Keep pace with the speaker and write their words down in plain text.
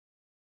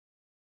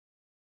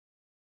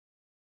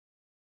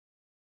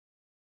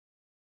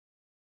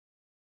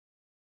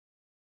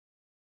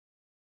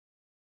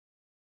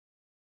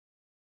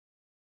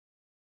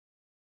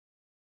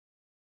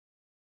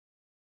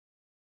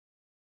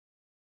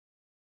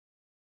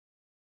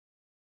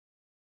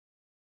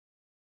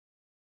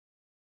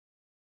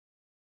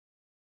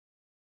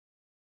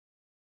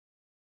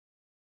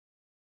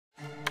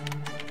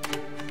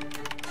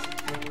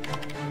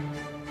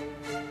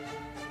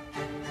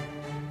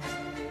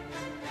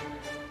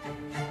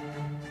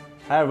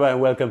Hi everyone,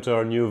 welcome to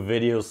our new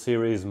video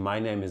series. My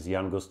name is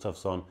Jan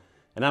Gustafsson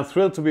and I'm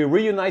thrilled to be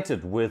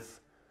reunited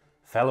with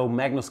fellow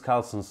Magnus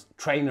Carlsen's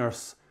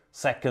trainers,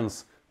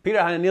 seconds,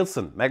 Peter Heine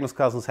Nielsen, Magnus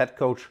Carlsen's head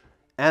coach,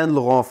 and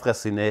Laurent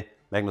Fressinet,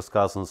 Magnus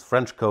Carlsen's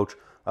French coach,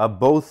 are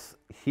both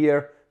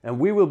here, and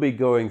we will be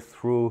going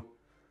through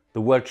the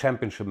World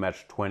Championship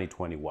match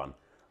 2021.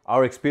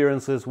 Our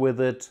experiences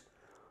with it,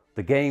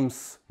 the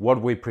games,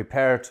 what we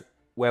prepared,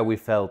 where we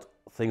felt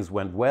things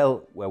went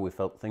well, where we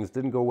felt things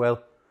didn't go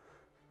well.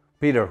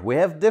 Peter, we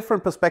have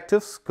different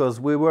perspectives because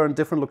we were in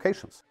different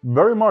locations.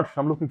 Very much.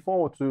 I'm looking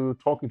forward to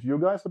talking to you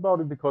guys about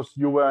it because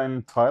you were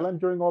in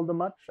Thailand during all the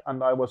match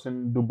and I was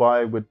in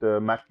Dubai with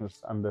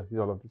Magnus and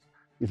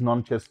his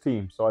non-chess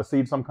team. So I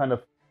see some kind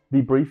of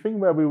debriefing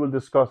where we will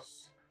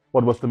discuss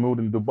what was the mood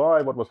in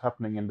Dubai, what was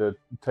happening in the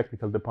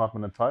technical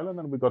department in Thailand,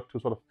 and we got to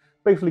sort of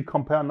basically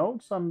compare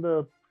notes and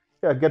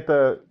get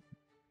the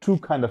two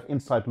kind of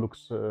inside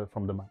looks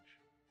from the match.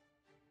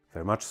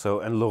 Very much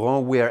so. And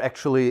Laurent, we are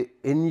actually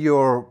in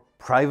your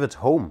private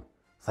home.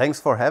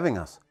 Thanks for having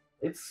us.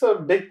 It's a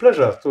big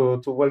pleasure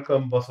to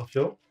welcome both of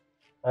you,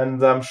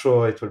 and I'm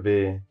sure it will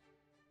be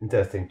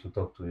interesting to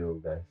talk to you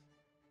guys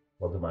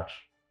about the match.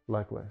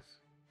 Likewise.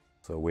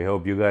 So we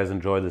hope you guys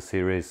enjoy the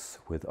series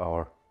with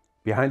our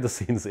behind the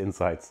scenes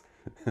insights.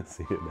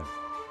 See you then.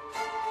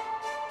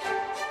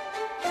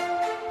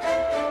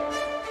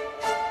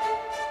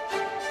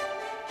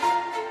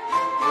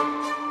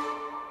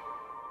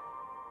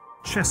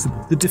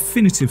 Chessable, the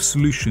definitive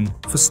solution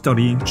for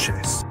studying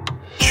chess.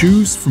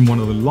 Choose from one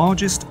of the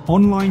largest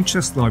online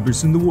chess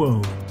libraries in the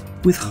world,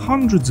 with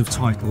hundreds of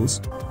titles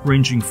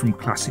ranging from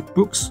classic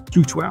books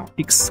through to our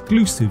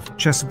exclusive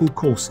Chessable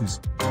courses.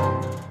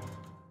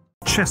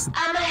 Chessable.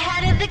 I'm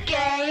ahead of the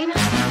game.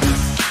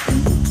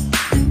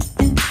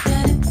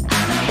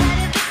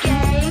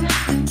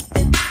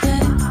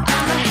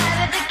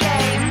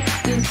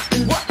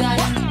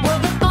 Well,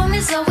 the phone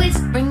is always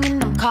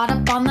ringing. I'm caught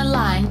up on the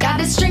line. Got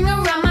a string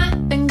around my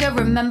finger.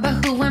 Remember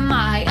who am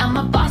I? I'm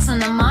a boss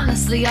and I'm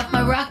honestly up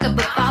my rocker,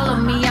 but follow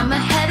me. I'm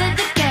ahead of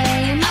the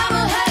game. I'm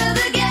ahead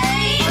of the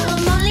game. Well,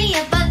 I'm only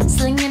ever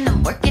slinging.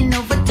 I'm working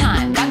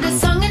overtime. Got the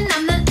song and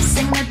I'm the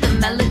singer, the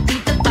melody,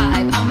 the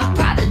vibe. I'm a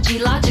prodigy.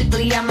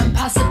 Logically, I'm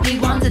impossibly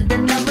wanted.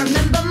 Then they'll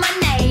remember my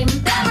name.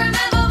 They'll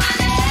remember my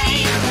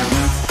name.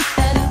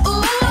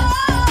 Ooh,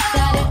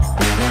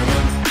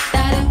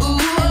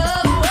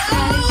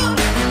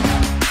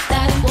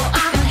 well,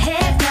 I'm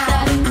ahead now.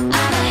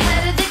 I'm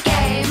ahead of the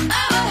game.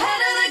 I'm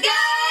ahead of the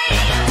game.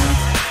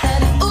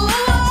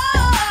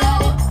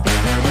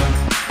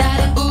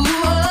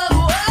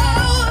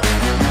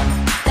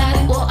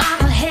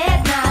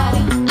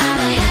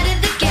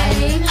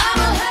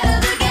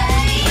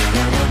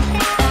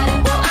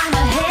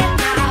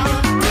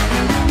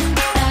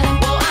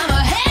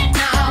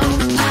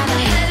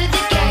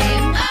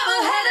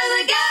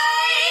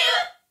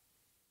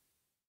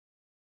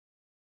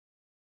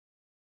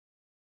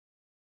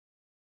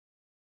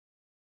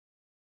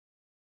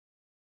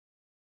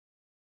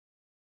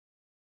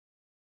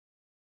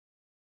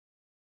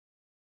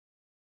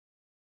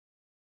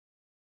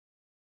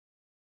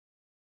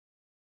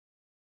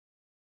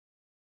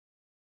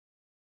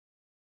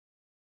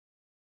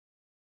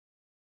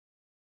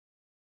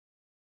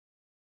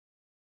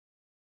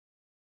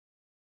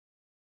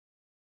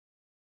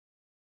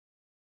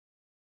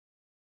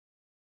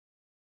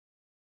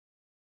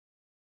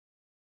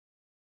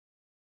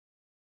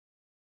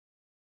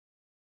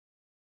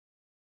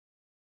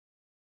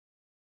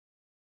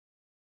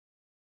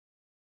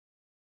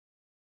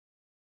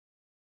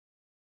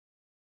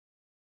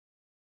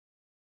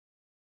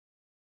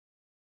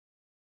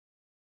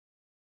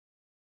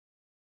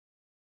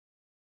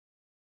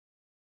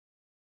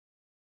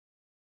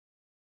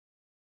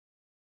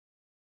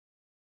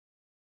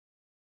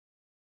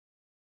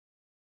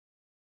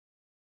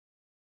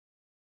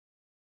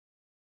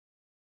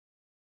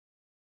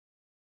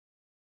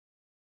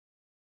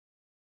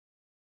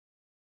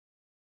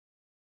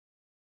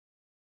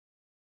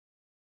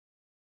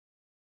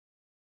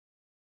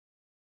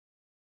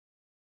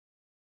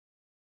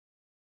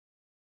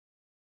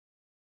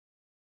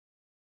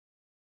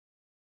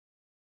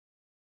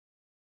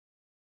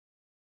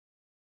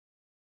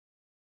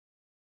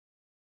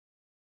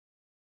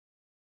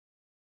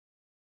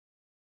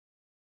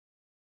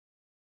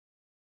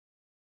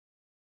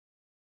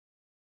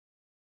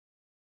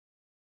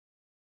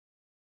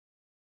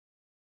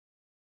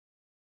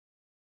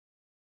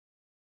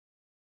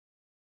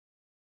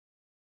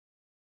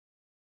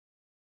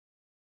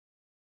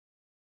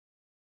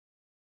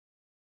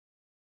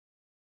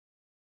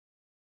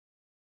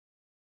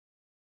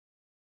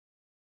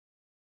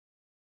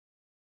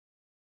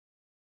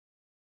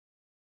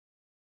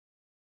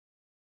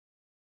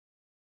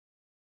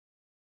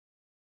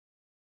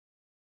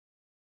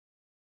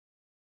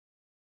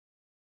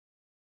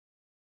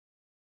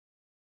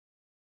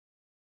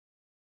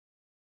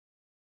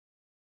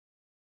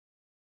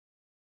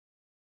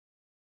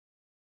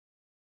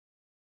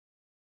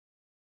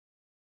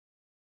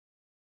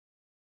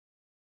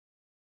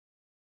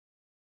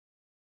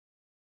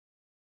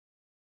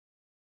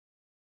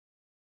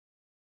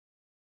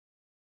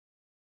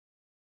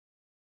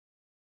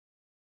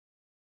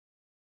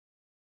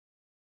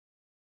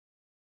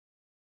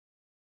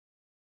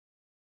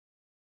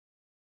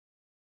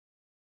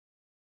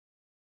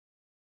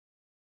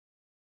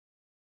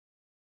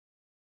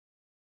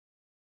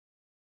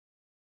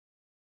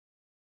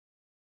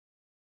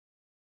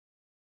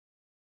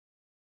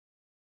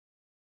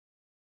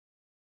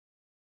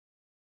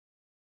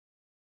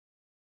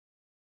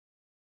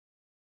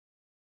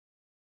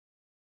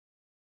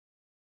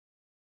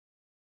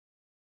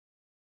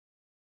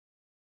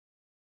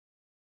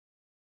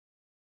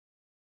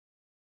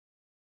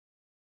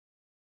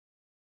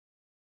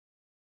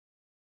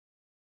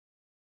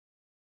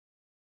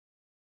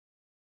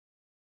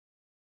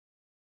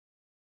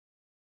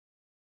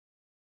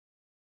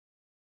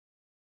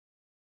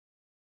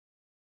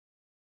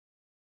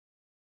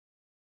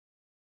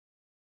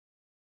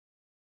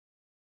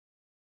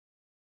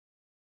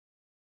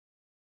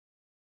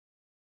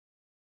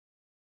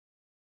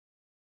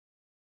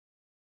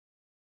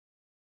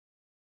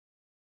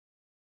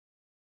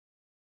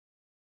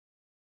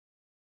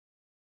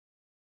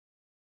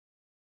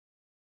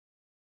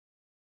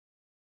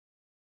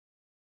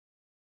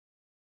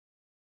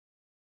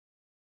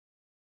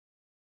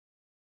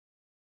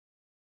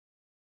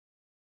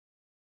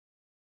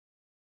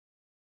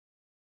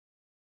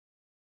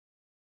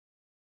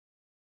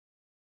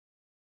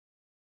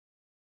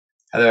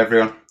 Hello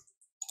everyone.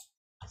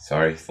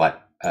 Sorry, slight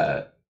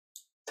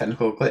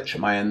technical glitch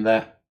at my end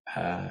there,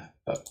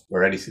 but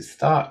we're ready to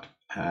start,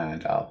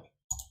 and I'll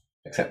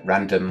accept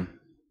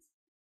random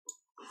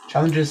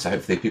challenges, so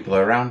hopefully people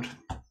are around.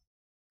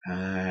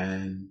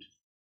 And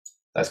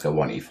let's go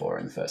 1e4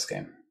 in the first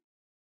game.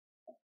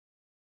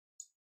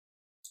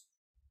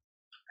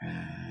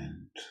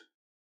 And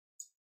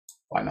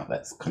why not?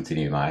 Let's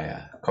continue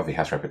my coffee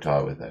house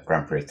repertoire with a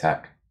Grand Prix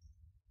attack.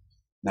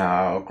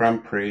 Now,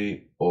 Grand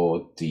Prix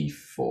or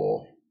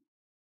d4.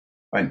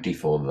 I went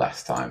d4 the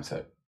last time,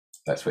 so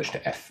let's switch to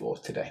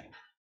f4 today.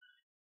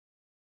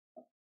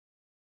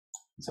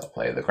 So I'll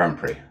play the Grand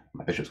Prix.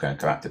 My bishop's going to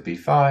come out to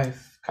b5,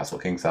 castle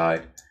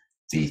kingside,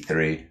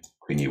 d3,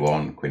 queen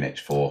e1, queen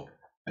h4,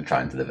 and try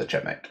and deliver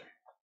checkmate.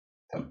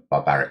 Some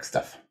barbaric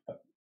stuff,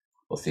 but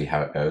we'll see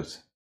how it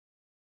goes.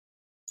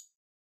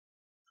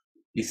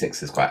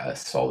 e6 is quite a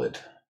solid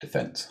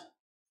defense,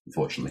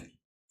 unfortunately.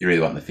 You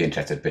really want the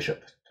fianchetted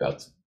bishop to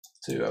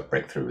be able to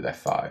break through with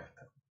f5.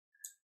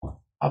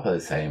 I'll play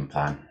the same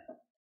plan.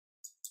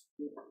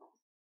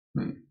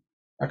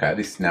 Okay, at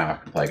least now I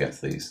can play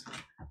against these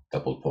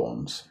doubled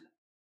pawns.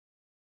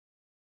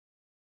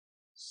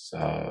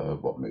 So,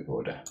 what move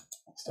order?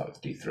 I'll start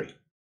with d3.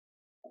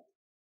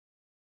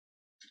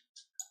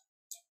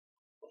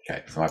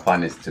 Okay, so my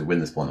plan is to win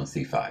this pawn on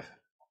c5.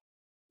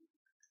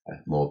 A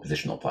more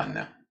positional plan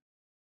now.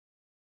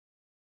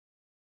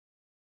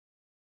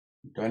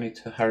 Do I need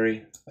to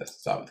hurry? Let's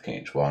start with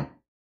king h1.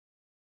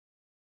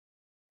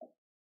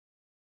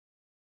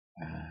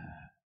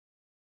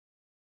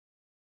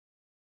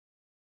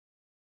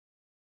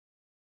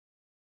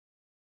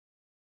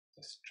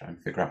 Let's try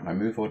and figure out my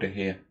move order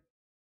here.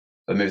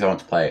 The moves I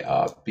want to play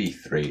are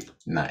b3,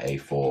 knight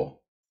a4,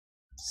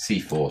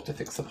 c4 to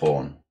fix the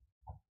pawn.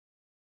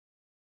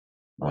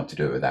 I want to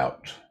do it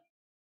without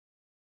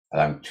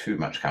allowing too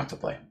much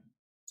counterplay.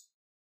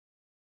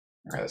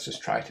 Okay, let's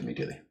just try it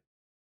immediately.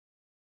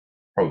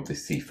 Probably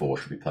c4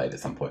 should be played at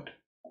some point,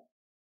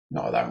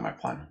 not allowing my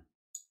plan.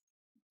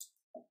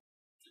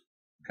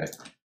 Okay,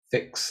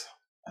 fix,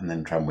 and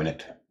then try and win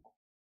it.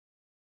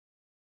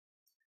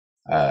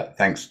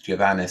 Thanks,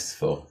 Giovannis,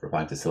 for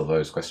replying to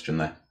Silvo's question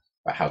there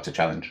about how to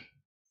challenge.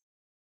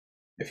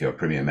 If you're a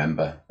premium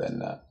member,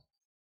 then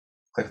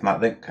click on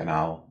that link and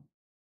I'll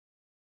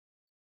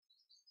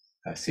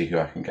see who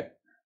I can get.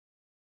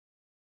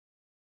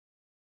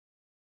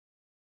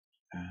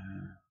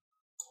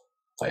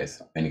 Play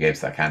as many games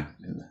as I can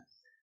in the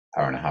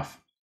hour and a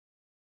half.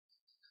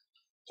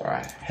 Sorry,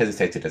 I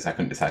hesitated as I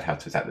couldn't decide how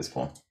to attack this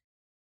pawn.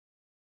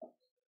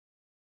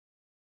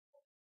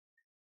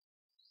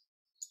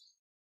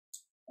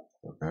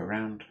 We'll go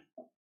around.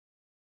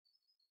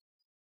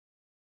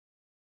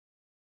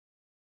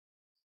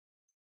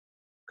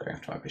 Going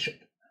after my bishop.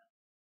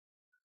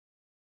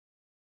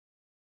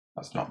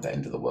 That's not the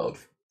end of the world,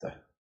 though.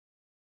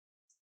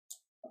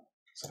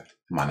 So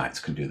my knights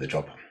can do the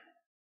job.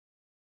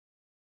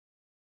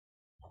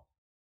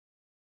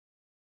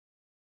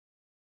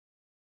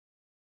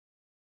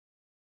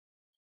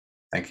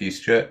 Thank you,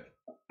 Stuart.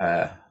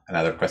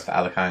 Another request for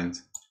Alekines.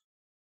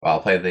 Well,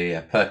 I'll play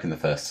the perk in the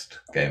first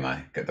game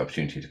I get the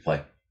opportunity to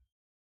play,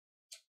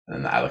 and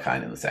then the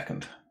Alekine in the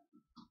second.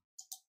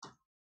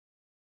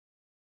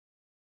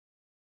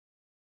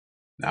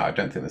 Now, I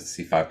don't think the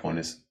c5 pawn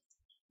is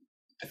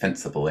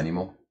defensible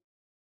anymore.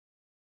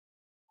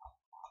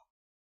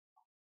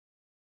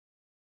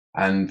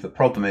 And the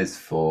problem is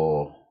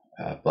for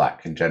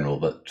black in general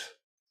that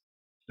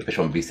the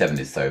bishop on b7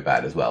 is so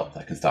bad as well.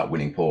 I can start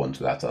winning pawns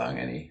without allowing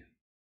any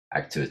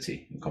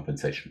activity and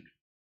compensation.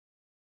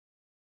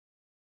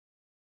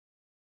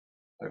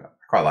 I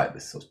quite like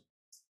this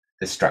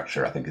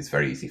structure. I think it's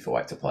very easy for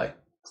white to play.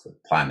 So the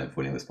plan of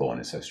winning this pawn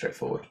is so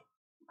straightforward.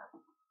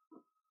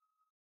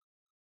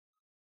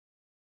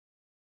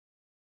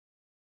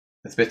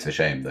 It's a bit of a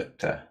shame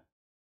that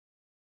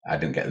I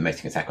didn't get the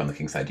mating attack on the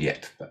king side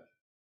yet, but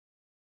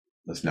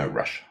there's no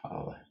rush.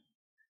 I'll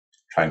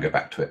try and go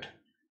back to it.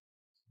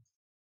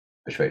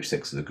 Bishop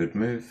h6 is a good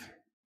move.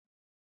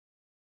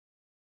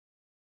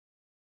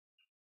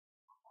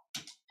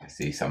 I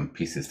see some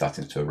pieces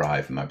starting to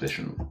arrive in my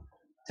position,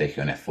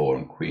 taking on f4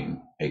 and queen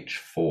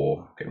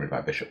h4, getting rid of my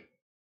bishop.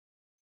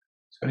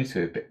 So I need to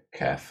be a bit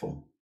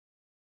careful.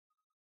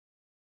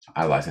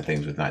 Analyzing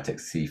things with knight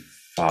takes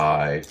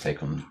c5,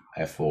 take on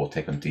f4,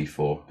 take on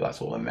d4, but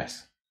that's all a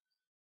mess.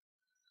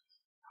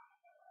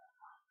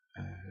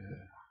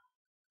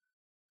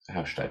 So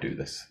how should I do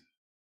this?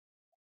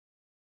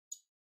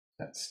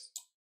 Let's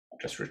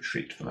just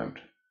retreat for the moment.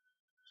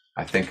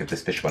 I think if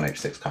this bishop on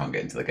h6 can't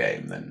get into the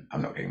game, then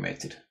I'm not getting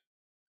mated.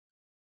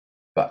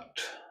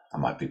 But I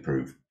might be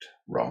proved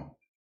wrong.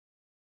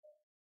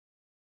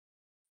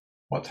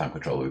 What time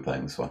control are we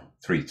playing this one?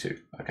 3-2.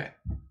 Okay.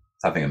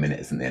 So having a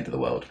minute isn't the end of the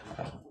world.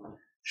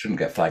 Shouldn't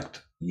get flagged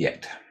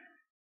yet.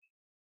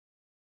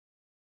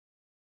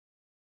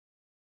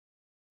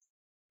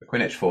 The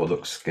queen h4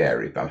 looks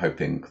scary, but I'm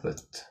hoping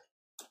that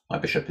my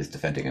bishop is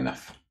defending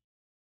enough.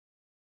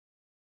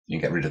 You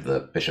can get rid of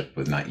the bishop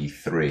with knight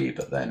e3,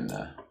 but then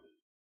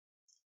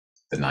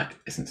the knight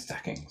isn't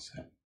attacking.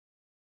 So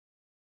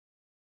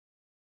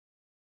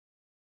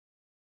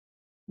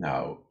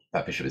now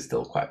that bishop is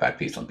still quite a bad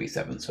piece on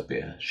b7, so it'd be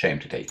a shame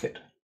to take it.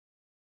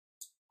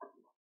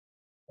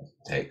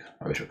 Take.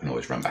 My bishop can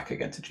always run back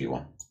again to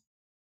g1.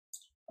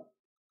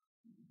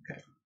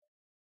 Okay.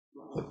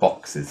 The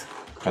box is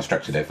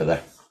constructed over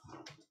there.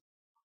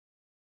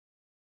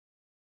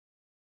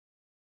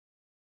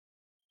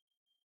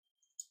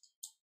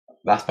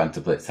 Last Banter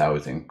Blitz, I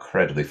was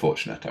incredibly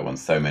fortunate. I won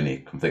so many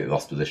completely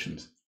lost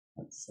positions.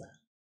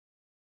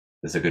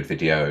 There's a good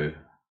video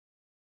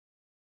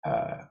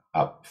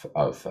up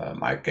of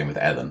my game with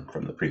Ellen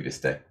from the previous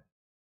day,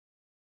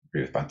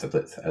 previous Banter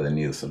Blitz, Ellen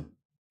Nielsen,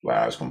 where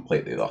I was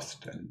completely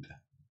lost, and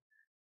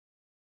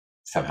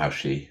somehow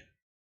she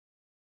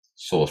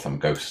saw some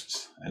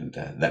ghosts and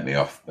let me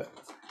off, but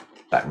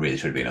that really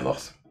should have been a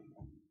loss.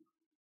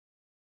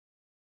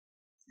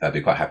 I'd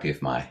be quite happy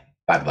if my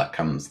bad luck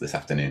comes this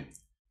afternoon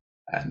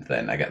and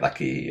then I get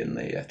lucky in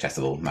the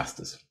Chessable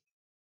Masters.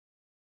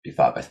 Be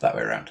far better that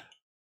way around.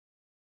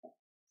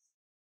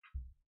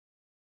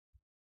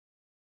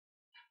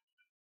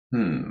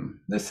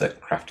 This is a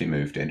crafty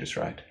move, Dangerous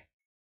Ride.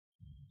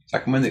 So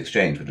I can win the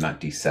exchange with knight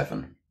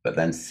d7, but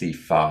then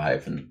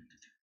c5, and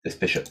this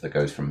bishop that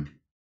goes from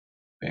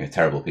being a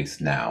terrible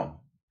piece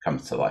now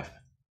comes to life.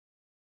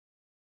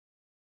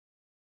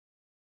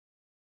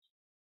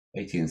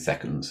 18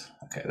 seconds.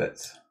 Okay,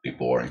 let's be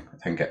boring.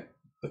 If I can get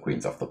the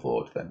queens off the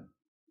board, then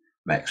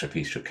my extra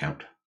piece should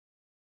count.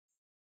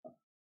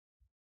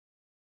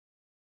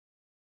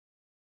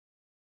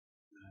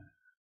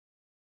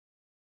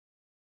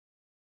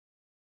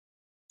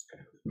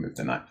 Okay, move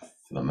the knight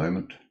for the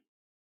moment.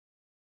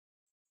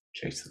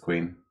 Chase the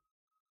queen.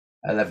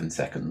 11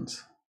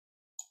 seconds.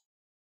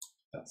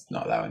 That's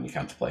not allowing you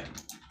counterplay.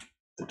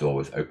 The door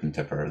was open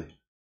temporarily.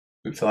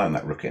 Oops, allowing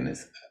that rook in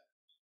is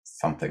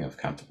something of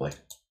counterplay.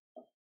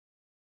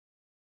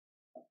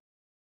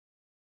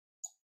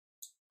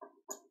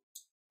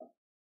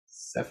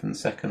 7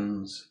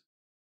 seconds.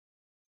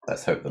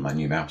 Let's hope that my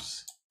new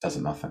mouse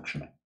doesn't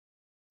malfunction.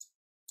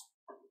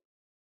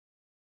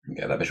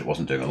 Okay, that bishop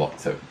wasn't doing a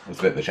lot, so it was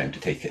a bit of a shame to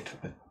take it,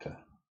 but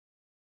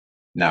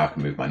now I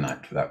can move my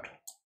knight without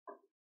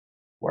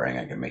worrying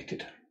I get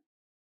mated.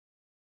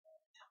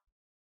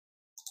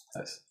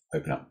 Let's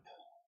open up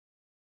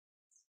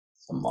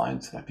some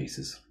lines for my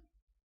pieces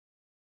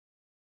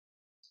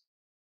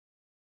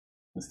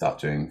and start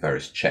doing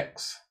various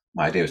checks.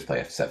 My idea was to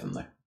play f7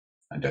 though.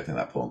 I don't think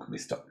that pawn can be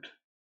stopped.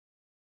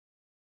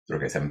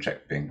 Rook a7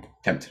 check being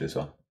tempted as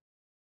well.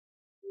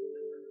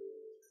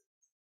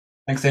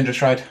 Thanks,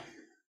 Dangerous Ride.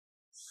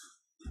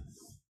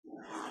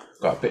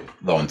 Got a bit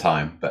low on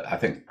time, but I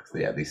think,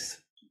 yeah, these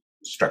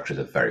structures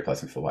are very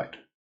pleasant for white.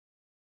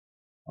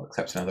 I'll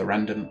accept another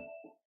random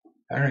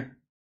pairing.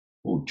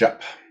 Ooh,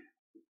 jump.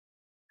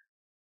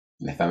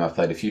 FM I've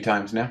played a few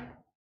times now,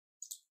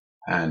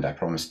 and I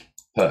promised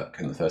Perk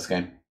in the first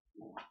game.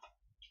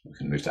 We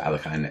can move to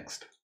Alakai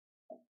next.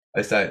 At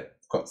least I've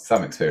got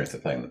some experience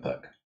of playing the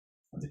Perk.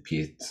 The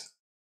Piets.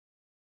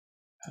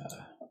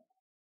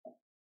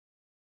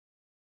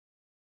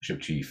 Bishop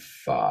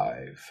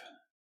g5.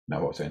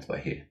 Now what was I going to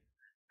play here?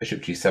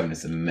 Bishop g7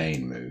 is the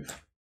main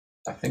move.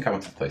 I think I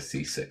want to play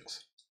c6.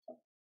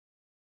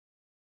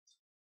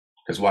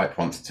 Because white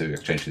wants to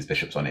exchange his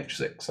bishops on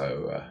h6,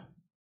 so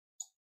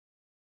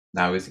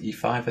now is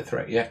e5 a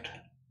threat yet?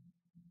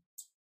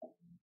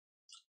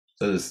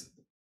 So there's,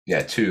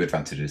 yeah, two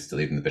advantages to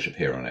leaving the bishop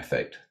here on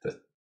f8.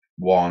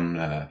 One,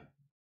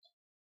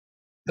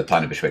 the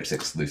plan of bishop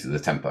h6 loses the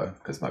tempo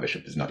because my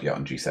bishop is not yet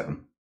on g7.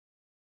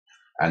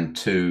 And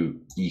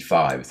two,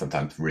 e5 is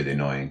sometimes really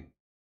annoying,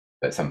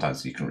 but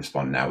sometimes you can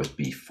respond now with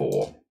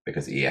b4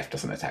 because ef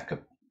doesn't attack a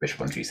bishop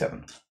on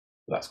g7, so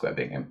that square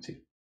being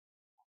empty.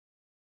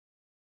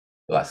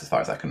 But that's as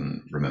far as I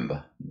can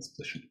remember in this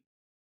position.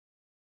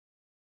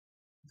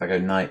 If I go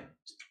knight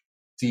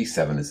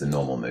d7 is the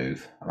normal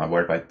move. Am I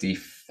worried about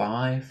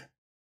d5?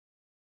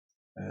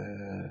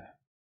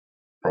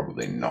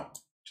 Probably not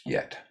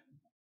yet.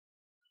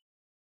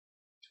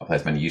 I'll play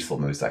as many useful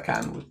moves as I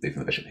can with leaving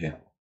the bishop here.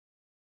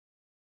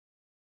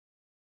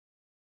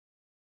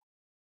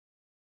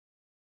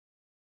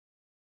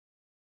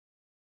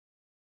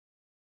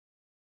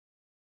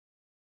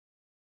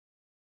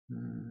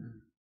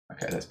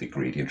 Okay, let's be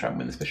greedy and try and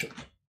win this bishop.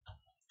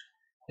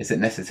 Is it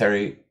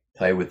necessary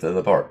play with the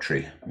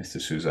laboratory,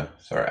 Mr. Souza?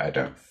 Sorry, I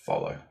don't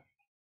follow.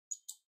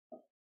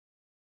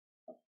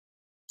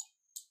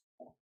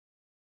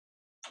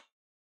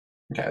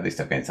 Okay, at least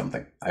I've gained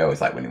something. I always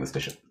like winning this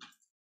bishop.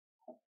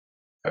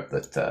 Hope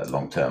that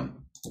long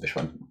term, the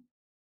bishop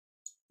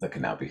that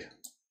can now be.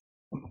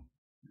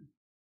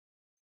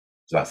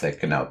 So I say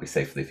can now be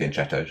safely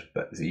fianchettoed,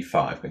 but is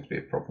e5 going to be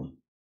a problem?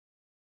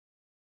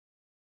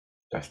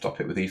 Do I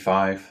stop it with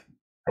e5?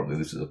 Probably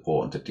loses a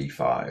pawn to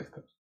d5,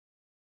 but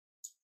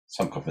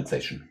some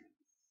compensation.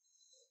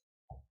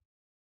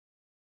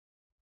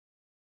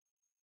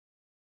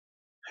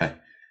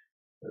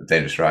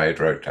 Dangerous Ride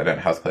wrote, I don't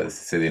know how to play the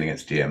Sicilian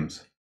against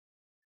GMs.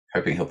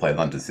 Hoping he'll play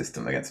London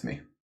system against me.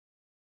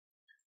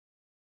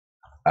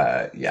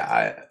 Yeah,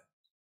 I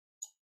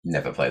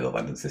never play the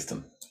London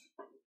system.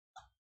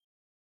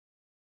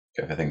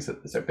 Go for things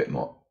that are a bit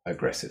more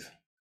aggressive.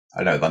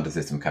 I know London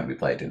system can be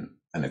played in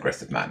an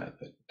aggressive manner,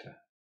 but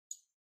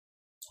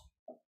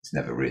it's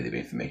never really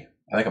been for me.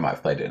 I think I might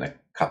have played it in a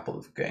couple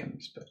of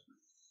games, but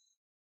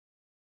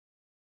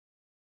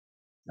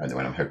only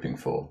when I'm hoping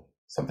for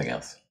something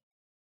else.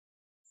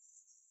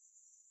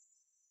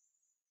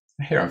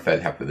 Here I'm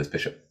fairly happy with this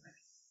bishop.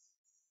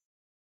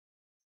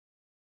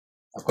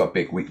 I've got a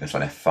big weakness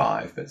on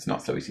f5, but it's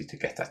not so easy to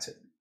get at it.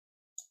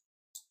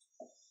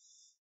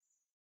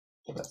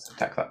 So let's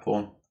attack that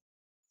pawn.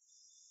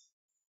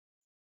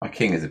 My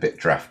king is a bit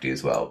drafty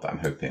as well, but I'm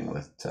hoping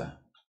that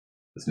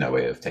there's no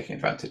way of taking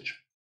advantage.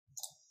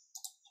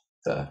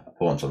 The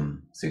pawns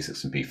on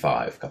c6 and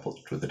b5, coupled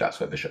with the dark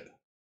square bishop,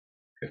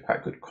 give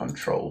quite good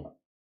control.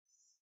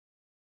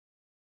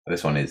 But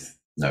this one is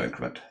no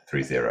increment,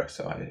 3-0,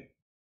 so I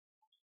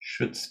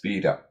should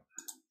speed up.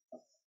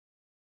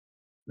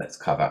 Let's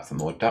carve out some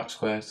more dark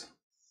squares.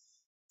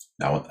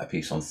 Now I want a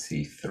piece on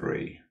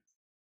c3.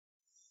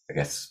 I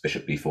guess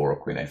bishop b4 or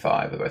queen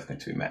a5 are both going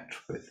to be met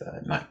with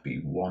knight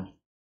b1.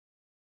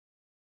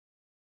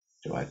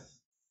 Do I?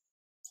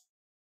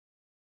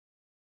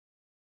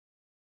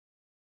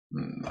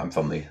 I'm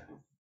from the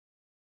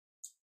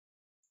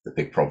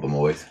big problem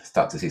always.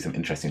 Start to see some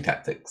interesting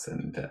tactics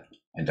and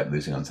end up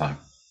losing on time.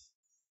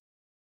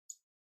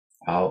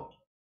 How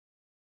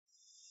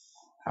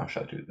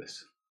shall I do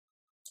this?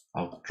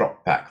 I'll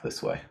drop back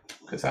this way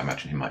because I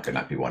imagine he might go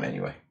knight b1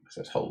 anyway because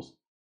there's holes.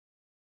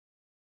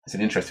 It's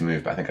an interesting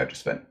move, but I think I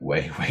just spent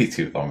way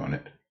too long on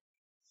it.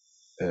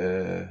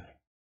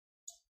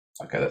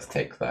 Okay, let's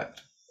take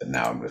that. But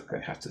now I'm just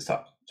going to have to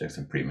start doing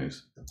some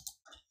pre-moves.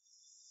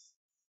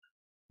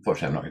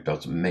 Unfortunately, I'm not going to be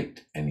able to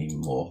mate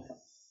anymore.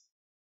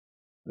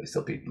 But it'll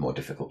still be more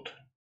difficult.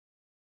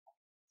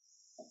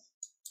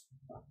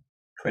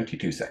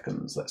 22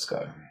 seconds, let's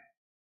go.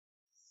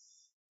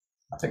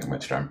 I think I'm going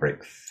to try and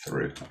break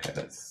through. Okay,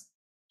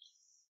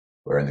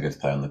 we're only going to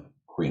play on the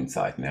queen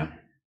side now.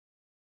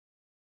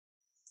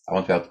 I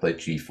want to be able to play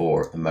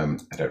g4 at the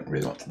moment. I don't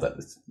really want to let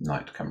this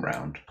knight come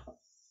round.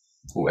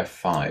 Ooh,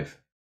 f5.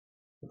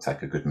 Looks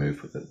like a good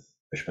move with the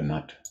bishop and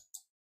knight.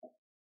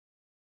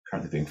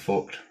 Currently being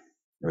forked.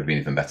 It would have been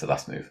even better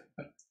last move,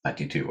 but knight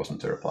d2 wasn't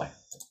to reply.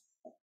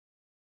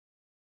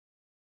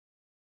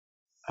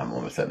 I'm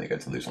almost certainly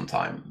going to lose on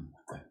time.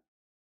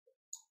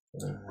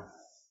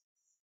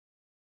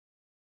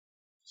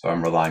 So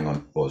I'm relying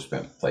on Bo's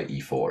going to play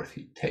e4 if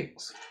he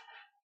takes.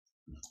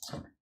 I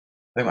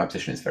think my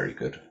position is very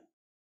good,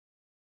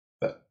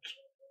 but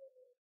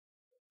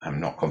I'm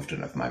not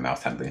confident of my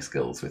mouse handling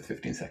skills with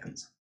 15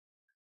 seconds.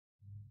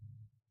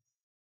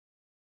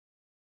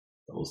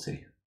 But we'll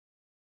see.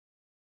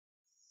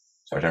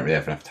 So I don't really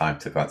have enough time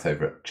to glance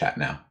over at chat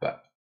now,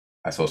 but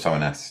I saw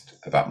someone asked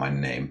about my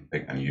name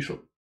being unusual,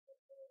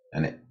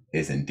 and it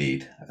is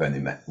indeed. I've only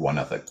met one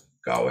other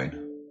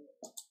Gawain.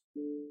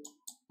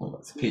 Well,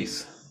 that's a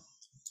piece.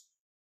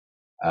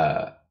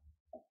 But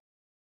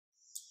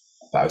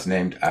I was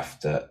named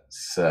after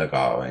Sir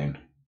Gawain,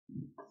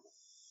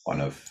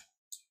 one of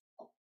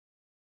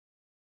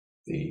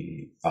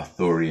the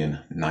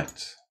Arthurian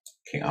knights,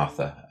 King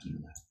Arthur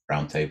and the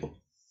Round Table,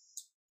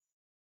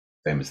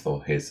 famous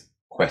for his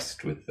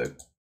quest with the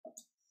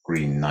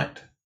Green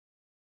Knight,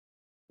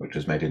 which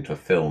was made into a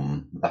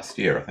film last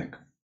year, I think.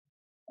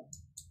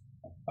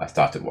 I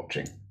started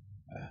watching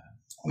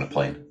on a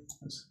plane.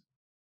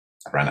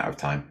 I ran out of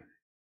time.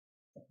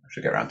 I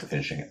should get around to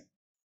finishing it.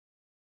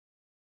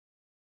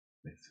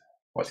 With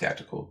what's the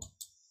actor called?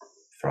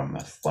 From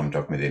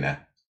Slumdog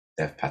Millionaire,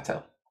 Dev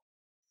Patel.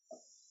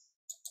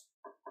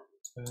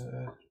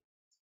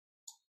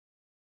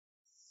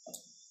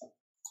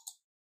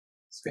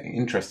 It's getting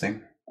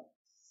interesting.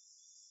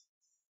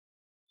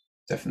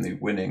 Definitely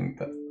winning,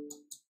 but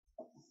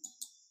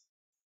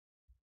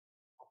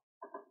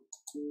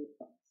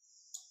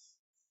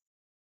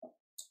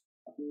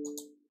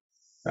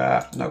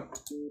no.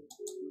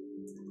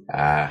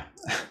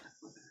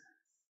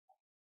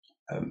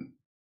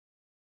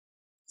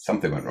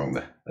 Something went wrong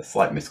there. A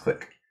slight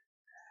misclick.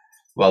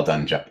 Well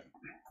done, Jap.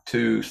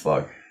 Too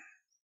slow.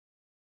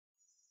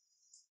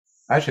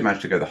 I actually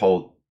managed to go the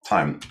whole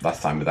time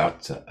last time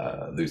without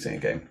losing a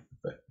game,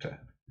 but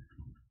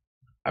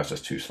I was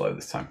just too slow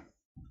this time.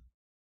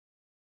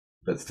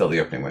 But still, the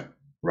opening went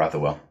rather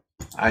well.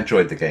 I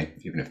enjoyed the game,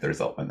 even if the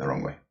result went the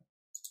wrong way.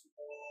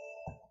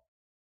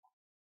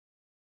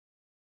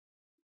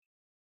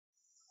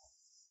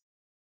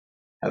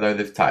 Hello,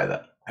 Liv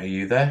Tyler. Are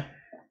you there?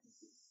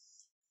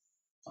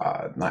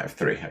 Knight of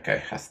 3.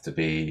 Okay, has to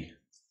be.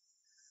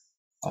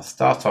 I'll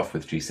start off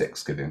with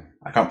g6, giving.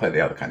 I can't play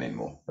the other kind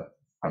anymore, but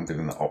I'm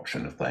given the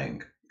option of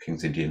playing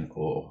King's Indian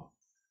or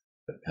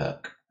the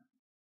Perk.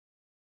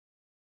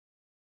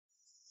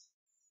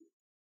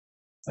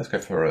 Let's go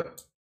for an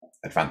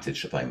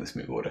advantage to playing this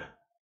move order.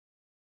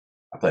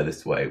 I play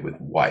this way with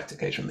white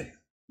occasionally,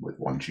 with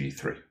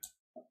 1g3.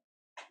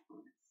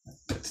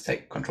 Let's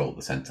take control of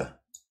the center,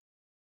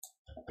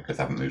 because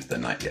I haven't moved the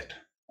knight yet.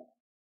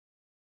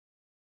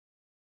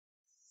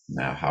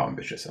 Now, how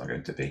ambitious am I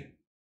going to be?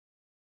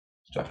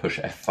 Do I push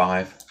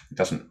f5? It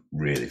doesn't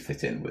really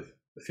fit in with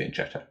the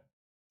fianchetto.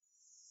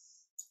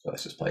 So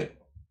let's just play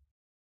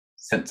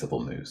sensible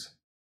moves.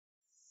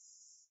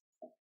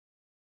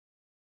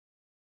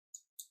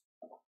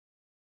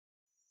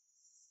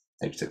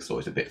 H6 is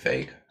always a bit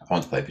vague. I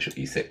want to play bishop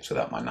e6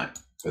 without my knight,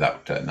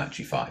 without knight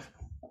g5,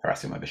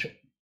 harassing my bishop.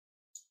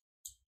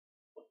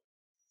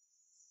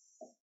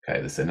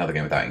 Okay, this is another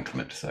game without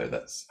increment, so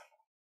let's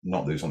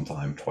not lose on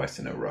time twice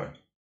in a row.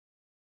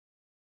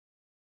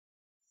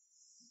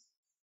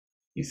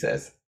 He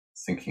says,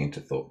 sinking into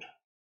thought.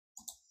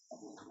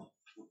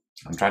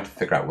 I'm trying to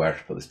figure out where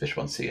to put this bishop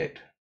on c8.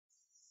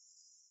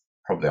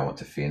 Probably I want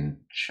to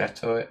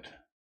fianchetto it.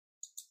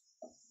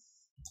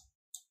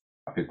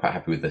 I'd be quite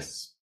happy with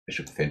this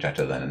bishop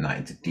fianchetto, then a knight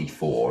into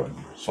d4 and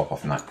swap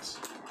off knights.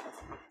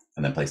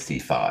 And then play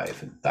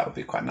c5, and that would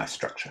be quite a nice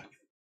structure.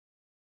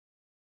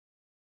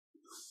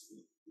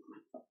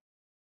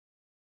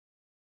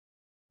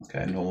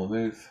 Okay, normal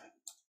move.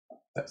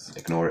 Let's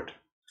ignore it.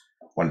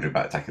 Wondering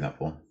about attacking that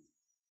pawn.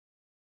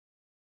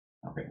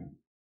 Okay.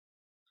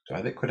 Do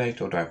I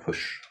liquidate or do I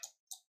push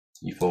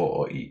e4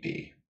 or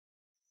ed?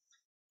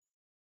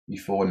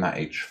 e4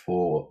 knight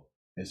h4.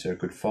 Is there a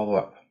good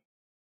follow-up?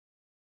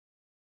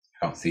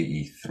 I can't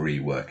see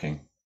e3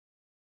 working.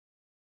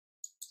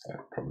 So I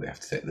probably have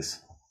to take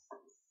this.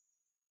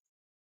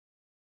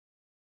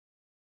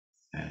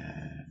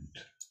 And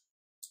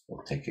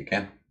we'll take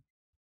again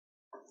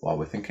while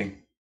we're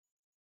thinking.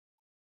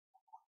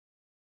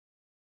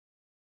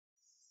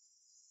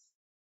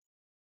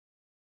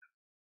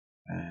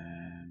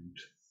 And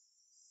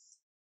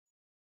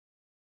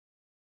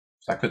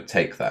so I could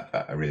take that,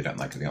 but I really don't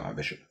like giving up my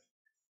bishop.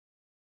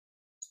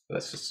 But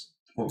let's just,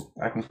 oh,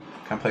 I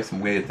can play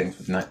some weird things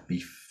with knight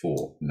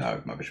b4.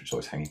 No, my bishop's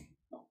always hanging.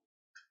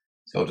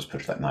 So I'll just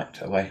push that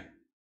knight away.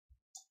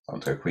 I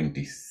want to go queen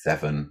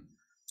d7. I'm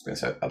going to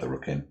set other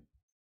rook in.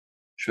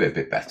 Should be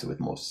a bit better with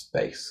more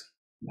space.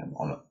 I'm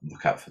on a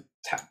lookout for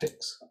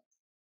tactics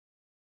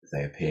if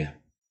they appear.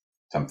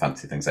 Some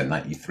fancy things like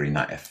knight e3,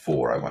 knight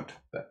f4 I want,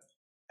 but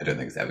I don't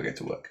think it's ever going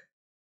to work.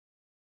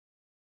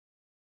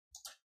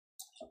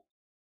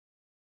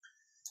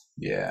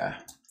 Yeah,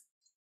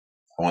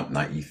 I want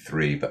knight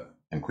e3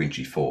 and queen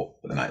g4,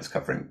 but the knight is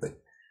covering the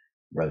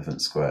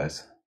relevant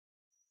squares.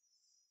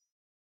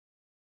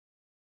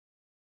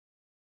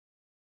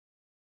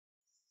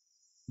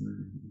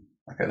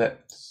 Okay,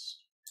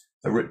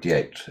 the rook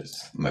d8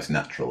 is the most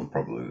natural and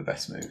probably the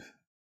best move.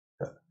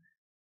 But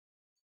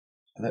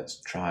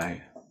let's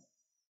try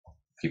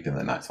keeping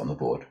the knights on the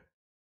board.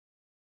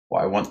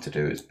 What I want to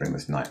do is bring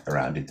this knight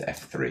around into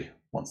f3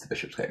 once the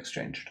bishops get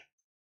exchanged.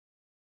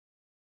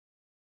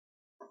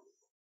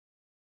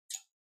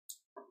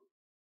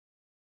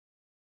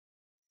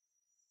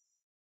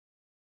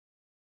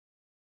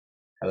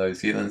 Hello,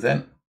 Zealand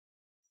Zen.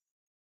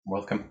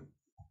 Welcome.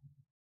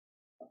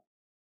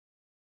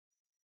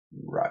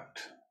 Right.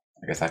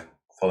 I guess I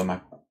follow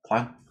my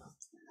plan.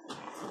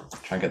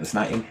 Try and get this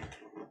knight in.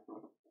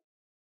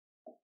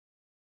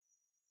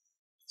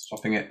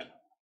 Stopping it.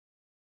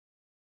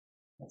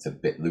 That's a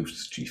bit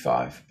loose,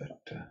 g5,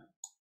 but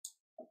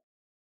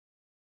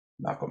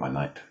now I've got my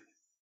knight.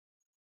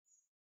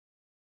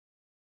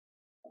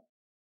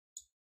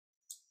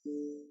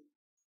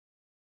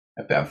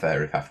 A bit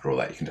unfair if after all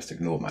that you can just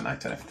ignore my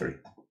knight on f3.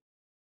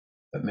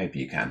 But maybe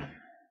you can.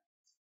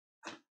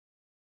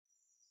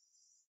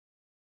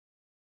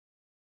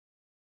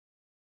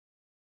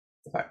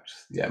 In fact,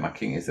 yeah, my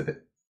king is a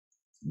bit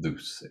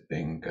loose. It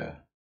being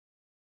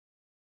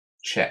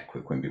check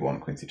with queen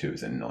b1, queen c2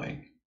 is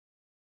annoying.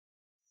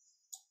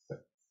 But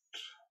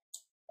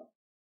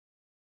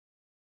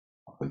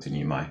I'll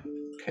continue my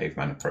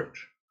caveman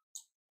approach.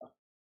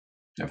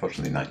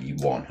 Unfortunately, knight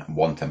e1 and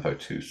one tempo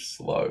too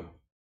slow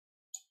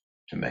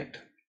to mate.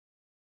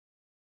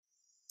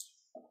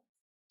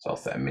 So I'll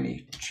set a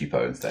mini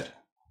cheapo instead.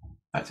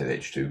 Knight to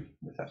h2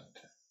 with that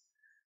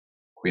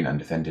queen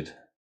undefended.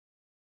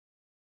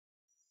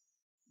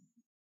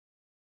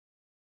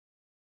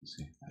 Let's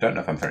see. I don't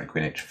know if I'm threatening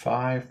queen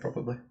h5,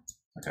 probably.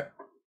 Okay.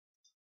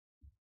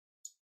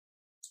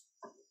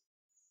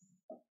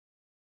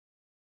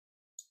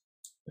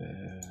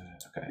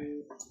 Okay.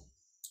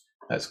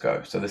 Let's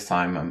go. So this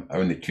time I'm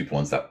only 2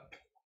 pawns up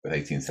with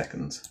 18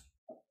 seconds.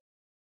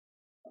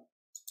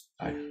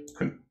 I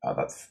couldn't. Oh,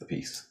 that's the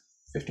piece.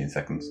 15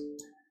 seconds.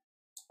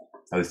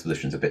 Now this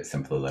position's a bit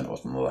simpler than it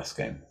was in the last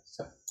game,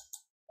 so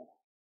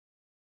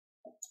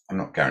I'm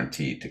not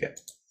guaranteed to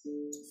get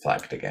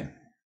flagged again.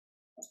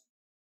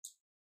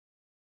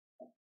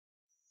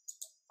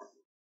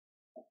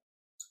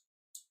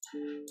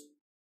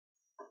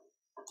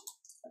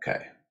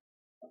 Okay.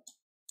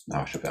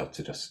 Now I should be able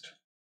to just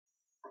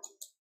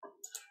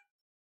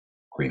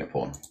queen a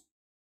pawn.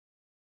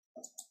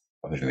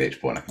 By pushing the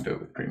h pawn, I can do it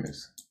with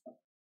pre-moves.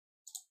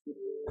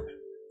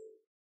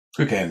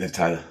 Good game there,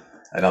 Tyler.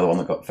 Another one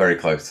that got very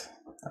close.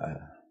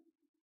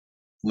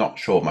 Not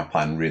sure my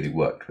plan really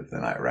worked with the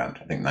knight around.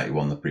 I think knight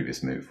e1, the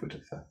previous move, would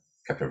have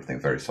kept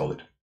everything very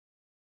solid.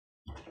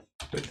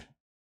 With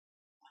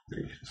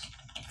Just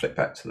flip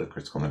back to the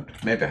critical mode.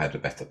 Maybe I had a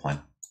better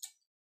plan.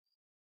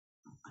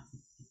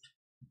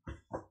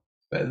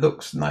 But it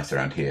looks nice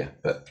around here,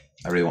 but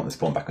I really want this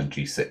pawn back on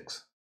g6.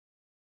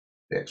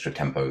 The extra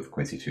tempo of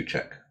queen c2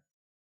 check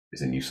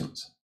is a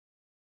nuisance.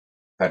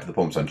 If I had the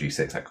pawns on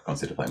g6, I could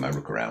consider playing my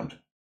rook around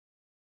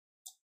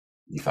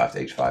e5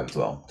 to h5 as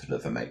well to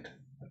deliver mate.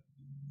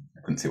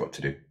 I couldn't see what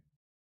to do.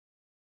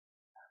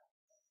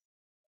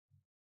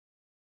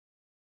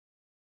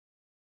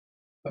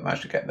 But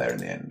managed to get there in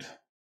the end.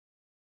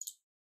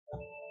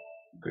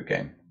 Good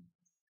game.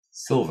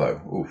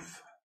 Silvo,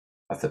 oof.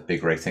 That's a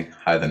big rating,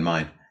 higher than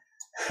mine.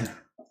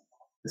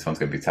 This one's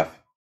going to be tough.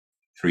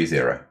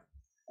 3-0.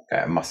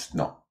 Okay, I must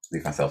not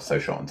leave myself so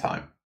short on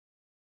time.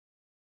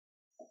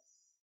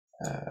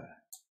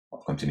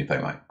 I'll continue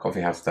playing my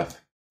coffee house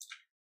stuff.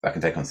 If I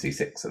can take on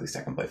c6, at least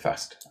I can play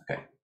fast.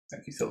 Okay,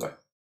 thank you, Silvo.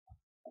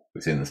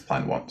 We've seen this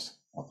plan once.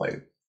 I'll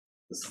play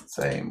the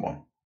same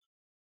one.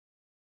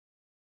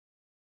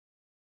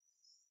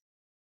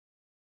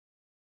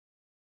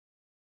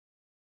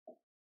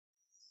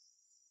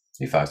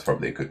 e5 is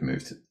probably a good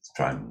move to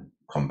try and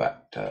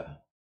combat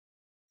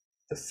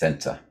the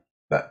center.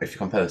 But if you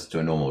compare this to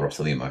a normal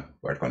Rossolimo,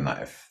 where I'd gone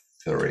knight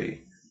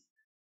f3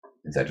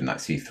 instead of knight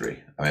c3,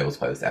 I'm able to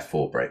play this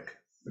f4 break,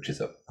 which is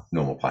a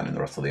normal plan in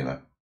the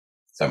Rossolimo.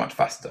 So much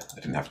faster. I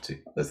didn't have to.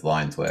 There's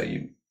lines where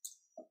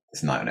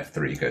this knight on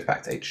f3 goes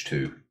back to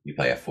h2, you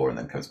play f4 and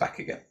then comes back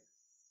again.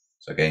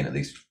 So again, at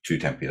least 2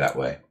 tempi that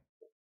way.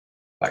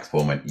 Black's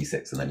pawn went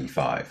e6 and then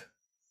e5.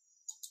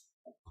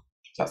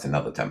 So that's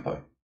another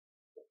tempo.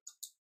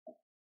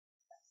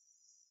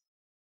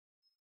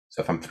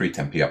 So if I'm 3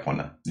 tempi up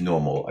on a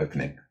normal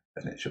opening,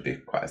 then it should be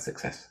quite a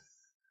success.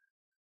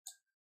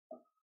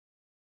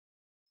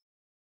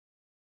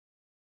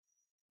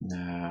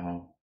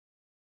 Now,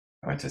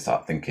 I'm going to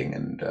start thinking,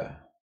 and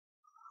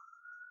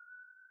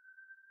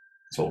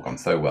it's all gone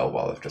so well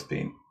while I've just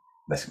been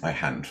letting my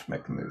hand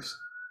make the moves.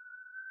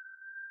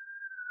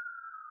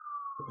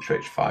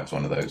 Bishop h5 is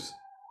one of those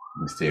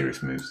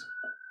mysterious moves.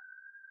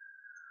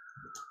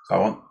 So I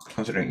want,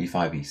 considering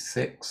e5,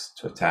 e6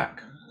 to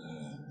attack,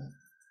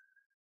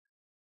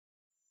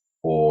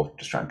 or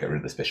just try and get rid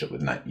of this bishop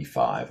with knight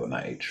e5 or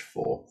knight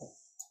h4.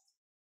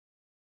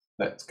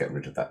 Let's get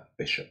rid of that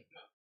bishop.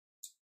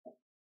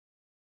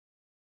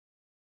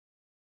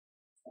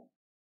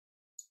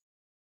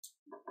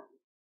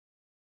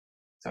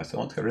 So I still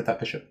want to get rid of that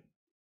bishop.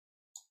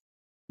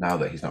 Now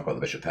that he's not got the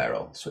bishop pair,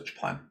 I'll switch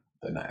plan,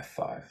 the knight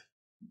f5.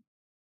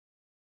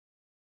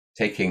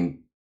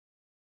 Taking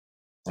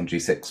on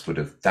g6 would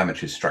have damaged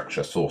his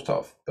structure, sort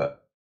of, but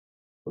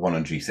the one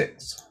on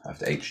g6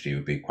 after hd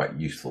would be quite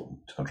useful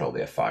to control the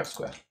f5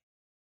 square.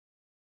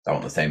 I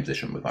want the same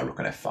position with my rook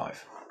on f5. I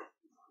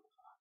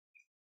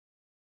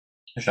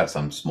should have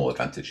some small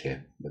advantage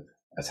here with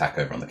attack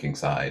over on the king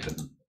side,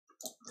 and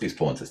these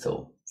pawns are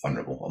still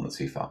vulnerable on the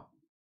c-file.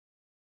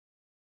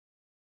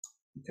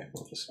 Okay,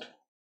 we'll just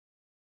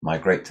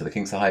migrate to the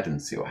king side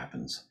and see what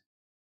happens.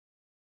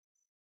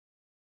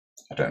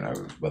 I don't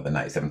know whether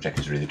knight e7 check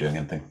is really doing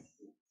anything.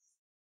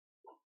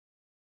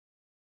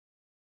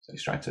 So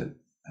he's trying to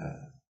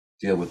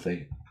deal with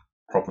the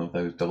problem of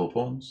those double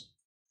pawns.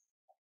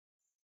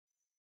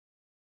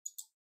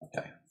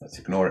 Okay, let's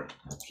ignore it.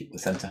 Let's keep the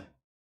center.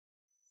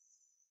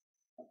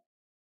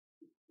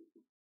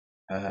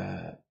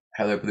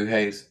 Hello, Blue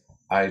Haze.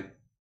 I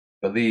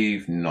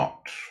believe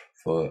not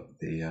for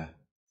the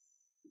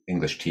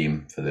English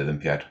team for the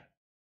Olympiad.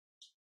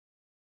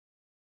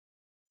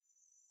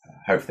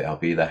 Hopefully I'll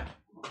be there.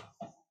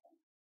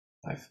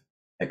 I've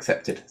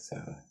accepted, so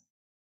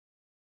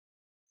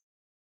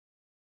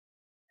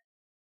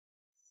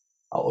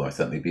I'll almost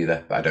certainly be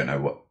there, but I don't know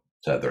what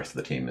the rest of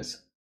the team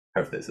is.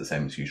 Hopefully it's the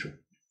same as usual.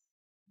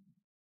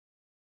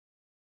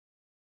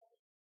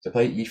 To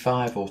play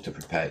e5 or to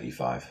prepare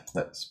e5?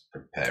 Let's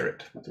prepare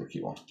it with rook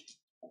e1.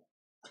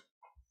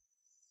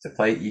 To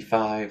play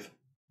e5,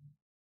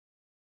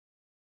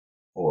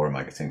 or am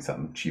I getting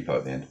something cheapo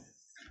at the end?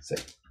 So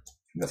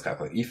let's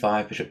calculate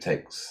e5, bishop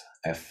takes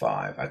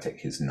f5, I take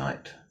his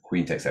knight,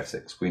 queen takes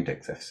f6, queen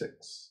takes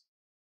f6,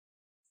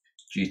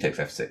 g takes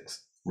f6,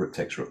 rook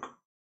takes rook.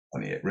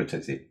 On e8, rook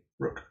takes e,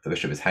 rook. The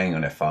bishop is hanging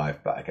on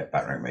f5, but I get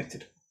back rank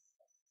mated.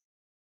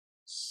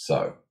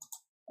 So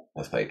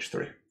let's play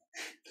h3.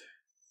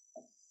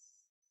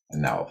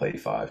 And now I'll play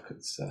e5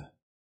 because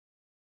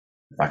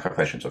if my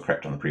calculations were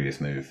correct on the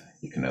previous move,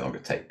 he can no longer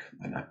take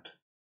my knight.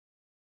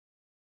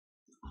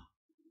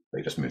 So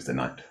he just moves the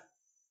knight.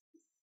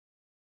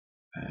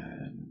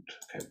 And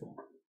okay, we'll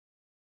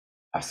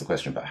ask the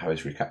question about how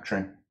he's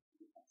recapturing.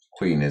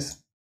 Queen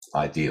is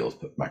ideal to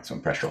put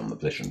maximum pressure on the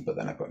position, but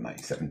then I've got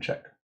knight e7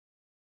 check.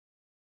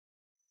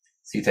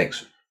 C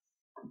takes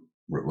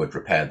would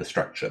repair the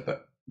structure,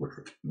 but would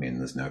mean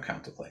there's no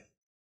counterplay.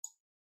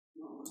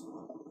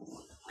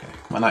 Okay,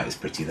 my knight is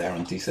pretty there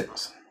on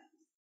d6.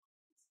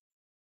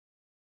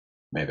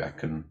 Maybe I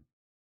can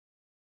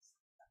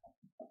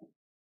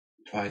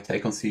try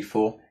take on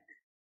c4.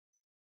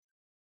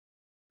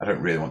 I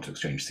don't really want to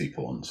exchange c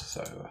pawns,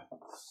 so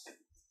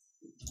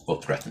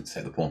we'll threaten to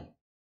take the pawn.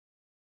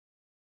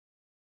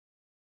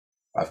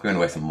 I've given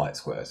away some light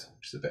squares,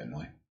 which is a bit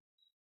annoying.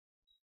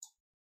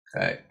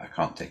 Okay, I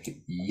can't take it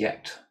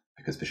yet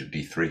because bishop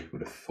d3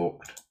 would have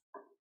forked.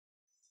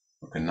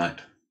 Rook and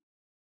knight.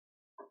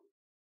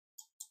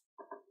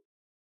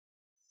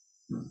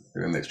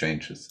 Doing the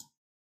exchange is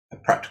a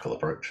practical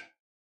approach.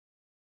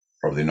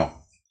 Probably not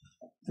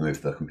the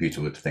move the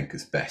computer would think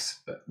is best,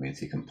 but means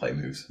he can play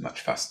moves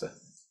much faster.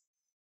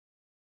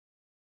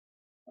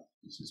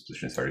 This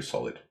position is very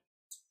solid.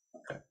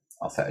 Okay,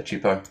 I'll set a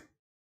cheapo.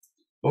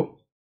 Oh,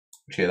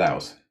 which he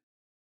allows.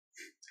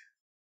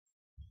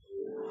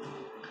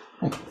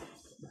 Oh,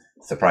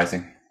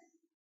 surprising.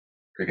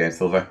 Good game,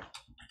 Silver.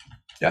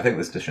 Yeah, I think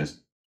this position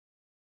is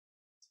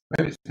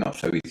maybe it's not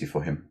so easy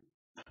for him.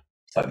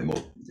 Slightly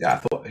more. Yeah, I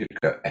thought he'd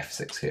go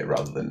f6 here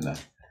rather than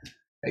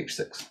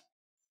h6,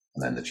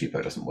 and then the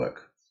cheapo doesn't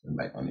work and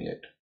mate on e8.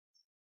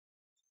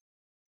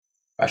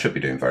 I should be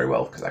doing very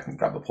well because I can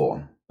grab a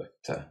pawn, but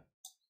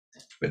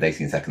with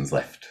 18 seconds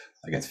left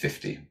against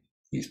 50,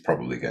 he's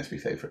probably going to be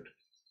favourite.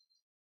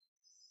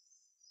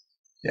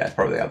 Yeah,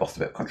 probably I lost a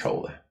bit of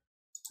control there.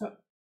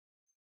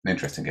 An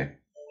interesting game.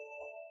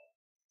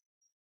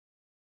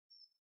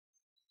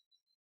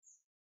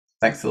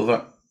 Thanks,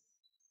 Silver.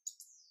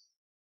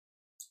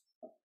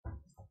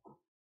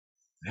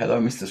 Hello,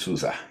 Mr.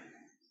 Souza.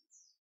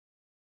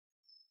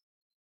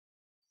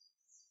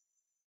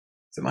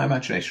 Is it my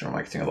imagination or am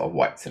I getting a lot of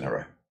whites in a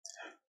row?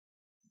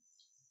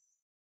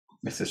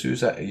 Mr.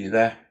 Souza, are you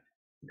there?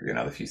 Give you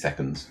another few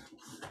seconds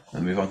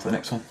and move on to the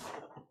next one.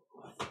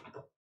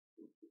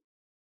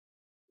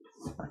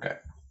 Okay.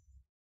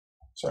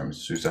 Sorry, Mr.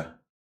 Souza.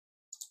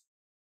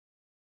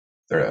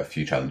 There are a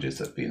few challenges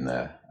that have been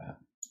there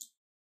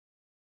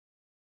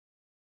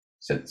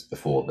since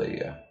before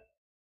the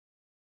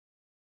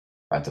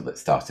Banter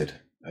Blitz started,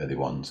 early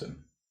ones,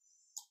 and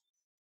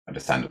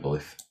understandable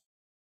if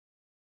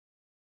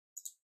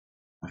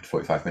after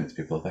 45 minutes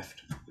people have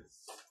left.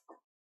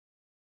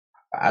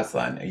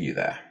 Aslan, are you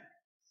there?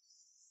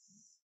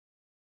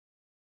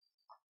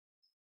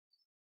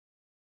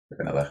 We've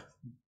another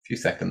few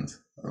seconds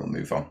and we'll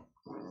move on.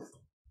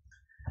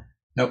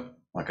 Nope.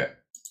 Okay.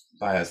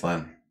 Bye,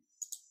 Aslan.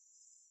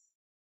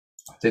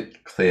 I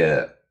did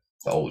clear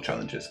the old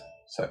challenges,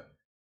 so.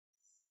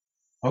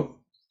 Oh,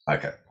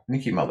 okay.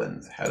 Nikki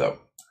Mullins, hello.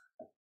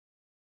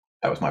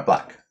 That was my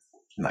black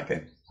in that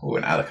game. Oh,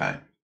 and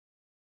Alakai,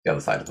 the other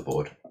side of the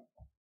board.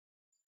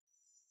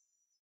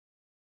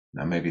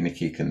 Now maybe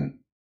Nikki can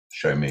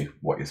show me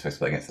what you're supposed to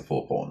play against the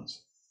 4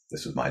 pawns.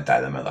 This was my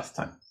dilemma last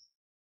time.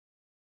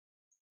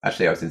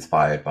 Actually, I was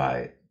inspired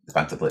by the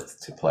Banter Blitz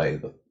to play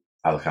the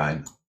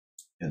Alakai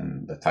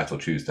in the title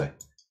Tuesday.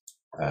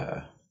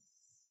 But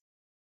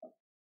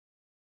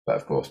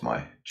of course,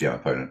 my GM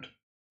opponent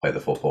played the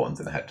 4 pawns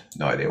and I had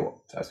no idea what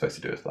I was supposed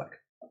to do as black.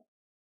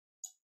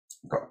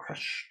 Got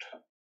crushed.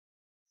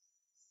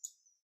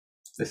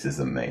 This is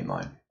the main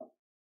line.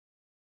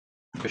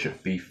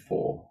 Bishop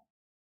b4.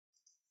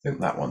 I think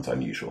that one's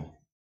unusual.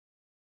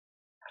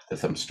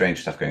 There's some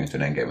strange stuff going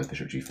into an endgame with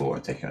bishop g4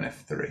 and taking on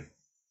f3.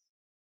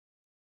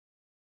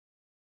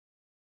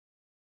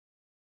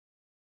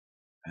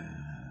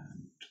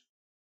 And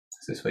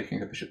is this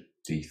waking up bishop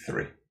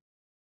d3?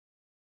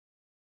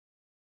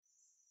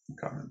 I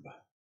can't remember.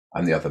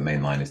 And the other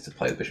main line is to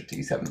play the bishop to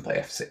e7 and play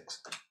f6,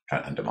 try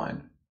and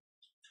undermine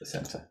the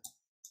center.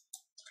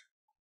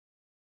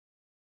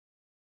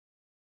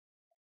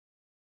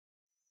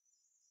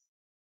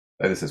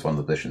 So this is one of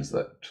the positions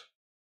that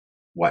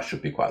white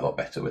should be quite a lot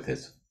better with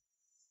his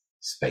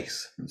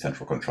space and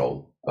central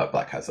control, but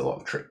black has a lot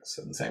of tricks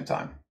at the same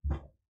time.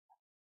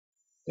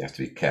 You have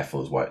to be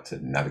careful as white to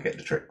navigate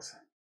the tricks.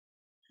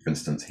 For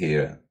instance,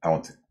 here I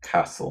want to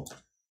castle,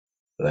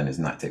 but then his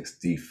knight takes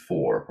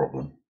d4 a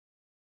problem.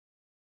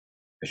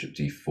 Bishop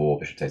d4,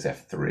 bishop takes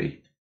f3,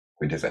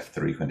 queen takes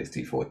f3, queen takes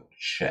d4,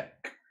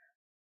 check.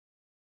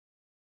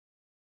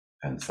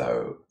 And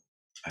so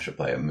I should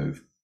play a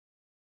move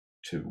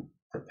to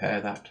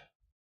prepare that.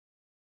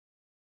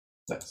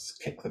 Let's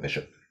kick the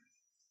bishop.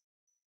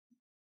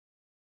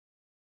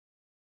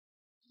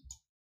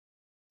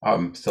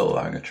 I'm still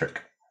allowing a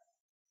trick.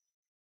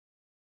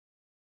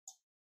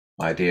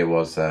 My idea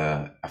was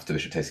after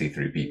bishop takes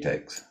e3, b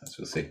takes, as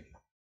we'll see.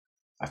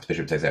 After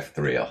bishop takes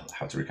f3, I'll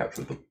have to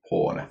recapture with the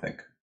pawn, I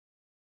think.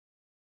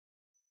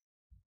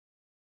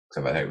 So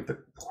if I take with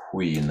the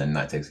queen, then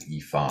knight takes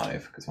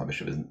e5, because my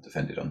bishop isn't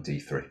defended on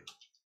d3.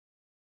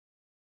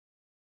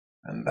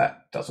 And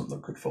that doesn't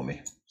look good for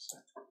me. So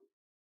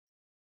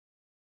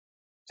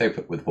take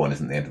with the pawn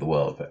isn't the end of the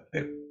world, but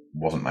it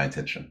wasn't my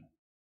intention.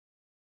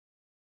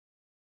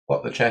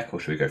 What, the check, or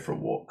should we go for a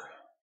walk?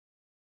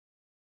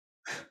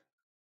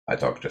 My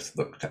dog just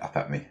looked up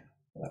at me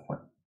at that point.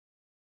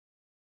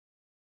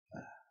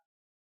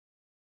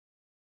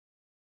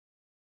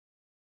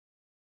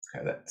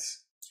 Okay,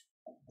 let's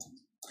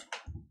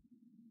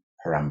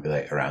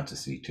perambulate around to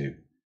c2.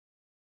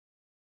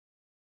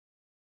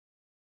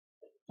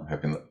 I'm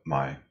hoping that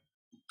my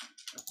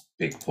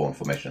big pawn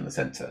formation in the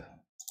center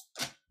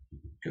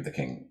give the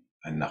king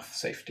enough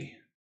safety.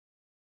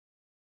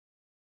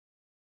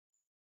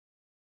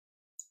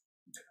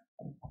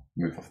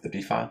 move off the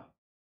d file.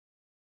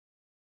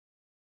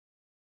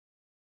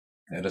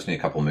 I just need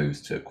a couple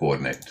moves to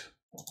coordinate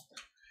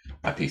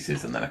my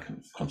pieces, and then I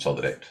can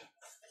consolidate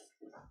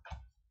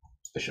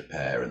bishop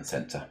pair and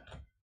center.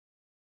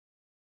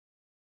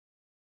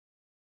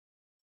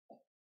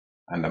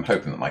 And I'm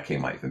hoping that my king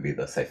might even be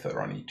the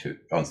safer on e2,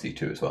 on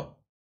c2 as well.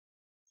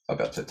 I'll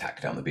be able to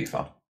attack down the b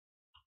file.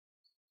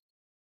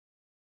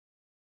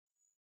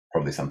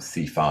 Probably some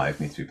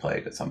c5 needs to be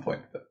played at some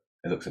point, but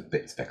it looks a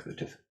bit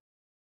speculative.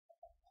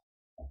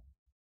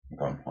 I'm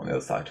going on the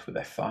other side with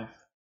f5.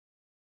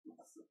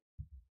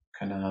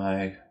 Can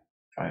I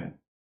try and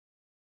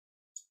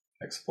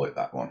exploit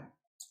that one?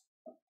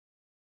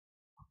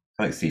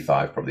 I think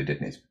c5 probably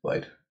did need to be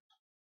played,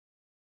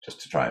 just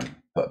to try and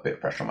put a bit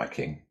of pressure on my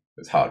king.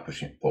 It's hard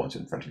pushing pawns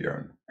in front of your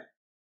own.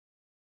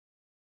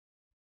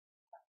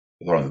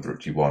 The throw on the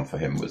rook g1 for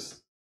him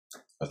was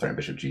throwing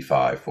bishop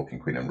g5, forking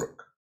queen and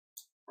rook.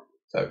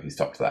 So he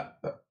stopped that,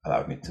 but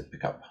allowed me to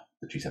pick up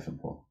the g7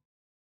 pawn.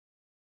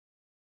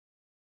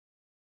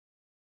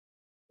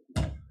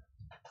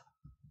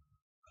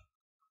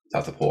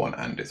 That's a pawn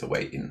and it's a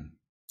way in.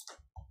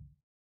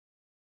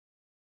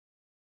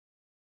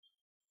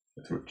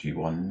 With rook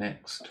g1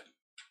 next.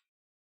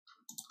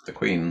 The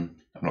queen,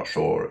 I'm not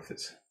sure if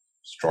it's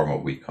strong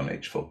or weak on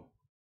h4.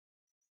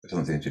 It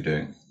doesn't seem to be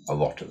doing a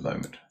lot at the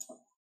moment.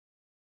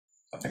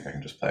 I think I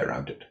can just play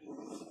around it.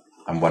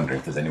 I'm wondering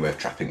if there's any way of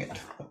trapping it.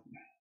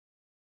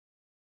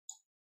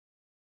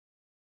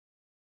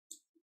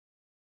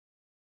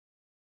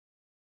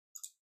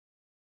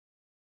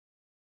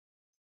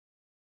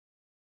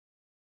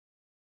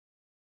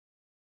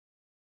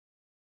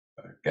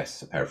 I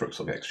guess a pair of rooks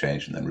will get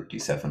exchanged and then rook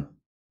d7.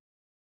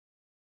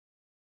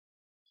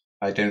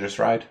 Hi, Dangerous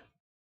Ride.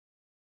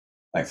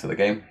 Thanks for the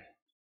game.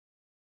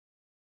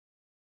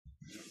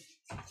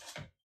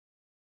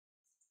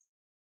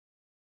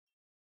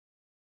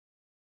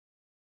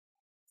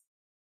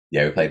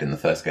 Yeah, we played in the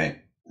first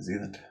game, New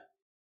Zealand.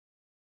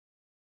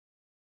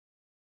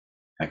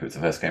 I think it was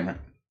the first game, right?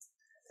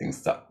 Things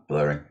start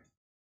blurring.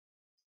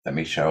 Let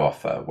me show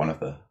off one of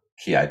the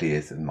key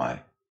ideas in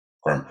my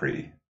Grand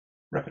Prix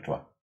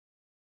repertoire.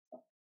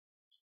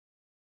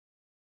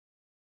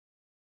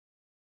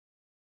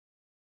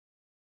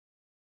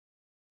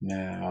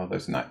 Now,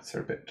 those knights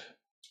are a bit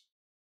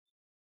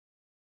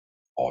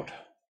odd.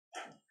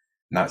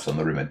 Knights on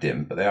the rim are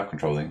dim, but they are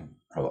controlling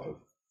a lot of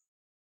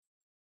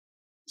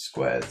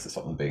squares to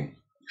stop them being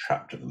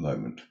trapped at the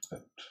moment.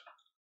 But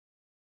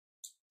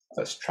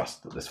let's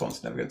trust that this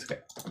one's never going to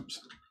get.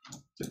 Oops,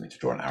 didn't mean to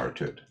draw an arrow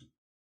to it.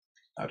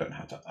 I don't know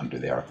how to undo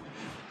the arrow.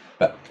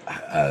 But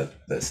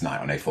this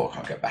knight on a4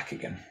 can't get back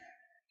again.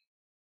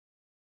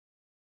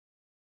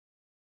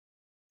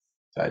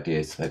 The idea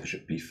is to play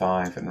bishop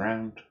b5 and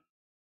round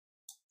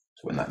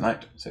to win that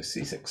knight. So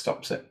c6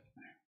 stops it.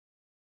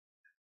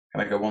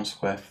 Can I go one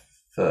square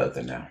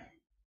further now?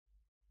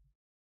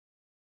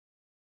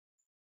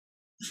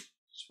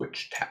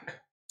 Switch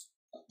tack.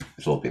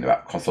 It's all been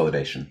about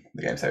consolidation in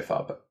the game so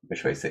far, but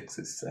bishop a6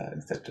 is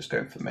instead just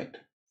going for mate.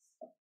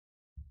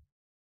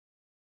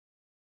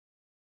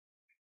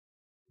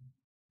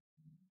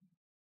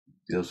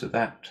 Deals with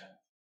that.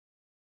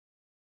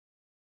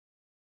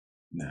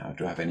 Now,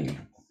 do I have any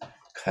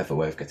clever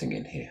way of getting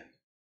in here?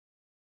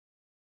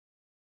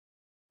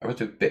 I was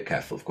a bit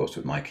careful, of course,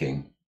 with my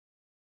king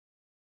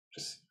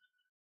just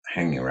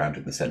hanging around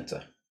in the center.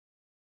 At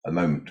the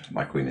moment,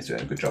 my queen is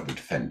doing a good job of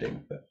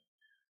defending, but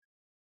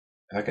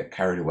if I get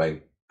carried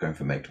away going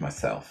for mate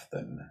myself,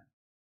 then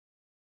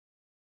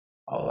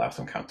I'll allow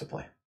some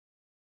counterplay.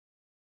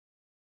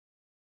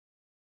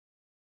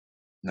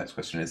 Next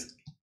question is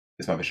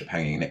my bishop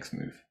hanging next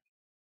move?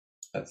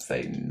 Let's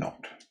say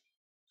not.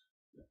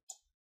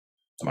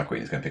 So my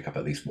queen is going to pick up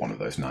at least one of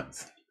those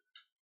knights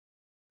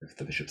if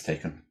the bishop's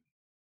taken.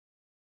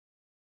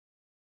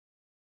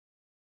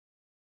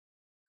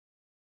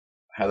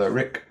 Hello,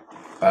 Rick.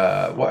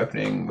 What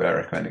opening would I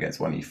recommend against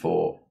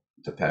 1e4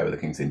 to pair with the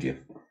King's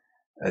Indian?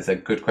 It's a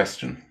good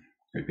question.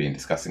 We've been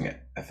discussing it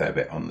a fair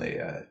bit on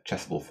the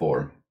Chessable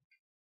forum.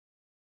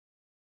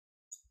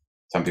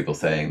 Some people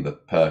saying the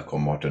Perk or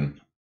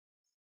Modern,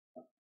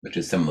 which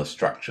is similar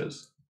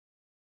structures.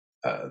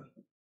 The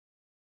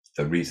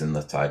reason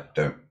that I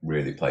don't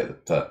really play the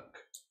Perk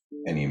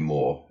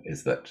anymore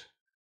is that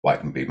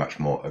white can be much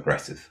more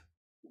aggressive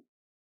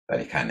than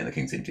he can in the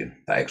King's Indian.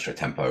 That extra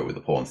tempo with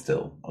the pawn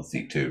still on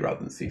c2 rather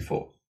than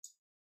c4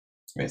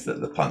 means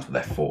that the plans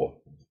with f4,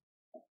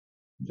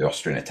 the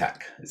Austrian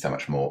attack, is so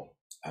much more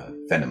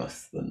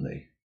venomous than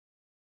the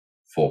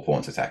 4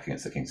 pawns attack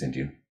against the King's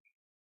Indian.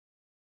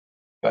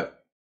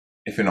 But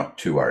if you're not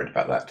too worried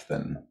about that,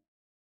 then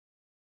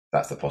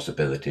that's a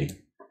possibility.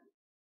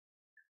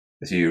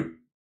 As you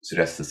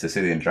suggest, the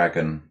Sicilian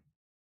Dragon,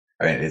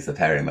 I mean, it is the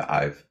pairing that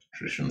I've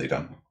traditionally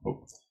done.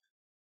 Oh,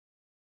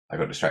 I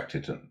got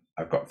distracted and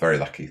I've got very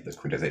lucky that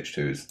queen does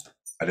h2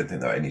 I didn't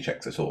think there were any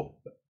checks at all.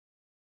 But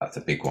that's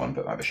a big one,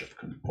 but my bishop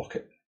can block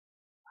it.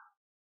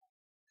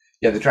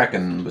 Yeah, the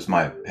dragon was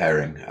my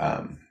pairing.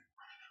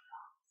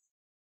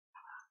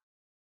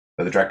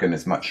 But the dragon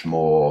is much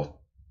more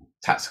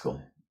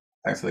tactical.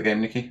 Thanks for the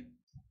game, Nikki.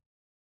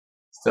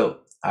 Still,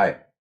 I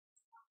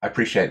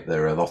appreciate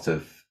there are a lot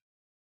of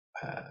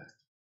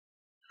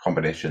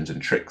combinations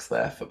and tricks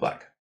there for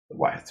black that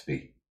white has to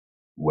be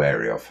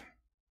wary of.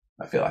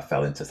 I feel I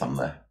fell into some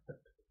there, but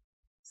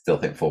still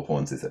think 4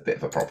 pawns is a bit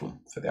of a problem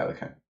for the other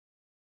kind.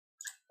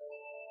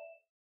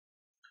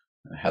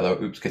 Hello,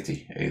 Oops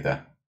Kitty, are you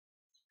there?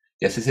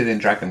 Yes, Sicilian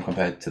Dragon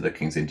compared to the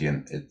King's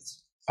Indian,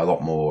 it's a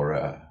lot more,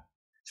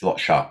 it's a lot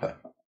sharper.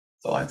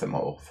 The lines are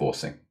more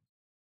forcing.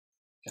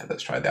 Yeah,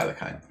 let's try the other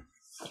kind.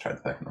 Let's try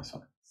the Perkinose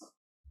one.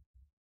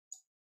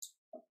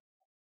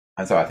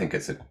 And so I think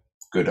it's a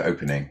good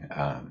opening.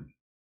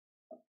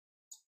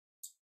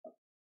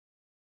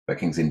 But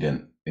King's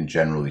Indian, in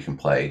general, you can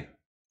play.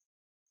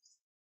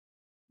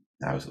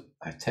 Now, is it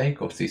I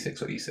take or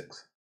C6 or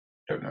E6?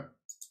 Don't know.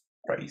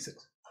 Right, E6.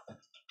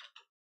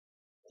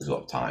 There's a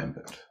lot of time,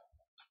 but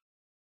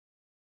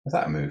was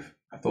that a move?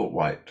 I thought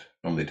white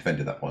normally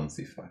defended that one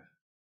C5.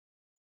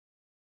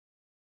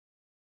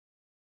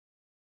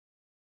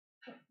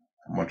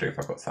 I'm wondering if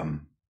I've got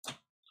some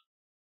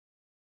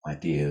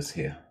ideas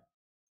here.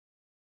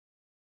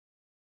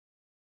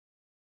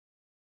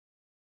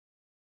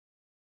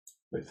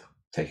 With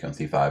taking on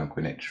C5 and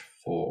Queen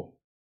H4.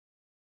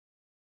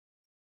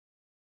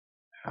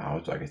 How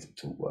do I get it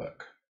to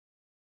work?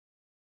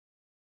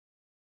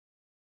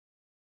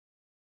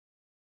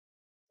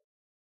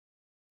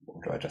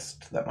 Or do I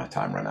just let my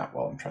time run out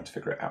while I'm trying to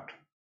figure it out?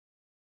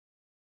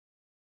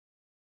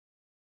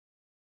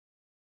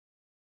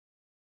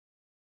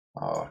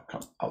 Oh,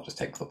 I'll just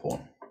take the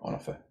pawn on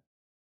offer.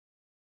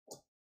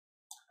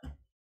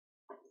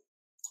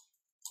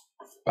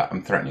 But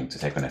I'm threatening to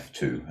take on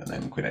F2 and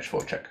then Queen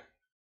H4 check.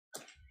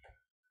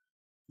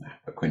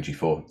 But Queen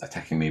G4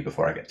 attacking me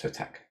before I get to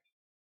attack.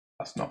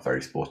 That's not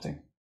very sporting.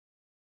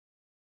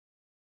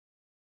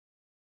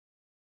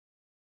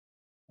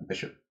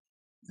 Bishop.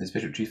 Is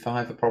Bishop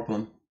G5 a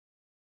problem?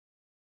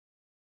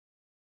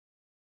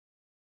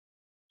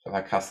 So if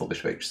I castle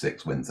Bishop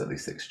H6 wins at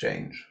least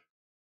exchange.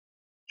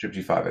 Bishop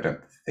G5 I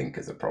don't think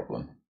is a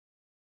problem.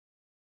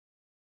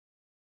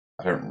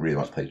 I don't really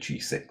want to play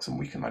G6 and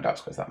weaken my dark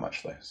squares that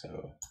much though,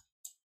 so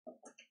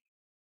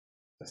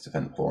let's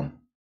defend the pawn.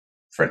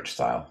 French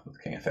style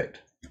with King F8.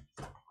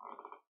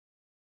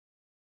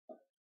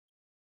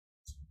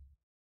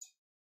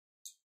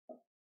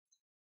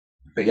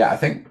 But yeah, I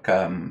think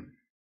I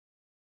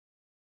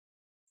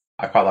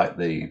quite like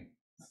the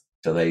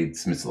delayed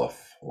Smyslov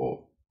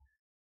or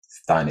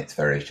Steinitz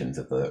variations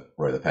of the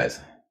row of the pairs,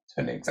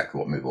 depending exactly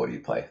what move order you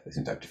play. They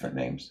seem to have different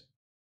names.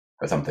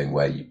 Or something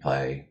where you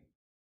play,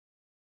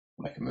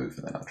 make a move,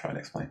 and then I'll try and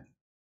explain.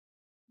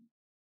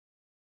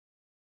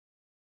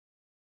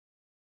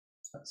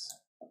 Let's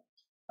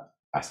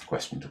ask the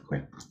question to the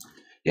queen.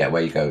 Yeah,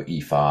 where you go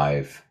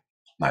E5,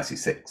 knight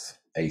C6,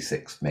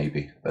 A6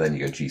 maybe, but then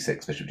you go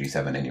G6, Bishop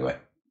G7 anyway.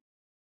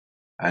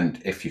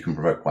 And if you can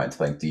provoke white into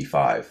playing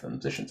D5, then the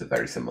positions are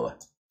very similar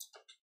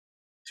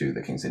to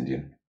the King's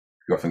Indian.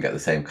 You often get the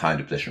same kind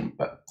of position,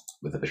 but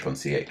with the bishop on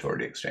C8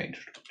 already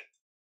exchanged.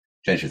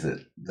 Changes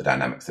the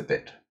dynamics a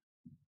bit.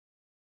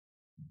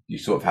 You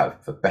sort of have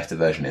a better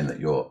version in that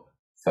you're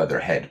further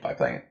ahead by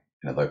playing it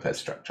in a low pair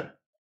structure.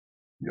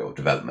 Your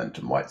development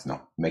and white's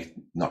not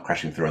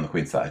crashing through on the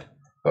queen side,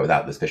 but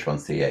without this bishop on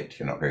C8,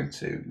 you're not going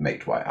to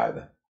mate white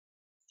either.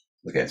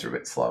 The games are a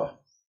bit slower.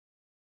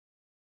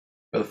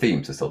 But the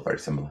themes are still very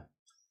similar.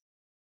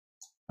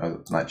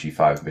 Knight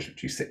G5 and Bishop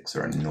G6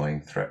 are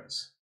annoying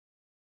threats.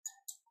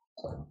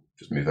 So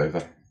just move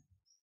over.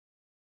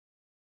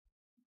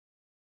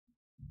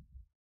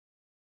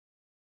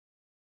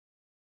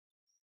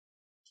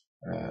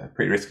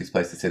 Pretty risky to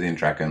play Sicilian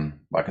Dragon.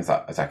 I can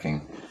start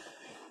attacking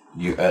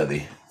you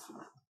early.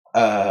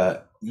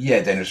 Yeah,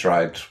 dangerous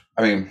ride.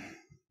 I mean,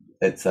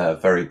 it's a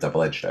very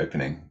double-edged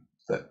opening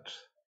that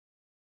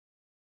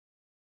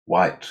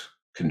white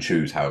can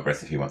choose how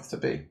aggressive he wants to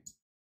be.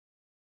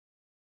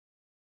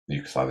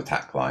 You can have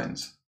attack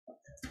lines.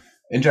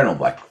 In general,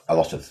 like a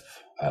lot of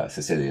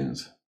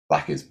Sicilians,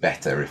 black is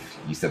better if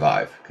you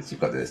survive because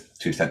you've got these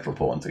two central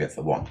pawns against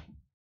the one.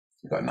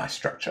 You've got a nice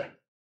structure,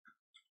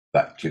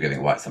 but you're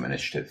giving white some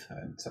initiative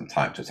and some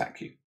time to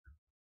attack you.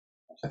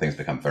 So things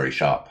become very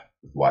sharp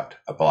with white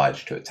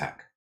obliged to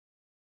attack.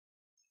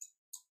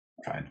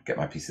 Try and get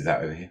my pieces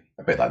out over here.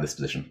 A bit like this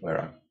position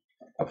where I'm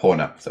a pawn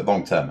up. So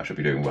long term, I should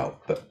be doing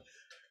well, but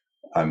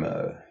I'm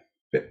a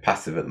bit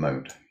passive at the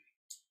moment.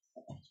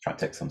 Try and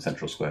take some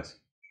central squares.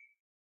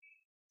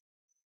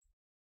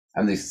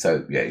 And these,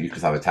 so yeah, you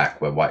could have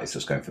attack where white is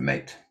just going for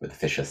mate with the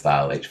Fischer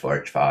style,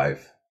 H4, H5,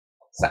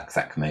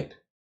 sack, mate.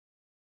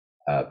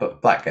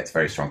 But black gets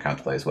very strong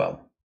counterplay as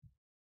well.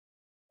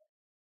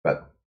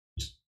 But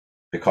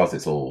because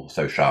it's all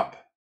so sharp,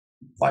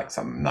 like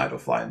some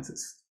Najdorf lines,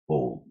 it's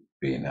all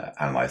being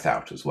analysed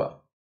out as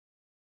well.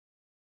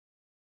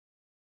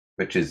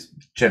 Which is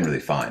generally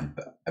fine,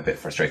 but a bit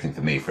frustrating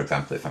for me, for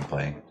example, if I'm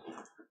playing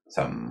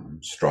some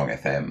strong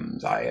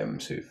FMs,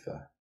 IMs who've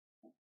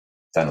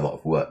done a lot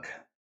of work,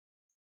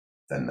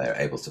 then they're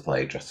able to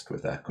play just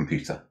with a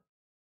computer.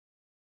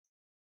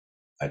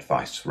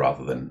 advice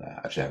rather than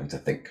actually having to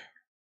think.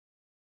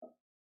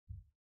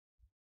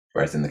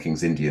 Whereas in the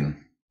King's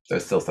Indian,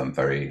 there's still some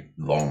very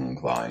long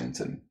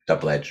lines and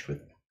double-edged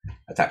with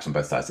attacks on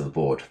both sides of the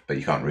board, but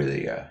you can't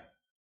really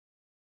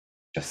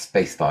just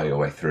spacebar your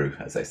way through,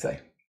 as they say,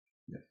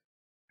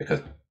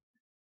 because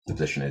the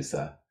position is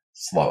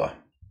slower.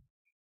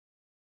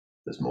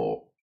 There's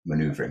more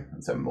maneuvering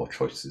and so more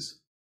choices.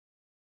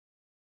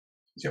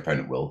 So your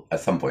opponent will at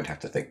some point have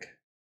to think.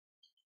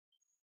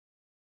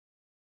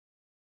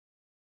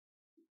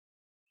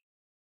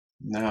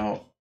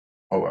 Now,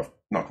 I've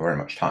not got very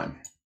much time.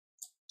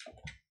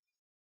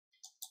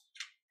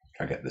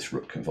 Try and get this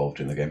rook involved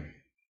in the game.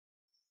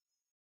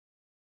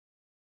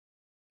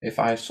 If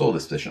I saw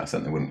this position, I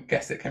certainly wouldn't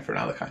guess it came from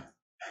an Alekhine.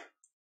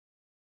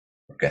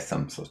 I'd guess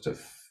some sort of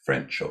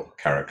French or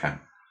Caracan.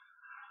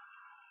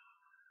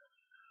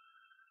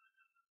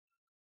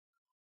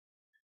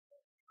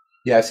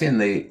 Yeah, I've seen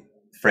the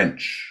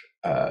French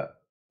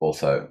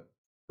also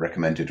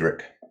recommended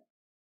rook.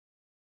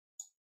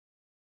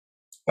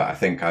 But I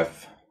think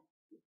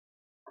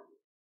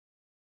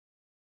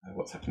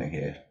what's happening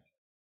here?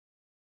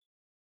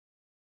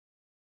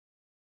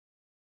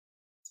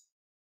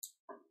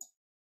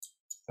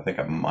 I think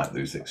I might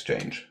lose the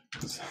exchange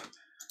because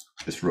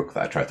this rook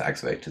that I tried to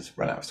activate has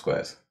run out of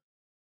squares.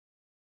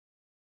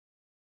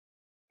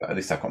 But at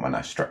least I've got my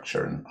nice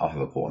structure and I'll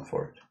have a pawn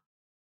for it.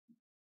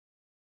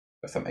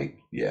 But some 8,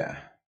 yeah.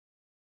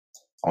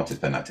 I wanted to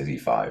play knight to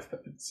d5,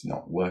 but it's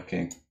not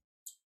working.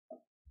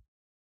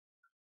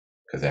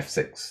 Because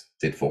f6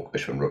 did fork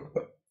bishop and rook,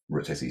 but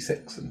rook takes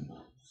e6 and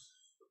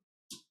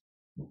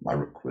my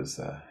rook was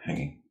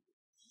hanging.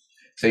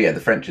 So yeah,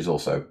 the French is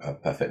also a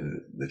perfectly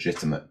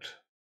legitimate.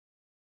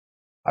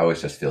 I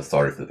always just feel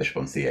sorry for the bishop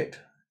on c8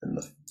 in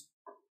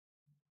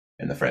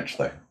the French,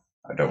 though.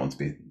 I don't want to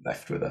be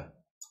left with a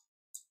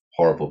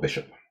horrible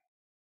bishop.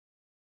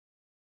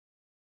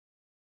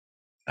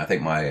 I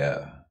think my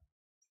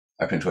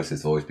opening choice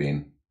has always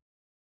been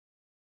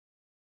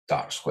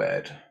dark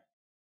squared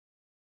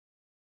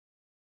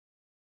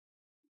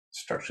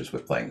structures we're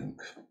playing.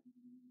 Let's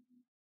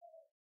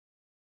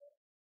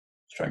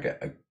try and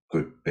get a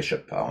good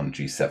bishop on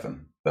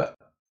g7, but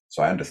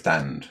so I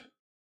understand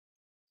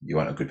you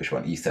want a good bishop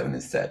on e7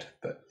 instead,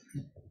 but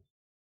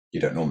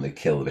you don't normally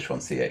kill the bishop on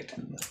c8,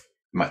 and it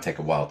might take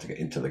a while to get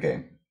into the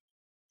game.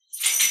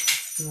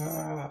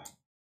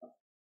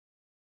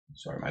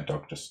 Sorry, my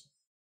dog just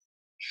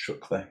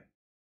shook there.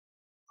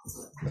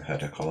 I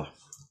heard her collar.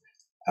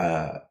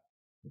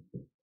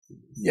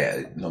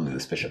 Yeah, normally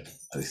this bishop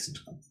at least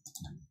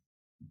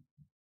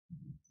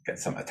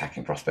gets some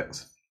attacking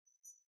prospects.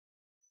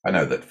 I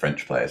know that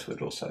French players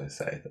would also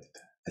say that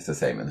it's the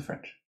same in the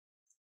French.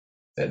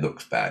 It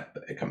looks bad,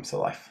 but it comes to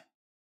life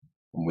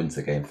and wins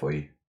the game for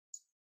you.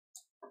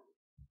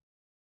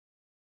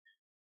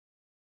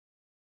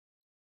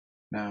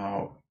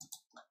 Now,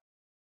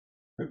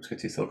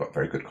 Kitty's still got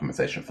very good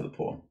compensation for the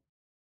pawn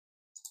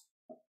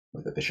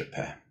with the bishop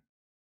pair,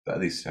 but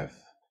at least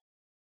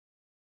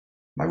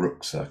my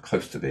rooks are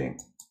close to being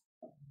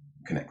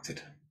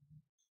connected.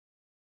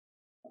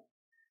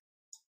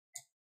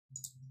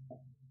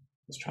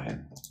 Let's try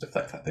and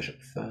deflect that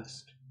bishop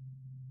first.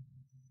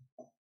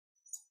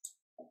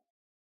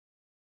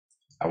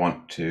 I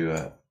want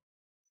to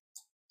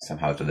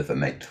somehow deliver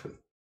mate with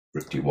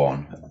rook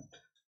d1 and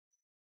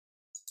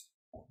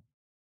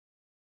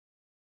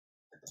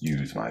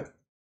use my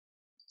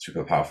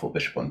super powerful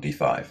bishop on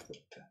d5 that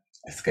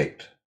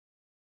escaped.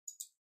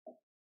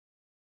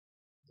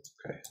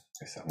 Okay, I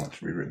guess I want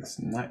to reroute this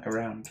knight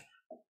around.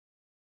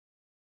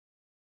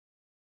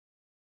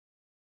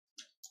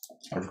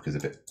 My rook is a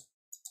bit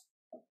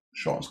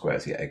short on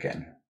squares yet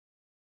again.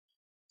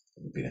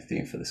 It would be a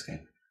theme for this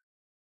game.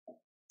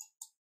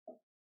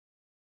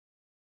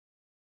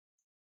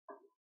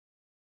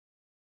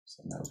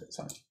 So now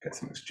we'll get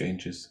some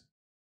exchanges.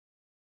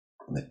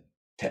 On the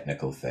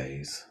technical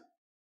phase,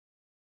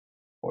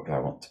 what do I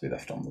want to be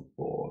left on the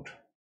board?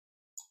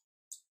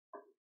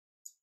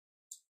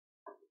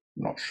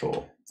 I'm not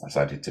sure. I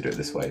decided to do it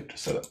this way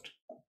just so that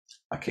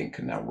my king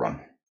can now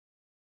run.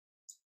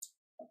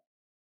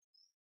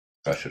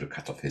 I should have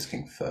cut off his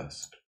king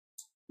first.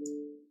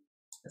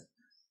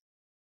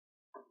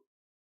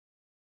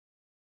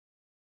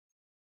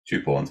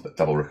 Two pawns, but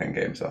double rook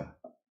endgames are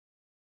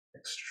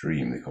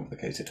extremely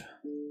complicated.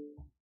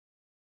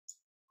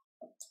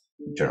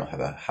 In general,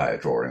 have a higher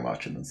drawing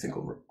margin than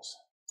single rooks.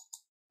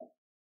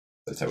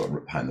 Let's have a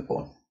rook behind the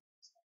pawn.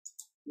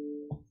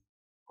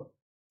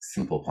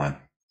 Simple plan.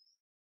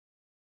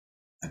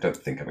 I don't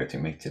think I'm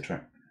getting mated,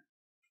 right?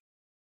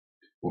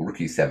 Well, rook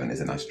e7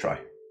 is a nice try.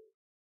 It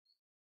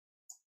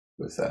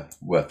was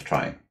worth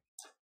trying.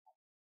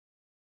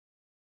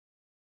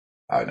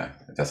 Oh no,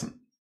 it doesn't.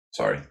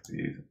 Sorry,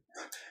 you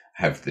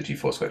have the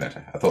g4 square, don't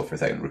I? I thought for a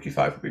second rook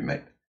e5 would be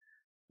mate.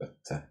 But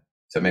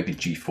so maybe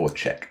g4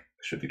 check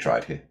should be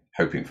tried here.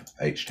 Hoping for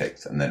h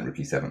takes and then rook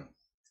e7.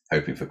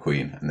 Hoping for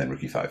queen and then rook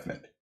e5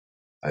 mate.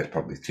 That's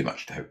probably too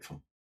much to hope for.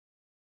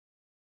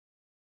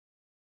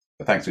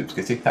 But thanks,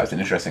 Kitty. That was an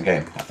interesting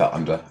game. I felt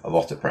under a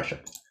lot of pressure.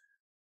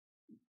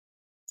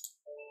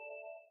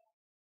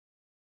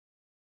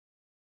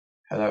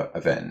 Hello,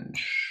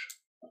 Avenge,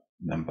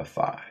 number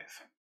 5.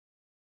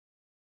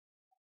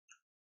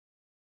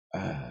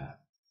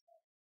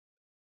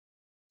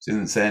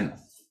 Susan saying,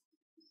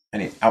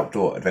 any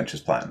outdoor adventures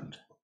planned?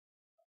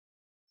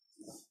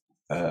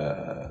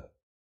 Good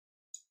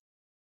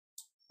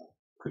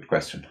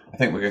question. I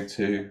think we're going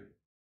to.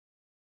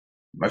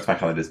 Most of my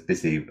calendar is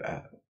busy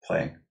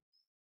playing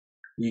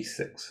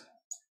E6.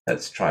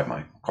 Let's try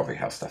my coffee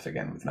house stuff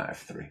again with knight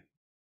f3.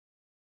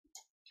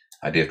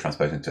 Idea of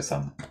transposing to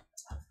some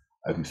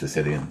open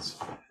Sicilians.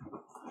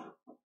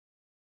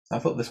 I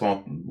thought this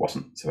one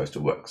wasn't supposed to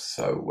work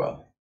so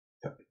well,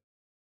 but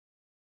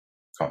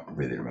can't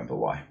really remember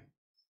why.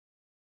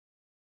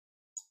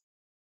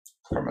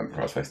 Can't remember if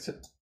I was supposed to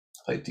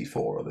play d4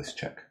 or this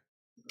check.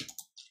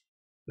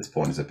 This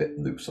pawn is a bit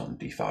loose on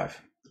d5.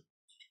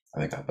 I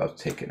think I'll about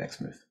to take it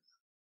next move.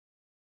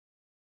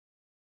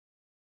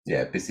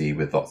 Yeah, busy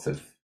with lots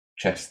of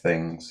chess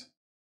things.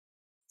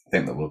 I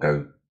think that we'll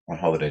go on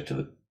holiday to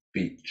the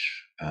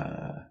beach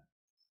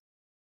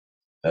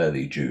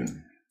early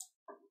June.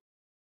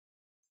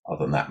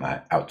 Other than that,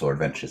 my outdoor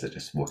adventures are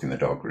just walking the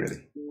dog,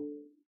 really.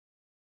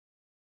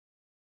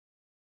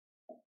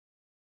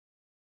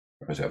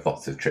 Because we have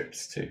lots of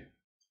trips to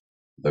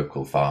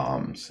local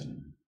farms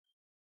and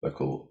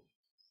local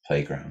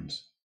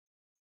playgrounds.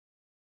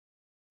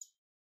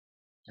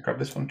 I grab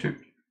this one too.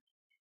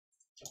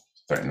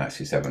 Starting knight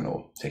c7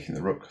 or taking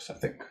the rook, so I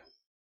think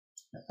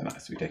the knight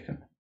has to be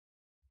taken.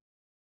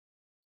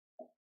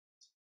 I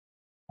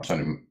was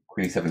wondering,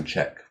 queen e7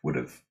 check would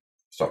have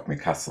stopped me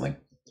castling,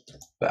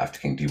 but after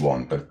king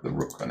d1, both the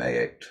rook on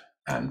a8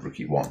 and rook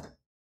e1,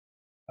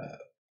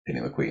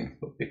 pinning the queen,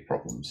 were big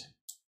problems.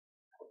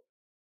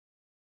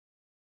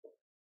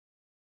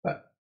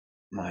 But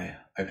my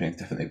opening's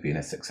definitely been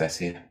a success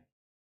here.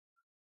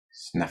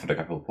 Snaffled a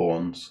couple of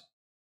pawns.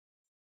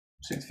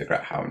 Just need to figure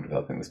out how I'm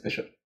developing this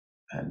bishop,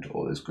 and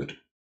all is good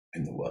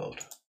in the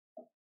world.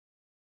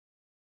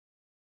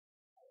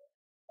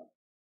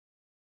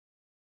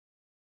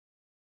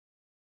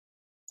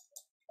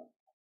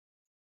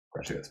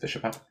 Gradually get this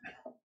bishop out.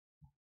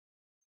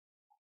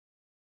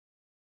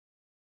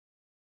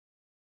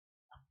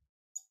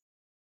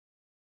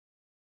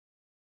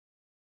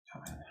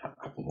 A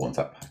couple of pawns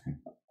up.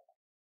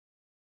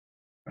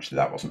 Actually,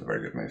 that wasn't a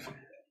very good move.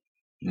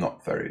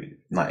 Not very.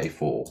 Knight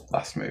a4,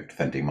 last move,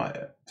 defending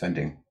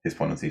his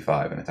pawn on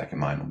c5 and attacking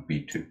mine on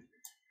b2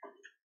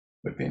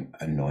 would have been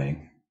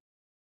annoying.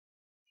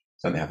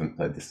 Certainly haven't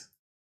played this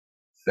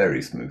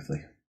very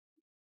smoothly.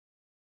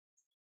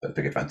 But the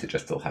big advantage, I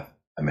still have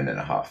a minute and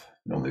a half.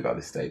 Normally by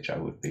this stage I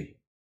would be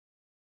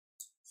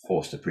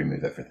forced to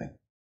pre-move everything.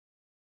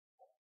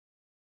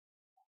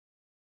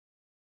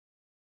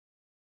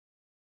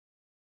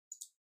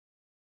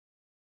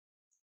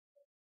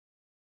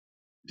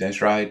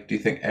 James Ride, do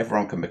you think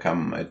everyone can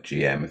become a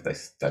GM if they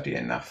study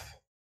enough?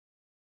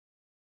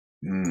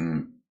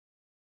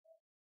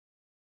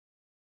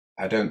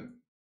 I don't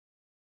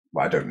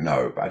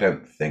know, but I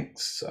don't think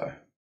so.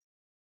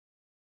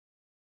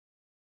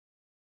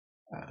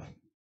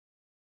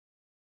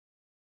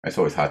 It's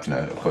always hard to know.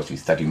 Of course, you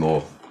study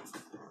more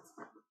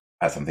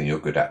at something you're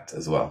good at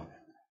as well.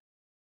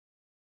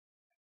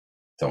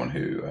 Someone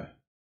who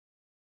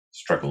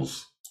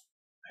struggles,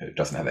 who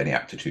doesn't have any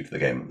aptitude for the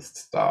game at the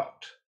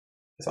start,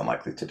 is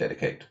unlikely to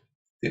dedicate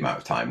the amount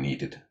of time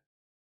needed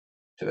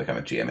to become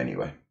a GM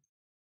anyway.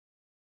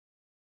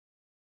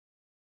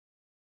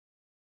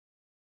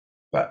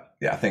 But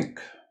yeah, I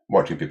think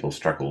watching people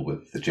struggle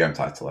with the GM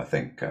title, I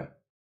think the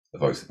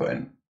votes have put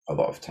in a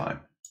lot of time.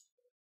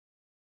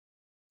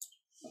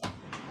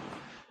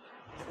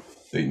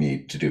 So you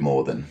need to do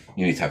more than,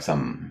 you need to have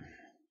some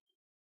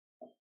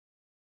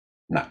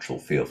natural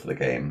feel for the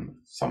game,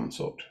 some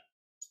sort.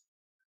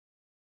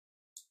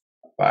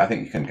 But I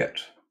think you can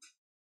get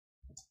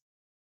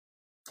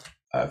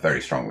very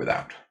strong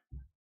without.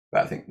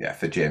 But I think, yeah,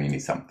 for GM you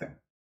need something.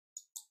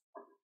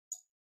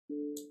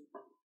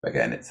 But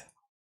again, it's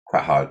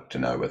quite hard to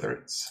know whether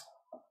it's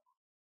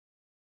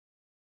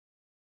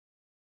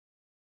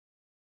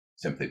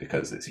simply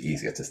because it's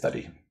easier to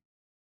study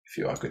if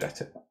you are good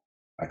at it.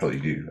 I thought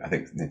you do. I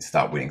think you need to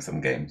start winning some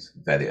games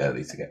fairly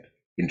early to get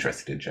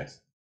interested in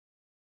chess.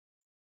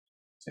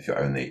 If your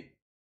only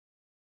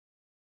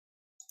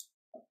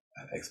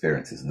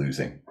experience is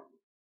losing,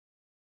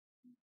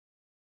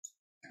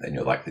 then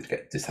you're likely to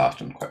get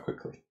disheartened quite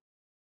quickly.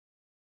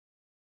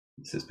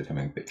 This is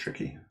becoming a bit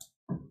tricky.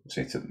 Just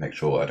need to make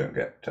sure I don't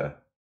get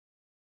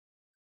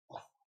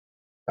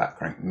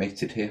back rank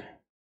mated here.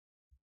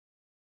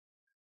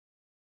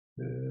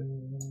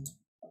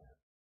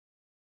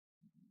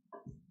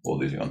 Or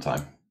losing on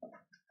time.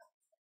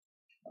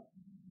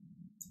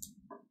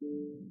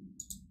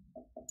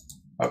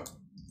 Oh,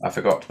 I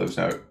forgot there was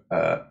no,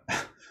 that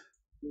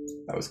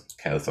was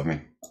careless of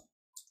me.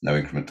 No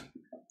increment.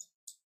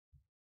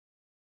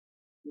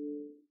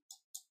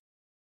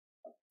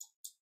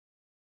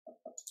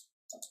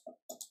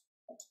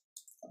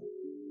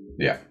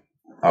 Yeah.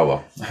 Oh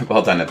well.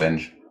 Well done,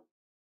 Avenge.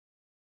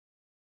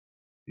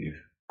 You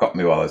got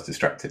me while I was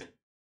distracted.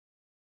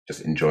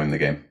 Just enjoying the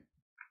game.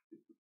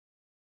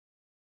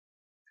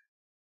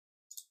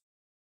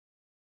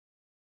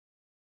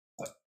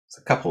 It's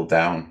a couple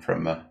down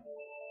from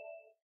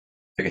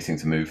forgetting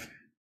to move.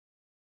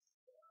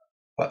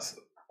 That's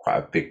quite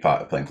a big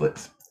part of playing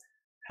Blitz.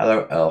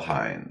 Hello, Earl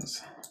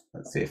Hines.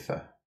 Let's see if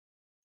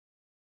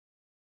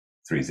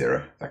 3-0.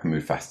 If I can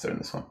move faster in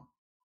this one.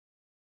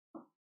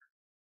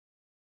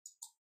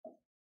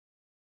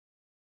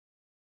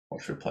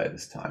 What should we play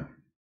this time?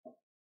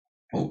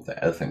 Oh,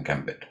 the Elephant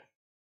Gambit.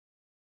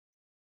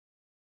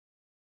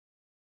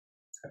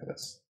 Okay,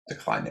 let's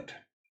decline it.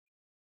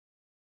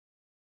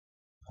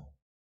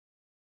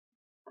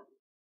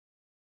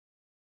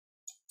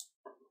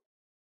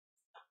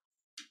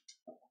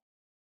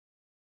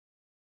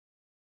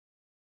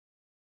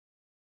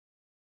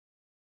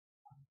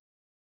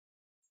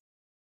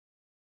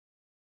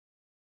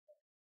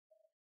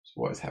 So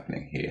what is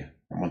happening here?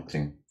 I'm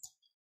wanting,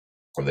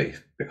 probably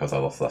because I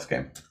lost last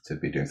game, to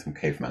be doing some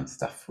caveman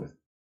stuff with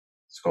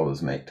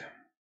Scholar's Mate.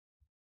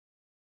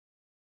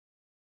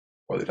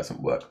 Probably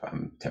doesn't work, but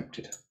I'm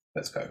tempted.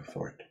 Let's go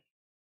for it.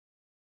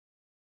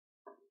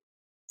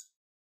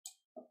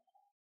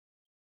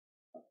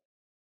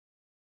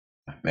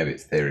 Maybe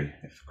it's theory,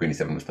 if Queen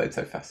e7 was played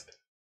so fast.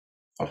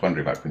 I was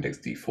wondering about Queen takes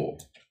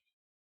d4,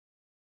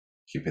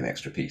 keeping the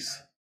extra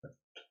piece. But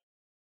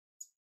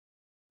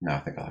now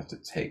I think I'll have to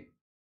take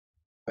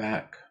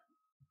back.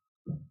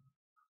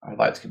 I'd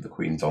like to keep the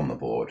queens on the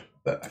board,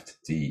 but after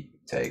d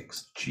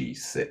takes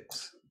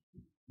g6,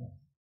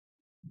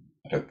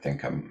 I don't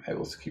think I'm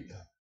able to keep them.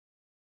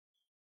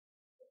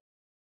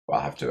 Well,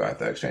 I'll have to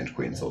either exchange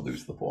queens or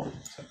lose the pawn.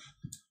 So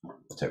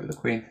I'll take with the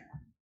queen.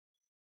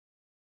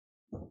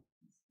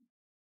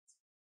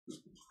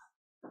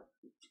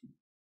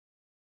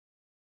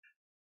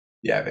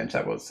 Yeah, Vince,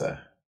 that was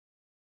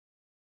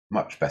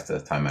much better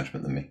time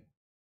management than me.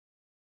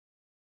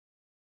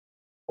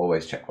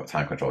 Always check what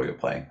time control you're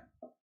playing.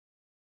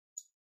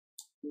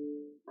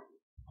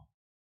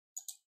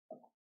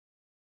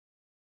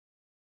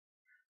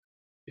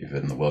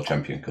 Even the world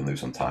champion can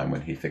lose on time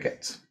when he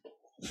forgets.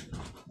 I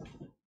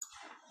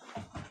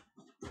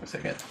was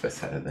against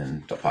better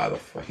than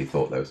Topilov, where he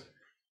thought there was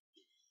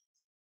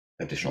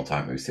additional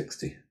time move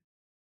 60.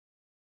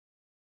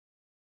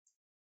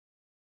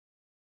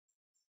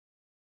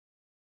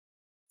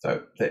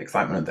 So the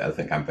excitement of the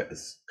Elephant Gambit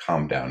has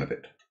calmed down a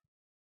bit.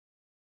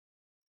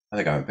 I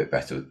think I'm a bit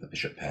better with the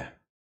bishop pair.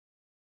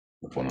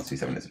 The pawn on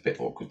c7 is a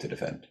bit awkward to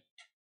defend,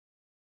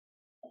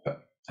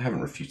 but I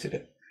haven't refuted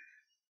it.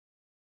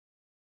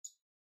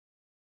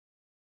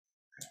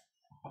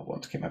 I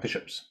want to keep my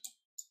bishops.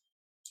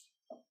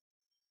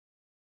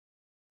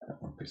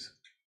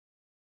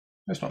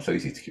 It's not so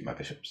easy to keep my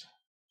bishops.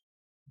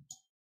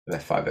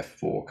 With f5,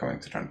 f4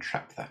 coming to try and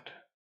trap that.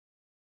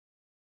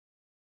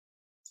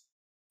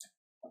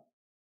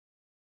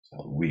 So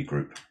I'll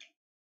regroup.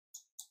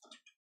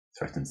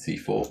 Threaten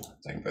c4,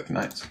 taking both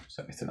knights,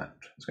 so it's a knight.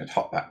 It's going to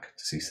hop back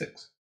to c6.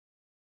 It's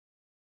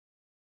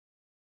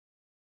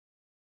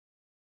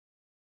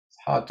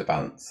hard to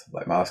balance.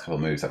 Like my last couple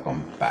of moves, I've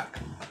gone back,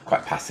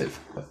 quite passive,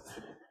 but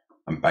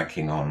I'm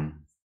banking on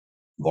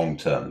long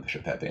term the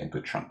bishop pair being a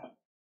good trump.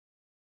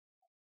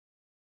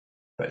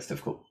 But it's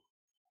difficult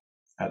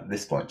at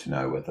this point to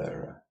know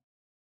whether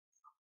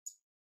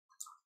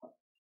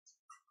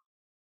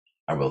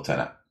it'll turn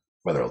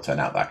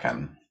out that I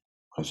can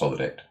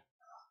consolidate,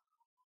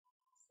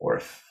 or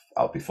if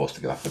I'll be forced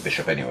to give up the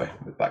bishop anyway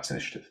with Black's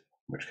initiative,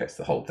 in which case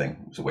the whole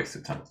thing was a waste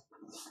of time.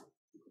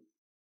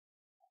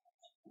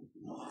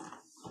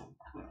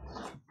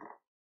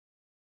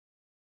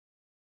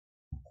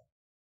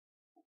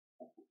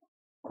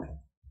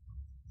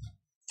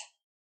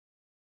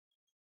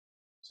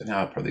 So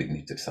now I probably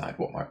need to decide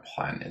what my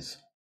plan is.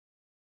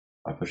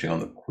 Am I pushing on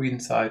the queen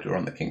side or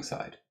on the king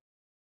side?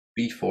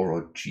 b4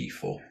 or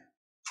g4?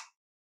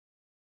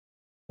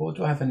 Or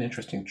do I have an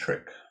interesting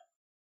trick?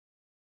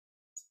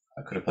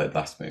 I could have played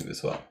last move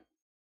as well.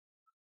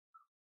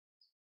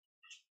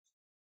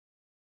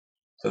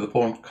 So the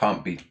pawn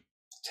can't be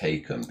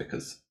taken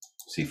because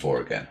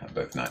c4 again, and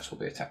both knights will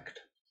be attacked.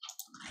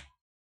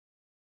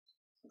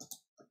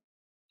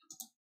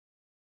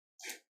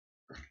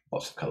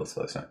 Lots of colours for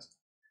those knights.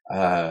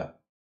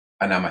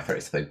 And now my threat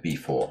is to play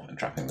b4 and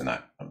trapping the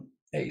knight on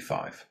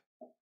a5.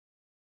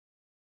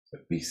 So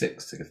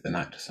b6 to give the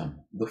knight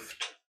some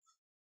luft.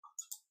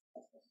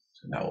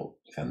 So now we'll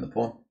defend the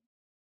pawn.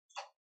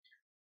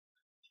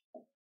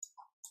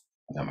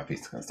 Now my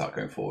piece is going to start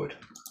going forward.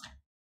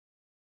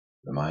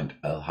 Remind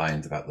Earl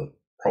Hines about the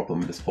problem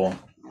with this pawn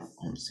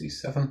on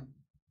c7.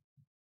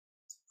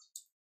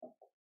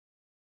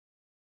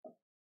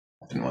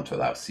 I didn't want to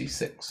allow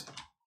c6.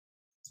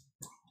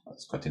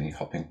 Let's continue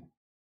hopping.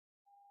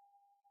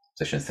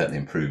 Position certainly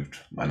improved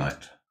my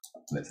knight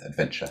and its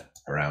adventure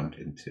around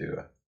into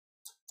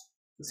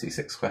the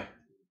c6 square.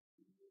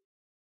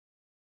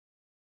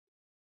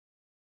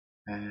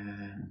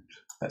 And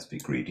let's be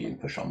greedy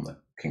and push on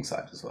the king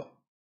side as well.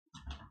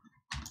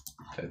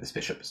 So this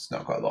bishop has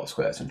now got a lot of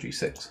squares on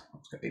g6. Let's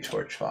go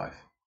h4, h5.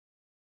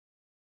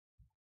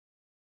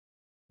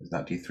 Is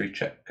that d3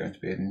 check going to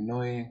be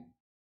annoying?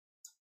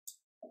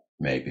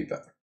 Maybe,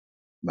 but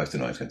most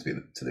annoying is going to be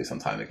to lose on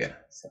time again.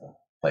 So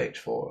play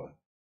h4.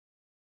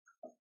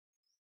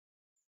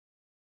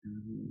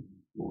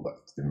 Ooh,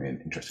 that's going to be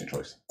an interesting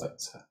choice.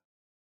 Let's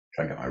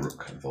try and get my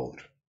rook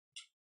involved.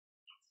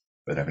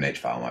 But if an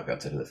h-file, I might be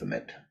able to deliver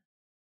mate.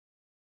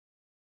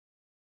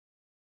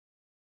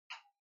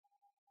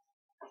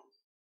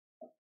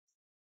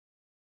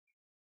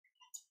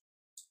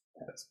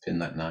 Let's pin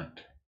that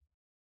knight.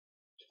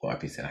 Put my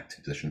piece in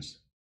active positions.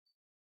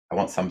 I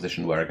want some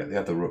position where I get the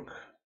other rook.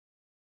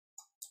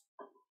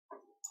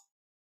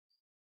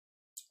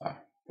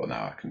 Well,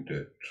 now I can do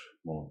it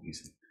more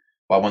easily.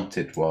 What I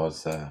wanted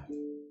was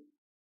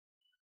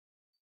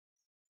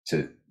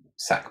to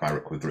sack my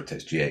rook with rook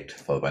takes g8,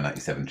 followed by knight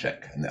e7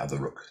 check, and the other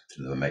rook to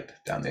deliver mate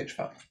down the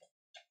h-file.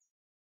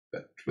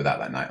 But without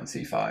that knight on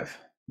c5,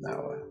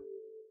 now,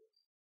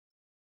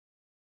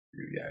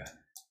 yeah,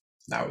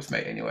 now it was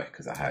mate anyway,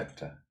 because I had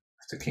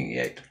after king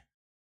e8.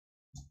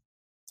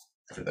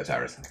 After those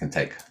arrows, I can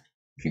take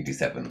king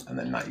d7 and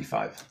then knight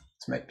e5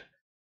 to mate.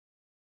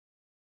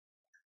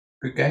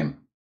 Good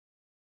game.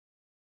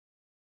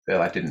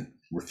 Feel I didn't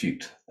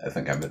refute. I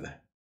think I'm with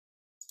there.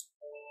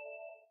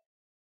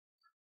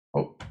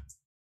 Oh,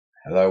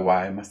 hello.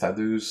 Why must I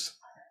lose?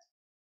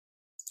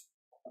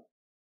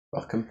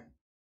 Welcome.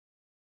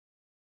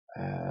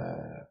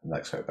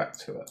 Let's go back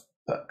to a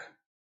perk.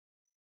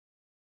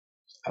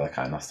 I like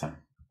iron last time.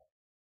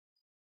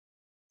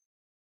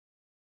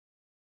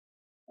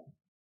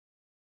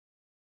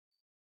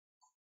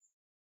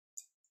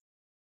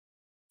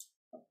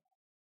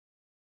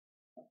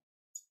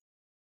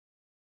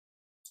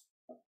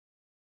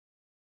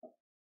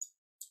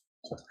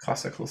 So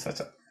classical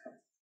setup.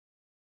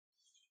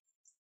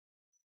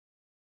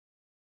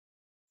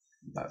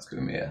 That's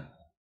going to be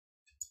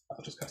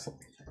I'll just castle.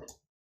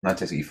 Knight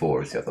takes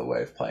e4 is the other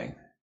way of playing.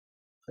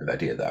 The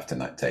idea that after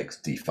knight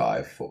takes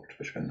d5, forked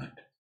bishop and knight.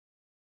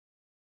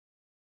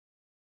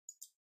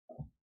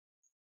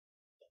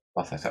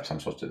 I'll set up some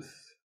sort of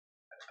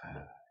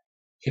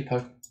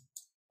hippo.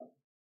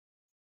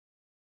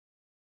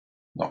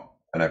 Not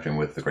an opening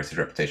with the greatest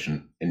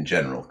reputation in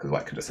general, because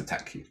white can just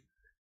attack you.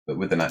 But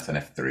with the knights on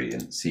f3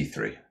 and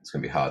c3, it's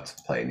going to be hard to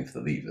play any of the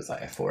levers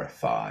like f4,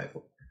 f5,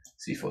 or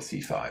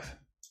c4, c5.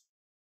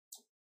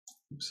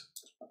 Oops.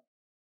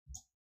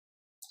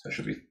 So it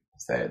should be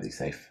fairly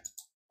safe.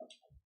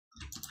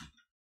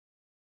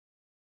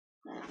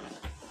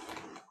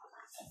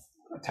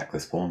 Attack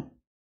this pawn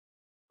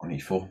on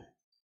e4.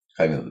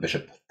 Claiming that the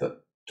bishop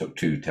that took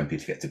 2 tempi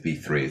to get to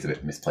b3 is a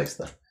bit misplaced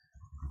there.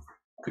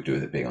 Could do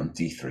with it being on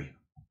d3.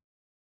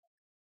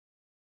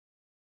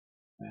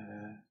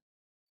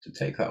 To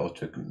take that or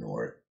to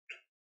ignore it.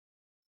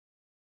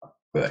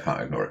 Well, I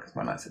can't ignore it because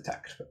my knight's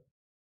attacked. But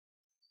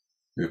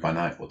move my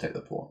knight, we'll take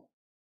the pawn.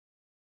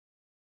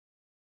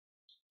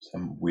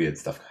 Some weird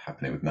stuff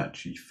happening with knight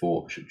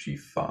g4, bishop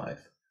g5.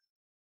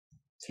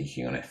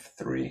 Taking on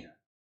f3.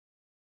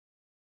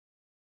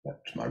 But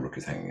my rook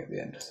is hanging at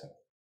the end, so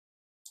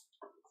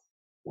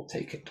we'll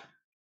take it.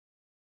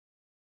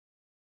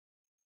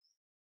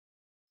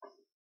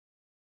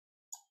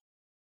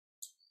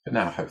 But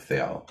now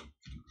hopefully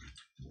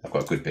I've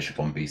got a good bishop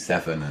on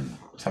b7 and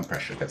some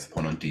pressure against the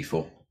pawn on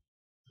d4.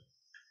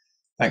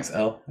 Thanks,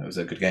 El. It was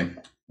a good game.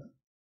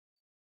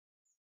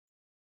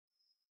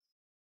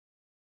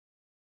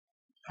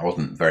 I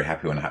wasn't very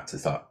happy when I had to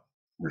start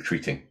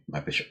retreating my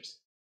bishops.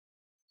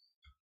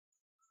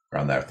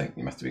 Around there, I think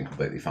you must have been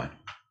completely fine.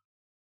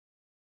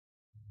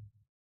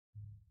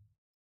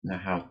 Now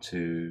how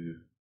to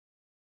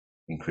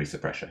increase the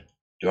pressure.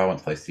 Do I want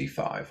to play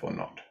c5 or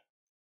not?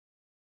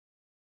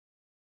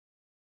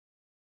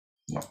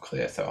 Not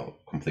clear, so I'll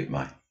complete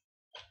my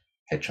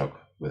hedgehog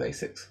with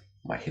a6,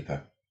 my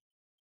hippo.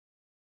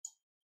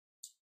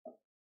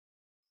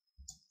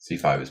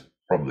 c5 is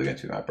probably going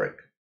to be my break.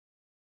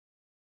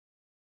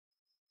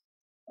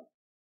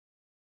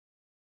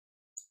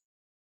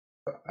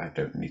 But I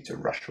don't need to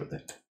rush with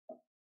it.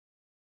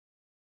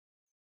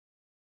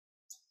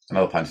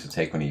 Another plan is to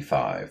take on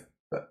e5,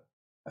 but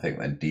I think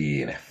then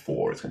d and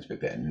f4 is going to be a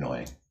bit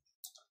annoying.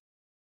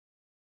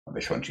 My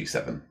bishop on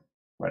g7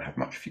 won't have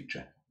much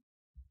future.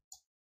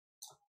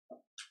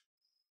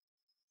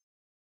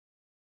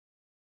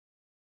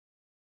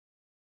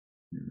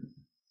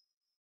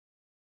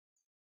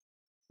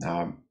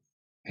 Now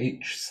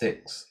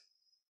h6.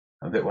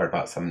 I'm a bit worried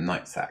about some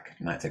knight sack.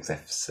 Knight takes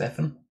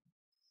f7.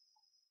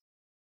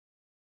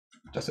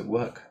 Does it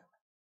work?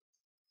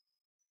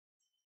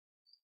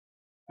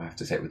 I have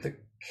to take with the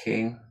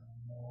king.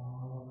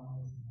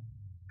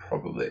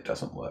 Probably it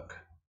doesn't work.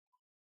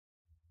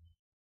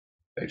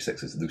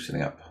 h6 is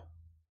loosening up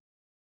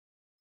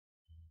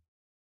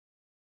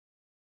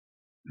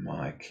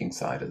my king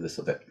side a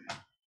little bit.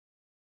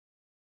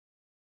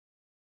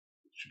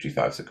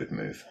 g5 is a good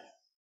move.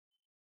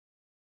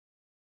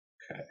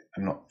 Okay,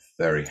 I'm not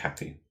very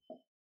happy,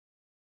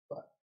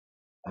 but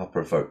I'll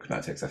provoke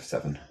knight takes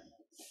f7.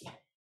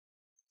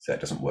 So it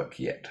doesn't work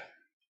yet.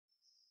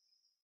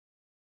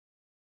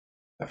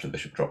 After the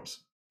bishop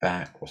drops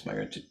back, what am I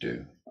going to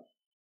do?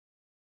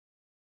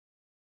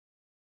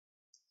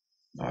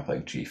 Now I'm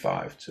playing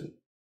g5 to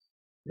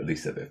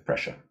release a bit of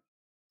pressure.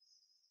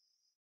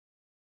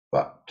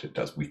 but it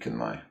does weaken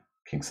my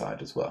king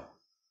side as well.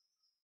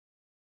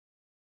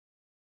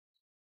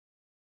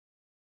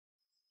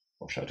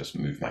 Or shall I just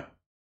move my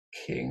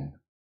king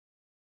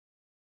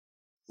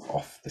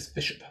off this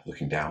bishop,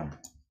 looking down,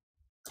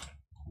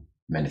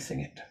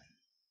 menacing it?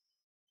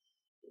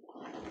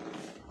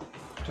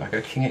 Do I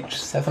go king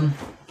h7?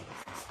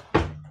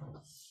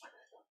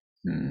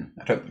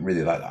 I don't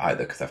really like that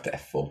either because I have to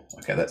f4.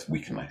 Okay, let's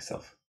weaken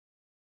myself.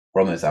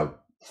 Problem is,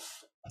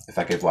 if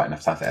I gave white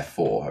enough time for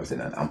f4, I was in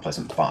an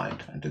unpleasant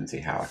bind and didn't see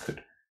how I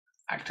could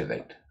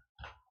activate.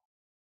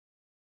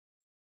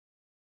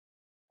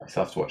 I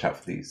still have to watch out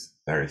for these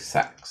various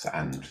sacks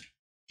and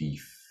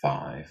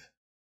d5.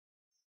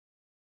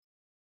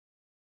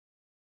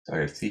 So I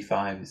go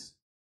c5 is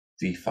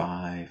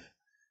d5.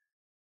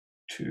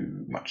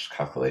 Too much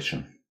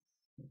calculation,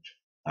 which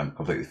I'm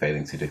completely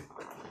failing to do.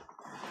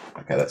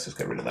 Okay, let's just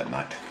get rid of that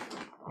knight.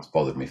 It's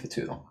bothered me for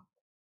too long.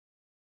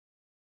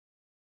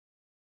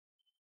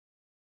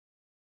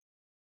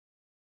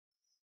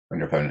 When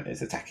your opponent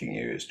is attacking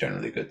you, it's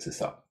generally good to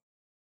start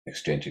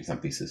exchanging some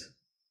pieces.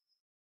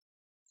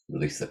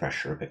 Release the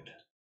pressure a bit.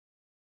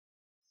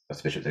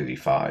 That's bishop to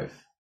d5. Am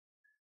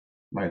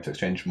I going to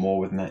exchange more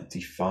with knight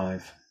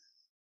d5?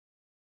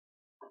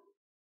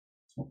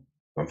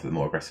 Going for the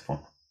more aggressive one.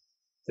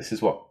 This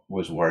is what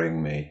was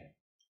worrying me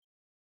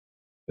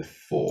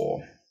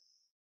before.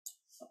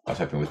 I was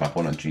hoping with my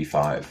pawn on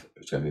g5, it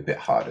was going to be a bit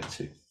harder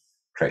to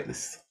create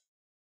this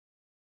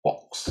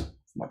box for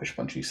my bishop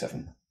on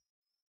g7.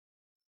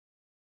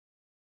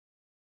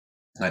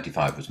 Knight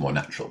d5 was more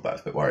natural, but I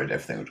was a bit worried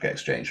everything would get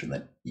exchanged and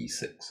then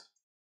e6.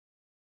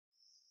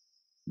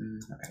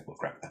 Okay, we'll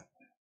grab that.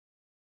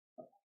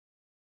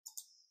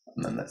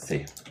 And then let's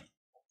see.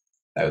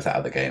 That was out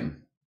of the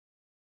game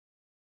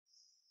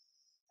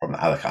from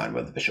the other kind,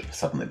 where the bishop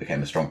suddenly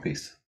became a strong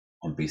piece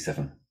on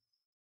b7.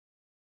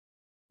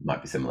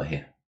 Might be similar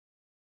here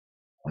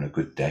on a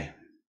good day.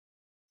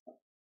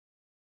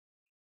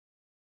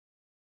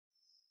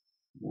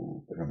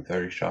 Ooh, becoming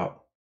very sharp.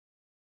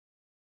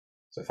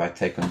 So if I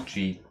take on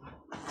g,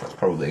 that's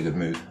probably a good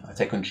move. I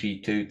take on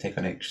g2, take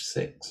on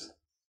h6.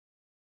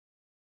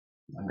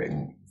 I'm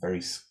getting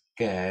very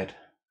scared.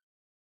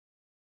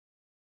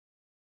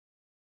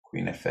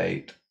 Queen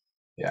f8.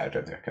 Yeah, I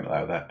don't think I can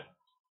allow that.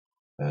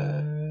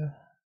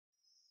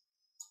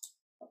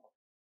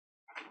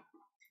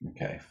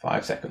 Okay,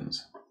 5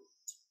 seconds.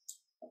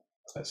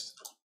 Let's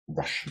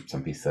rush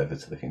some pieces over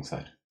to the king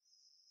side.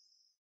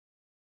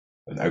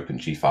 An open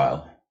g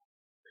file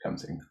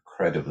becomes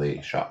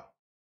incredibly sharp.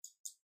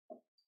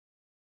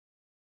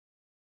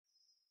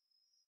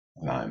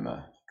 And I'm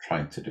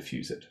trying to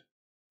diffuse it.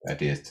 The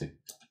idea is to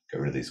get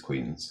rid of these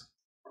queens.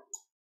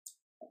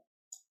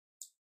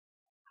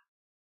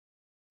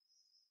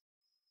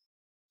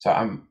 So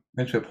I'm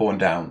going to be a pawn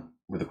down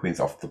with the queens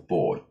off the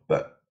board,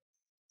 but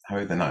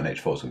having the knight on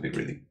h4 is going to be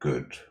really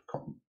good,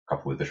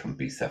 coupled with bishop on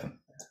b7.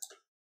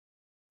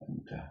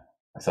 And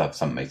I still have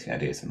some mating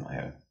ideas of my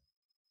own.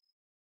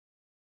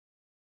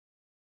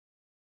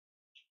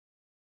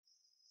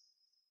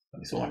 At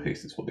least all my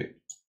pieces will be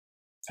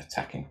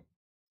attacking.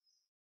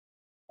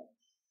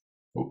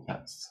 Oh,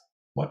 that's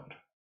what?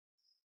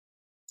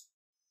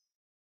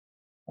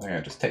 I think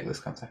I'll just take this,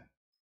 can't I?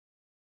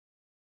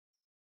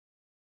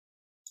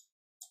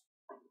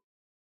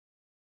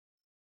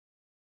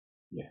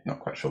 Yeah, not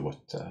quite sure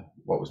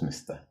what was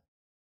missed there.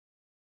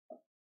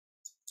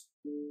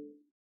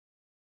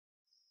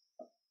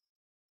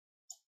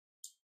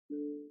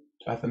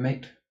 Do I have the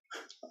mate?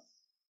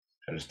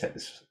 Should I just take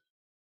this?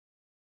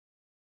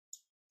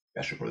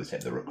 I should probably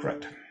take the rook,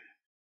 right?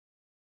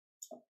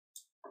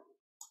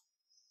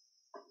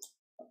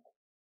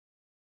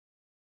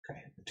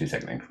 Okay, the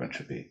 2-second increment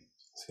should be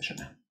sufficient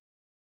now.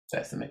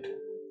 There's the mate.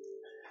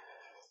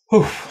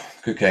 Whew,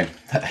 good game.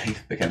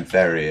 That became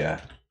very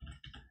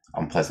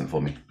unpleasant for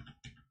me.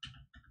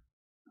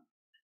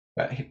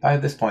 But by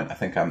this point, I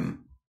think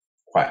I'm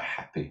quite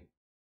happy.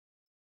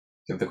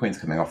 So if the queen's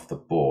coming off the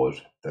board,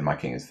 then my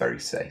king is very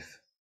safe.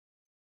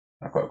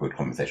 I've got a good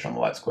compensation on the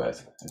light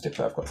squares. In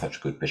particular, I've got such a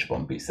good bishop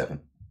on b7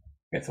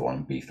 against the one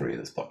on b3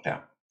 that's blocked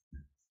out.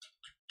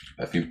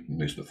 A few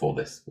moves before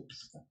this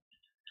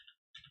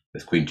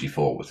queen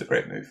g4 was a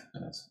great move,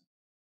 and I was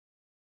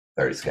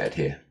very scared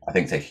here. I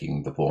think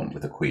taking the pawn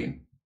with the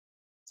queen,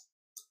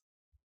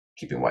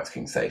 keeping white's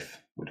king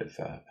safe, would have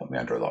put me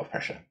under a lot of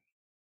pressure.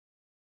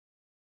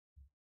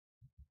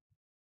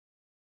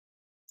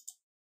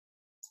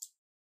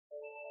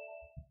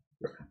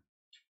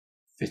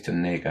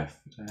 Fitanaga.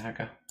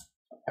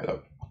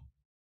 Hello.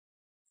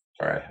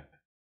 Sorry, I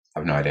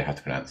have no idea how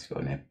to pronounce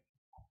your name.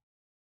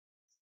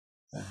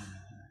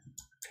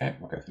 Okay,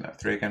 we'll go for knight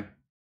f3 again.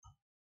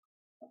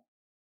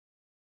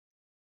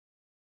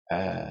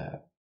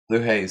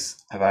 Blue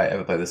Haze, have I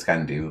ever played the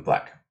Scandi with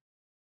black?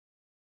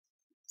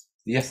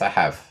 Yes, I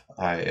have.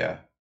 I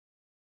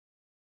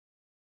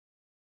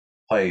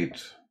played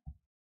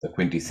the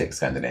Queen d6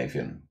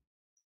 Scandinavian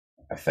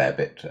a fair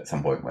bit at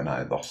some point when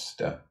I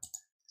lost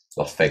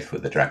faith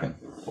with the dragon,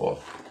 or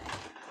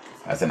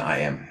as an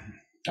IM.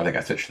 I think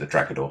I switched to the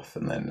Dragadorf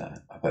and then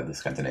I played the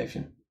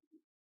Scandinavian.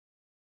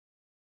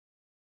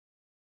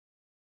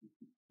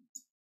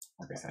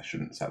 I guess I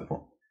shouldn't say the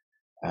point.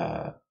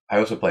 I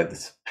also played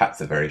this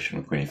Patzer variation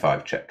with Queen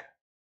E5 check,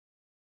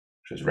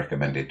 which was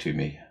recommended to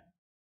me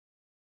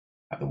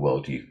at the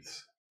World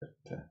Youths.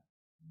 But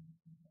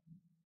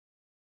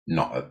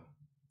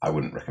I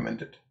wouldn't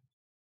recommend it.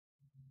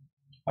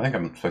 I think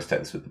I'm supposed to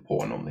take this with the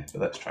pawn normally,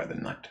 but let's try the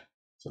knight.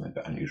 Something a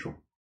bit unusual.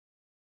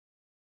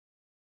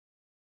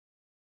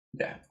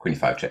 Yeah, Queen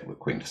E5 check with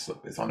Queen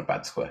is on a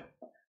bad square.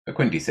 But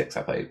Queen D6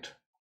 I played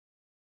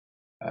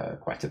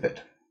quite a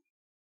bit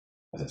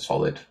as a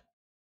solid,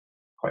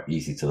 quite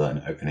easy to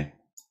learn opening.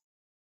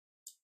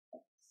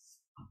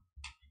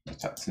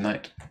 That's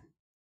knight.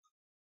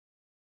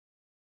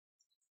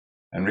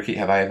 And Ricky,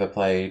 have I ever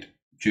played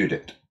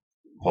Judith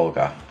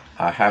Holger?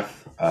 I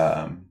have.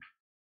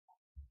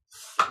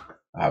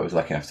 I was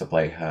lucky enough to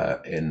play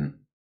her in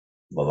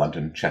the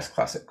London Chess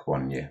Classic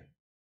one year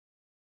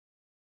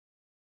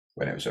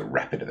when it was a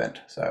rapid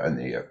event, so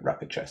only a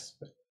rapid chess.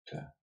 But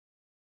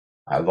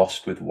I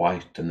lost with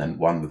white and then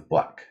won with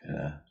black in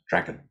a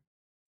dragon.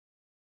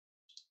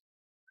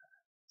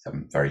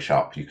 Some very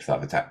sharp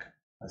Yugoslav attack,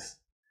 as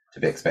to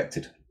be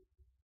expected.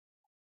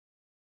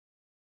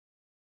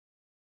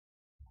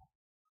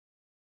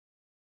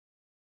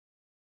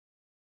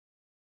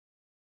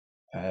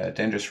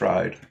 Dangerous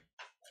Ride.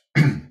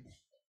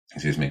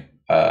 Excuse me.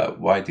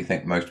 Why do you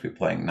think most people are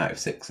playing knight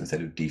f6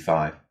 instead of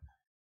d5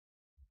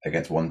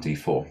 against 1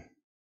 d4?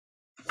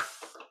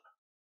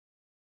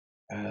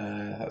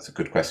 That's a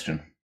good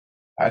question.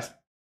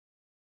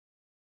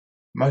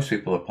 Most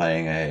people are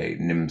playing a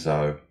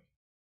Nimzo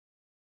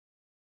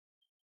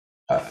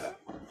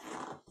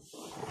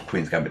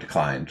Queen's Gambit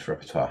declined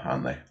repertoire,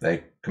 aren't they?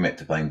 They commit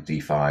to playing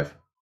d5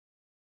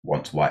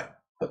 once white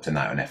puts a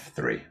knight on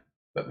f3,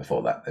 but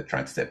before that they're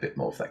trying to stay a bit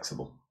more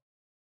flexible.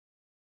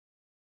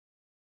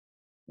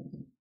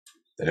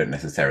 They don't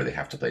necessarily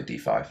have to play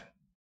d5.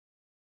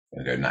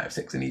 They go knight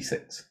f6 and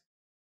e6.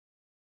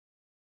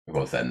 Of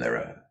course, then there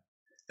are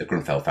the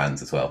Grunfeld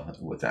fans as well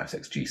with knight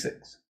f6,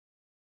 g6,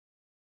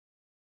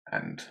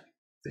 and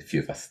a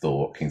few of us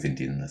thought King's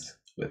Indians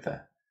with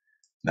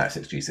knight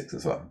f6, g6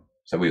 as well.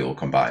 So we all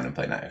combine and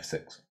play knight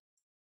f6.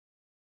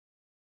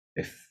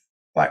 If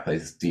black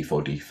plays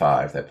d4,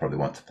 d5, they probably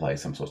want to play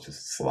some sort of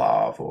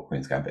Slav or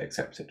Queen's Gambit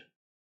accepted.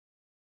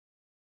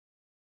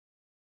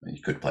 And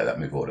you could play that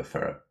move order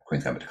for a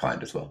Queen's Gambit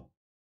declined as well.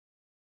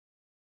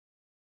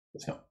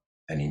 There's not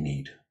any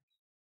need.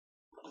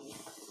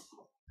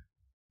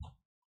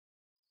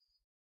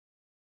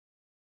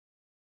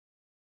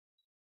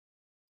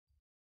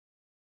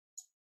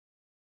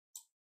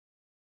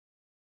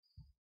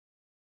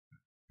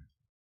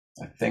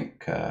 I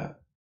think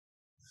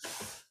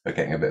we're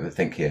getting a bit of a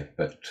think here,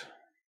 but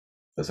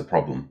there's a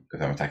problem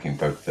because I'm attacking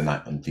both the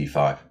knight on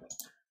d5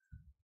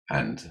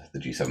 and the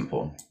g7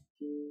 pawn.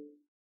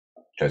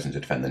 Chosen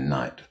to defend the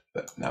knight,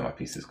 but now my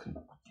pieces can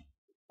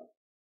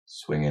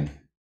swing in.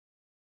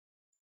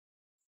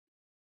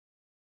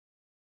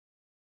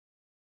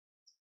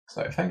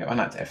 So if I get my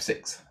knight to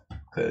f6,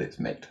 clearly it's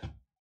mate.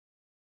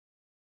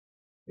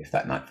 If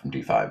that knight from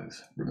d5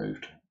 is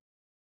removed.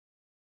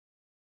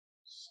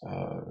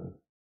 So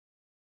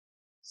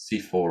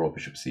c4 or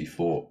bishop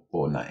c4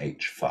 or knight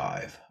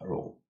h5 are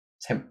all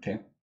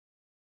tempting.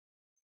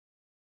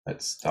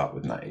 Let's start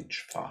with knight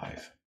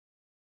h5.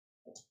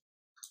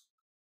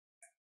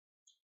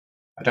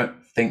 I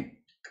don't think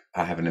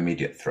I have an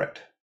immediate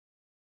threat.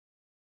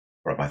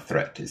 Or my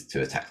threat is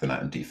to attack the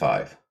knight on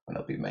d5 and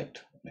it'll be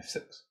mate on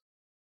f6.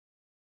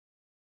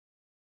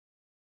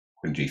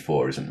 Queen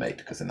g4 isn't mate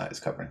because the knight is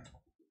covering.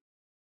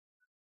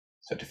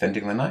 So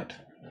defending the knight,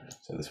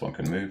 so this one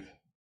can move.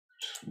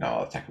 Now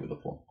I'll attack it with a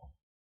pawn.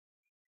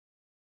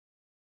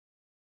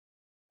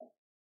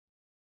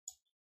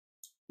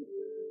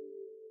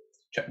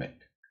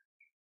 Checkmate.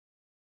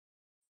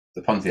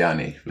 The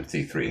Ponziani with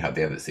c3, how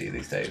do you ever see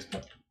these days?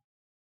 But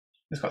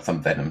it's got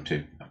some venom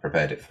too. I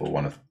prepared it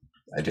for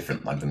a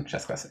different London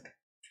Chess Classic.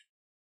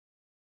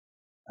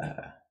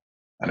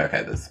 And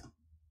okay, there's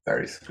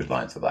various good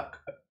lines for black,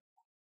 but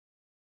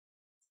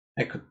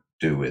it could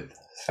do with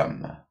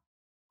some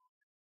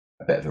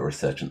a bit of a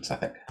resurgence, I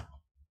think.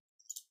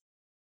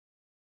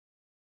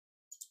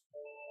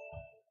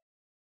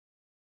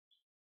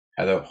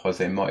 Hello,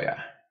 Jose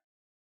Moya.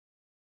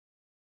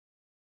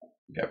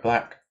 You go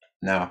black.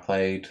 Now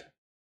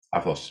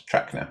I've lost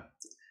track now.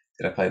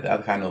 Did I play the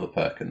Alekhine or the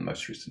Perk in the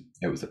most recent?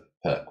 It was a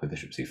Perk with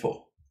bishop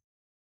c4.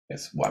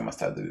 Yes, why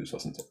must I lose,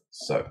 wasn't it?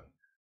 So,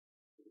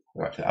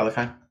 go back to the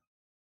Alekhine.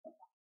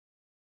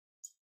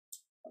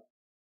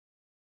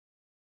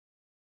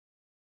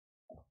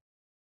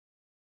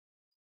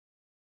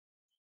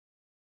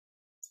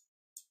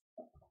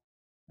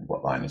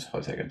 What line is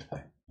Jose going to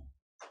play?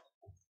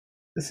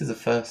 This is the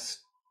first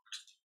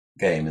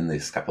game in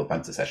these couple of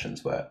banter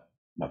sessions where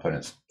my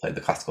opponents played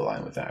the classical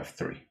line with knight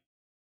f3.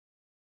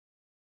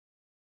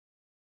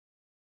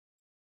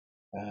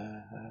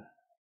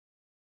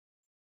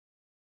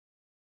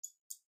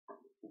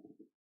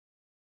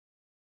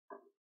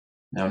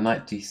 Now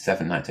knight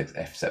d7, knight takes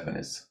f7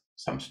 is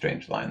some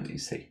strange line that you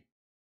see.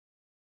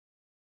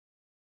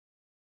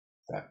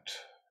 That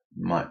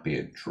might be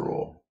a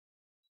draw.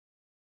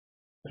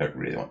 I don't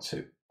really want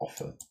to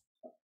offer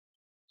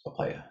a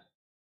player.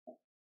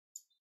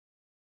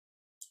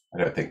 I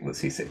don't think that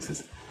c6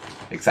 is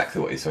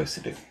exactly what you're supposed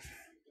to do.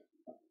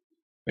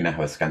 We now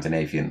have a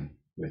Scandinavian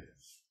with,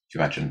 if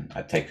you imagine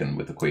I'd taken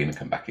with the queen and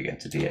come back again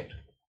to d8.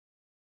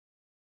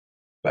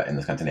 But in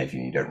the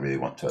Scandinavian, you don't really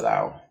want to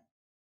allow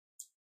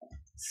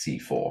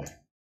c4.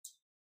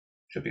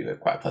 Should be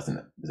quite a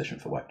pleasant position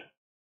for white.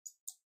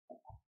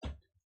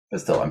 But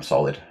still, I'm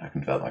solid. I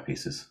can develop my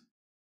pieces.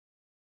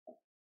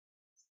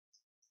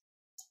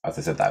 As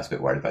I said, I was a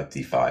bit worried about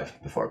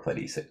d5 before I played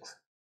e6.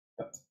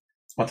 But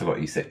once I've got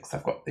e6,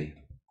 I've got the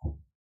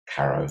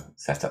Caro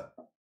set up.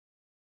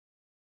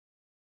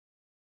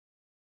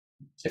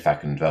 If I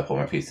can develop all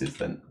my pieces,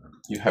 then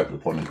you hope the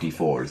pawn on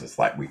d4 is a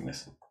slight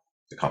weakness.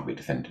 It can't be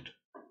defended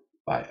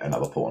by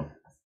another pawn.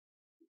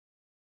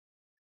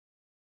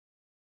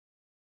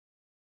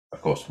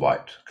 Of course,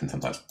 white can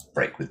sometimes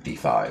break with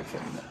d5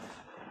 and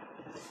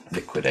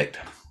liquidate.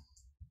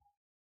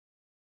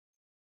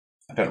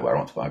 I don't know where I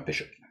want to put my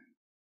bishop.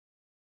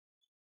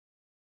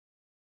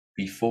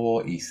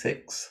 b4,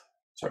 e6,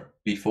 sorry,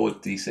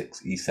 b4,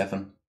 d6,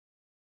 e7.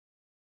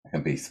 I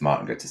can be smart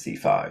and go to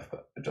c5,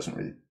 but it doesn't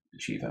really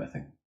achieve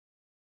anything.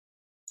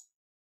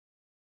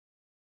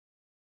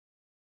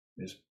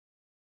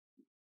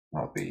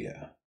 I'll be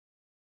a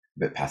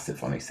bit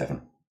passive on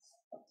e7.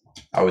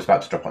 I was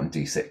about to drop on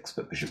d6,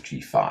 but bishop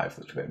g5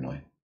 looked a bit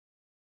annoying.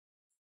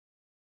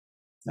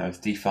 Now it's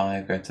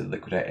d5 going to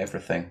liquidate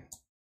everything.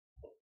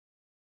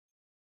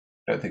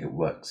 I don't think it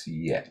works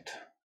yet,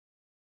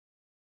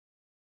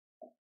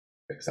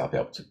 because I'll be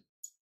able to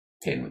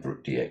pin with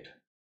rook d8.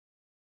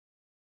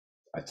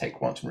 I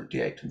take once from rook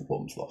d8 and the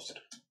pawn's lost.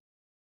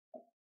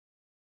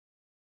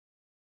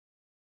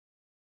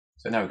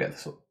 So now we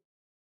get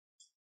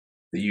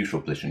the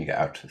usual position you get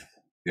out of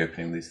the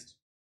opening of these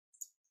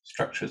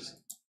structures,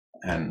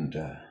 and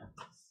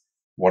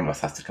one of us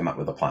has to come up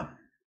with a plan.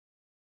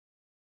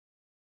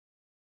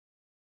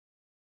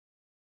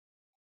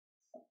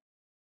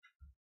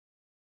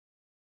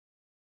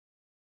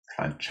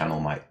 Try and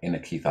channel my inner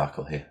Keith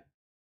Arkle here.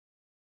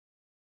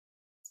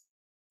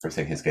 For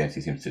taking his games,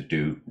 he seems to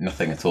do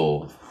nothing at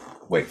all,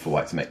 wait for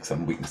white to make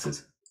some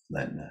weaknesses,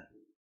 then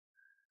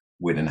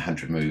win in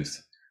 100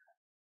 moves.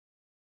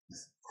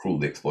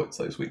 Cruelly exploits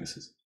those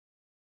weaknesses.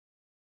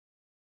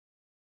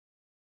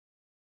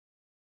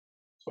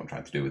 That's what I'm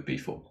trying to do with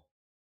b4.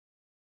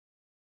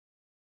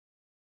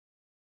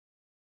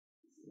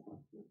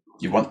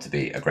 You want to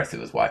be aggressive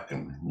as white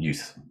and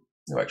use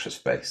no extra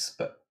space,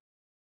 but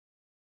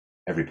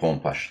every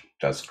pawn push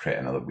does create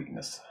another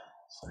weakness.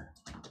 So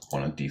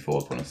pawn on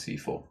d4, pawn on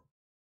c4.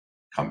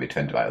 Can't be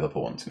defended by other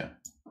pawns now.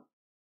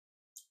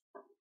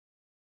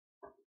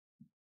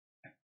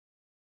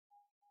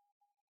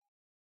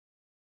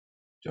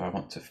 Do I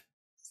want to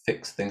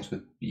fix things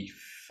with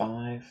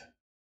b5?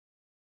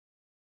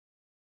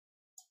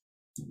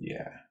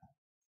 Yeah.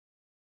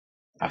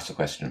 Ask the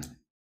question.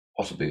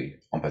 Possibly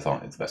en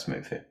passant is the best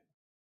move here.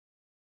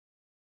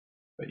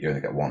 But you only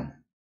get one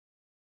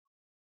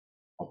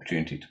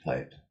opportunity to play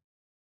it.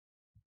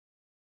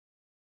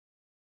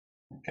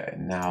 Okay,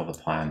 now the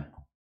plan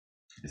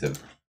is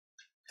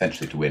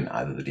eventually to win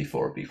either the d4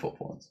 or b4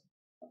 pawns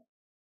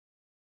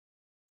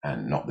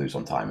and not lose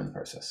on time in the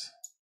process.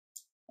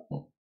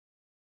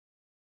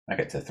 I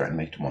get to threaten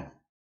mate 1.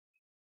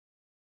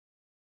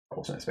 I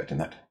wasn't expecting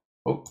that.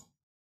 Oh,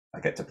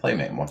 I get to play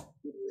mate 1.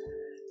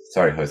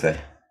 Sorry,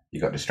 Jose, you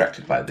got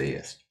distracted by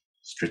the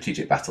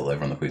strategic battle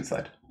over on the queen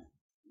side.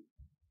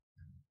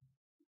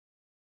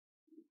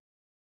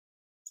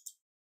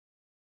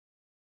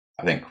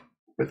 I think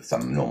with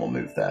some normal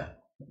move there,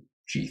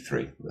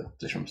 g3, the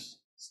position's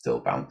still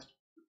balanced.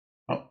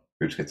 Oh,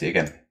 Boots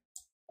again.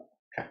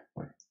 Okay,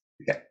 well,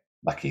 you get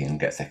lucky and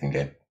get second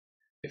game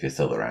if you're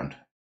still around.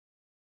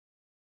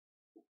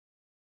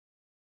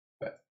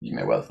 But you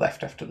may well have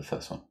left after the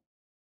first one.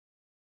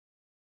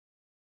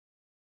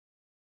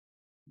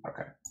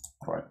 Okay,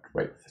 all right,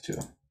 wait for the two of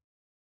them.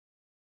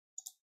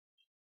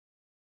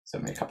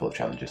 Send me a couple of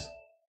challenges.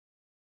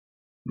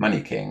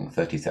 Money King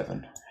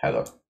 37.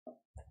 Hello.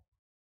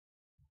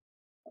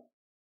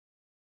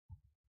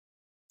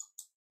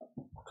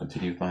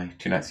 Continue with my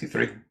 2 knight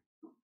c3.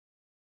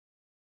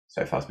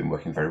 So far it's been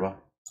working very well.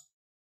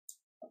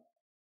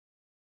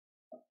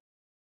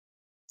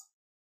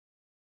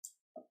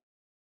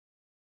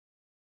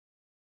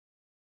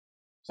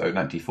 So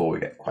knight d4 we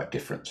get quite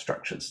different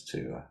structures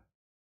to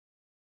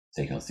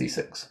taking on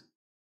c6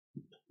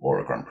 or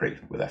a Grand Prix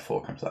with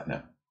f4 comes like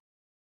now.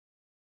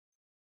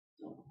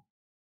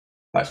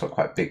 That's got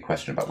quite a big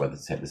question about whether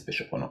to take this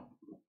bishop or not.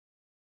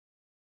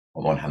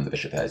 On the one hand, the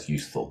bishop there is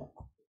useful,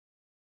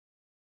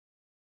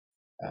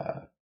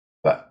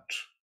 but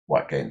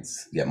white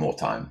gains yet more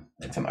time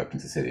in some open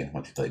Sicilian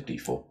once you play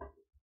d4.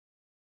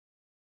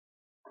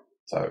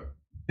 So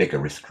bigger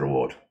risk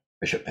reward,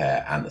 bishop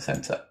pair and the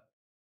center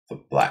for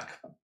black,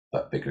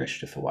 but bigger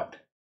initiative for white.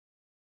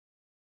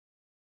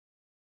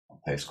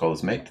 play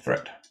scholar's mate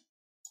threat.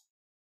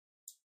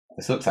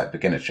 This looks like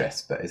beginner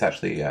chess, but it's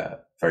actually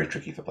very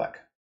tricky for black,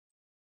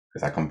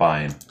 because I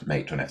combine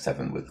mate on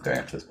f7 with going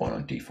after this pawn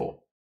on d4.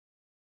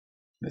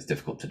 And it's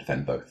difficult to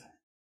defend both.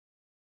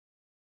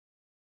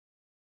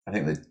 I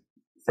think that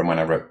from when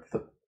I wrote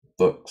the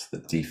books, the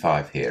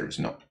d5 here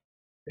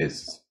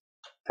is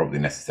probably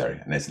necessary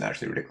and isn't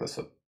actually ridiculous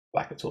for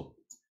black at all.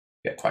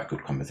 Get quite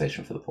good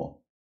compensation for the pawn.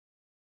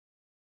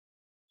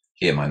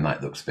 Here my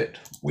knight looks a bit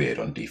weird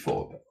on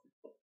d4, but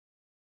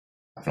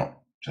I've not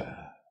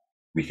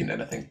weakened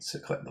anything to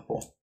collect the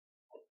pawn.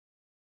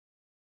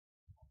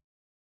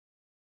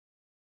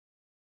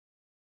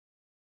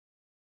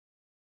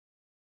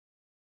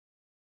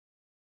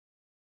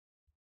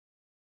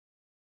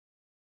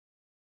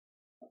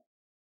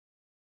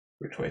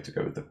 Which way to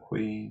go with the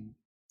queen?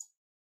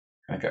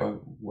 Can I get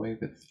away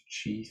with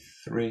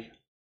g3?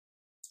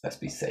 Let's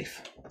be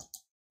safe.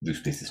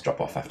 Loose pieces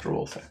drop off after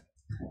all, so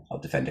I'll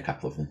defend a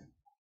couple of them.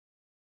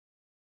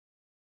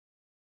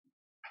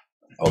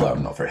 Although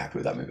I'm not very happy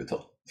with that move at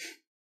all.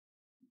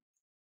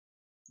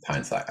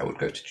 Hindsight, I would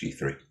go to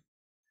g3.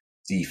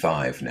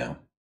 d5 now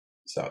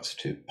starts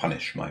to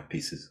punish my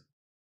pieces.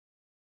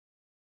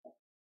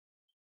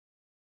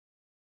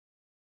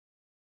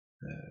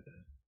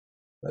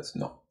 Let's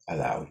not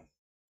allow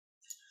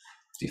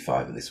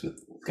d5, at least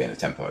with gain of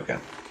tempo again.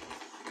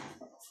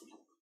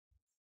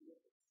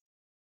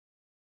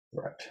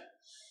 Right,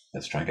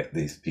 let's try and get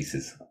these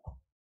pieces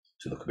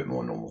to look a bit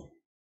more normal.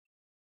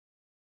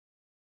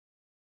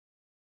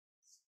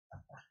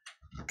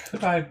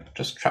 Could I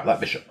just trap that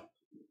bishop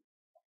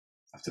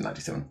after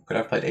 97? Could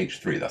I have played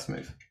h3 this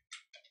move?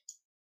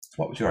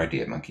 What was your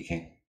idea, Monkey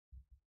King?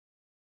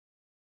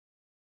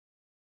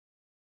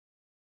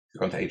 If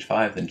you've gone to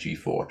h5, then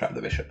g4, trap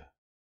the bishop.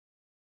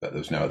 But there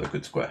was no other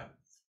good square.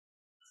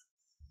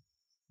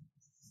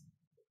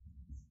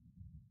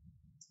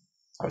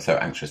 I was so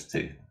anxious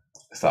to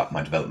start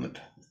my development.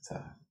 So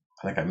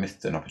I think I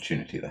missed an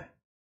opportunity there.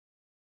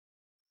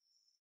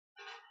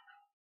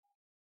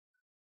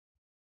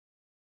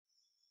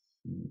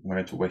 I'm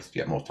going to waste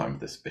yet more time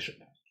with this bishop.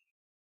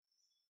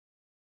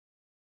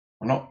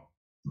 I'm not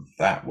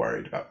that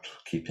worried about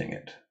keeping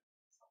it,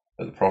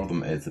 but the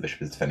problem is the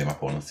bishop is defending my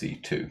pawn on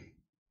c2.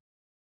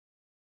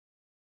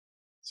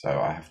 So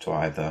I have to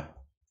either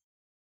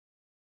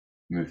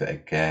move it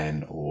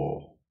again,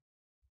 or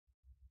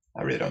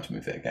I really don't want to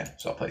move it again,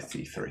 so I'll play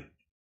c3.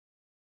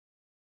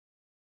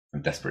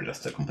 I'm desperate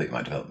just to complete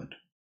my development.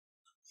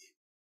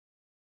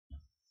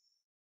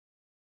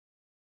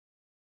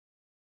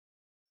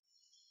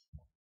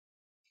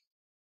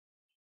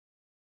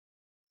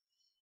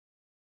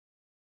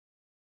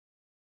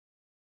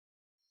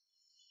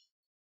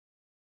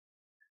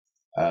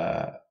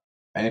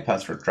 Any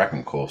plans for a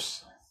dragon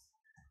course?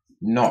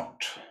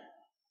 Not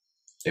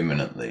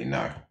imminently,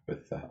 no.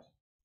 With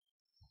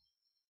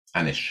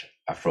Anish,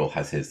 after all,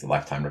 has his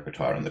lifetime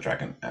repertoire on the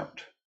dragon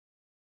out.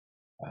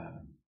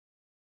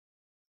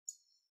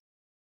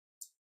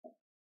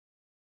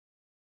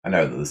 I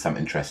know that there's some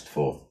interest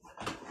for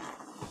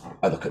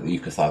I look at the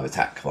Yugoslav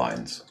attack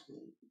lines.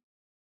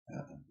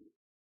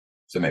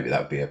 So maybe that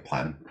would be a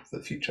plan for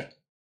the future,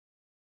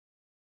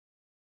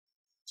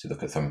 to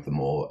look at some of the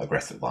more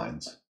aggressive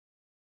lines.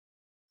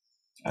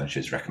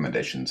 Anish's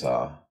recommendations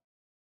are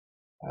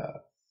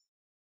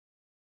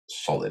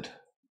solid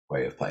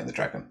way of playing the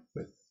dragon,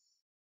 with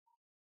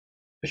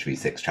bishop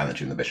e6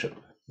 challenging the bishop,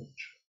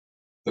 which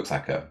looks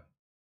like a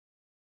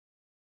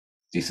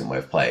decent way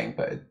of playing,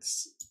 but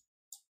it's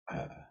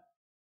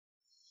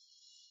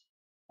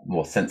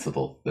more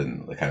sensible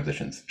than the kind of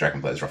positions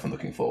dragon players are often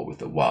looking for, with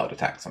the wild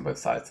attacks on both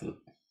sides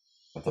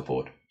of the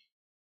board.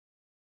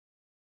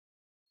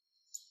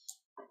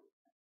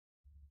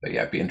 But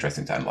yeah, it'd be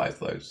interesting to analyze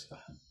those.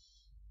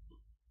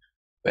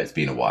 But it's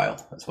been a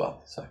while as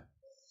well, so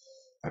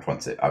I'd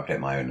want to update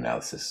my own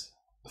analysis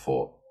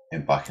before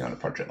embarking on a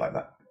project like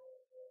that.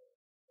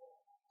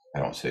 I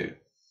don't want to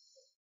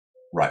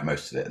write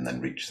most of it and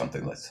then reach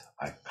something that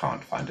I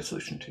can't find a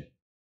solution to.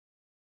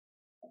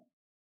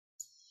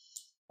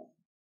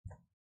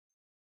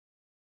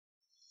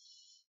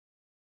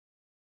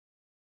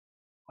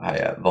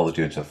 I lulled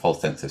you into a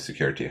false sense of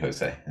security,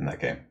 Jose, in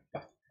that game.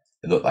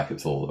 It looked like it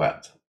was all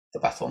about the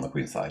battle on the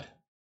queen side.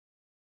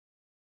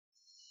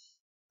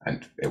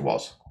 And it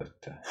was, but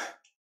it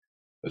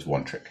was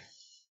one trick.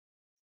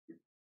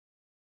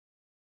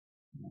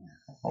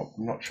 I'm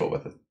not sure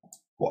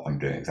what I'm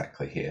doing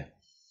exactly here.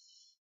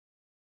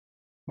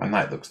 My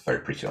knight looks very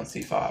pretty on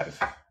c5.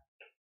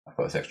 I've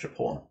got this extra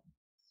pawn.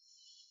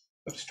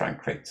 I'll just try and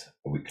create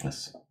a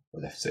weakness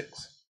with f6.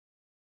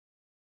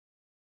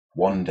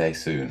 One day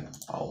soon,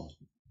 I'll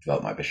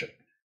develop my bishop.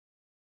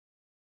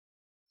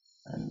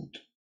 And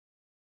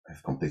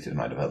I've completed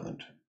my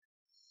development.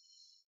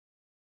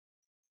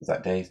 Is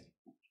that day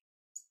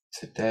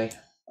today?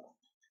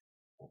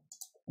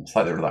 I'm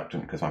slightly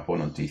reluctant because my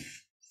pawn on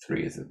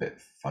d3 is a bit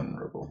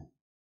vulnerable.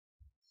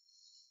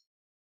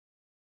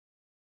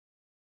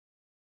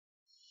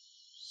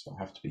 So I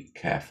have to be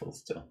careful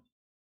still.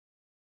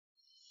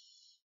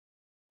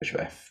 Bishop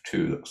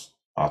f2 looks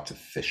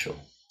artificial,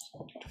 so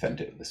I'll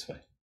defend it this way.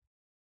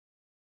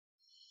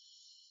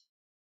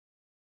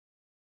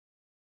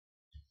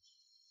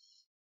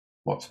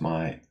 What's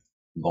my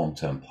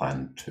long-term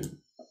plan to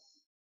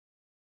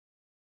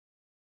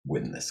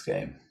win this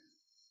game?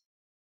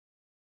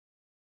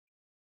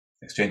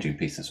 Exchanging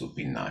pieces would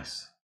be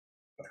nice,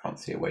 but I can't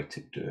see a way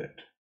to do it.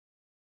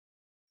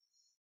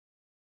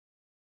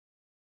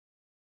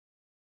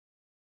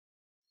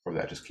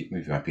 Probably I just keep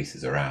moving my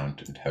pieces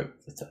around and hope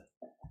that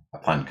a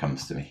plan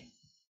comes to me.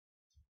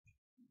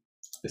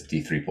 This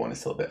d3 pawn is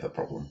still a bit of a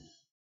problem.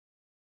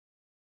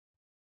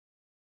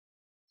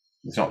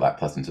 It's not that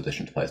pleasant a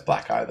position to play as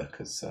black either,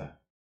 because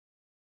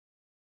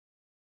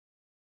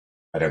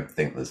I don't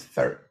think there's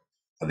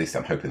at least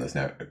I'm hoping there's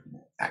no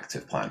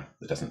active plan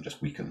that doesn't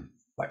just weaken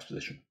black's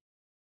position.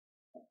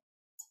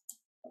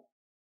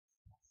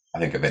 I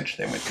think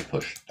eventually I'm going to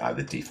push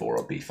either d4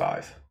 or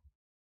b5.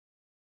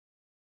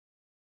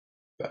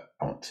 But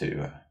I want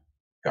to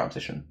go in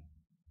position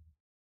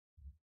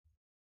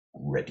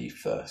ready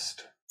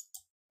first.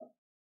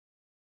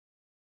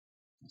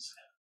 Let's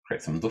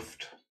create some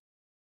luft.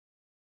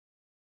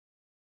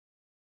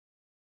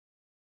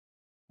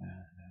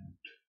 And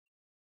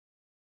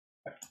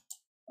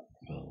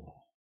we'll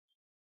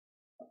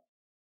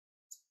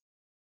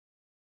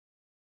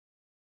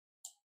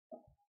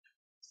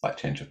slight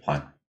change of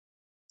plan.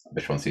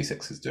 Bishop on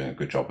c6 is doing a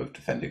good job of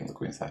defending the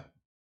queen side.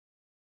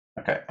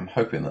 Okay, I'm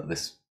hoping that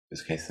this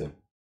is a case of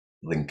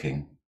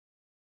linking,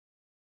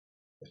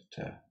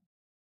 but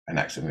an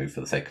active move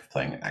for the sake of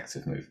playing an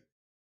active move.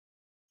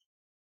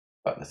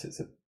 But this is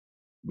a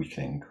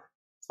weakening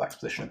black's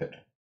position a bit.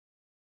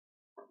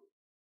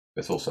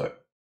 But it's also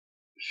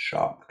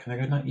sharp. Can I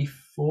go knight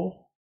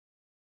e4?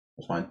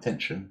 That's my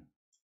intention.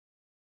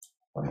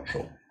 I'm not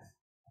sure.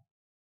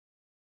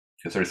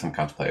 Because there is some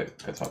counterplay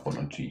against my pawn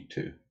on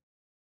g2.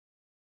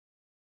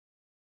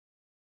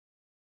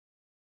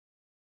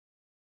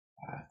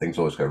 Things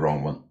always go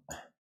wrong when I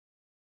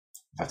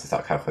have to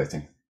start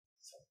calculating.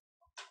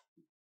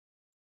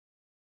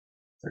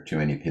 There are too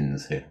many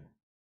pins here.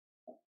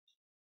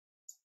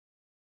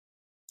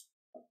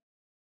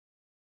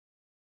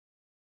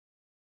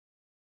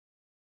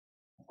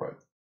 Right.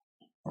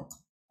 Oh.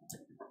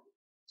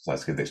 So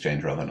let's give the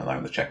exchange rather than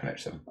allowing the check on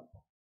h7.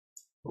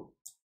 Oh.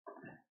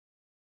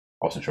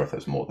 I wasn't sure if there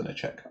was more than a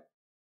check.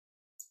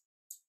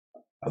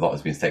 A lot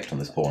has been staked on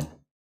this pawn.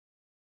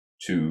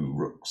 2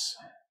 rooks.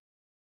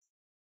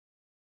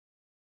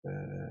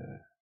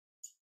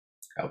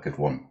 I'll give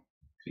 1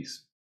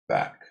 piece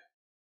back.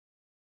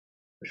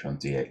 Which one?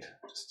 d8,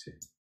 just to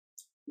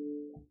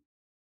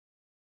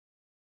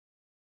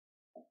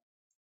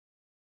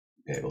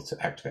be able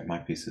to activate my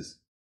pieces.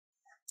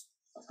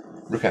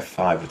 Rook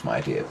f5 was my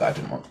idea, but I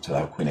didn't want to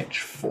allow queen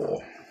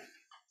h4.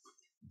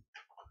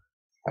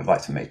 I'd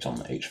like to mate on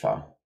the h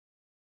file.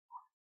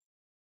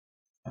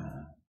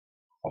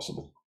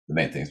 Possible. The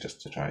main thing is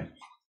just to try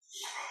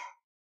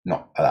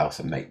not allow us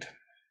a mate.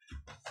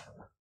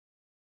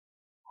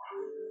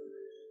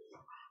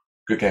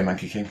 Good game,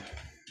 Monkey King.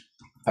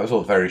 That was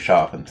all very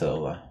sharp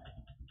until I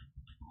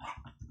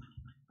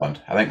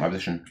think my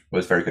position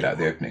was very good out of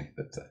the opening,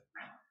 but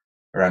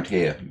around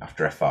here,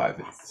 after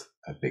f5, it's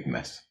a big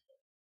mess.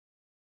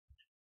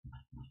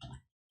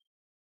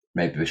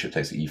 Maybe bishop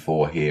takes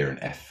e4 here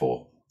and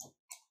f4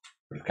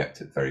 would have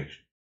kept it very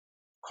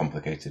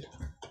complicated.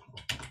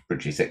 Rook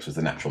g6 was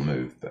the natural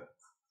move, but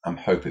I'm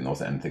hoping there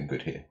wasn't anything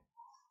good here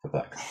for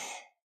black.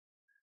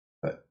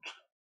 But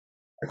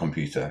a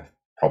computer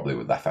probably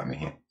would laugh at me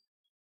here.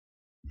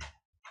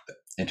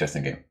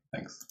 Interesting game,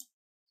 thanks.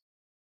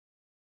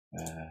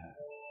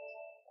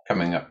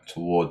 Coming up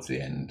towards the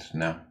end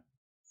now.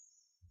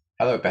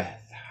 Hello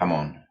Beth,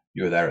 Hamon.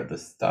 You were there at the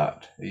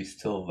start. Are you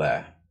still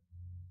there?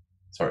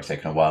 Sorry it's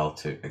taken a while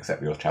to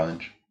accept your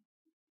challenge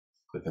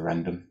with the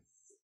random.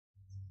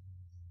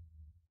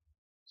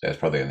 So it's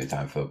probably only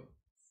time for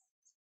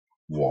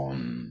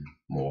 1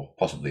 more,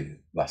 possibly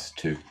last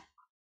 2.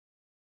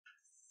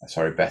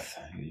 Sorry Beth,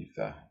 you've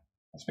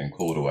that's been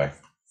called away.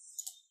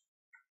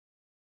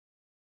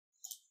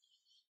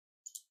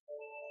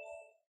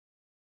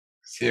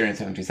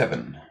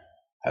 Syrian77,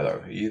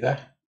 hello, are you there?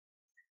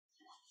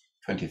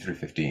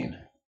 2315.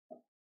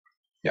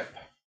 Yep.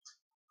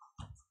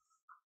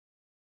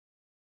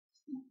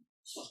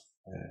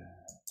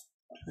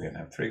 We're going to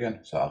have 3 again,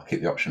 so I'll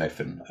keep the option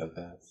open of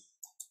a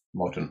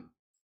modern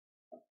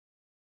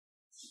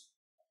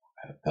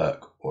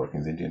Perk or a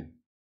King's Indian.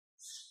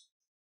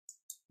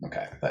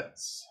 Okay,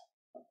 let's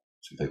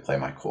simply play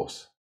my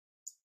course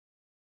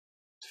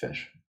to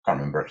finish. Can't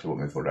remember actually what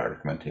move would I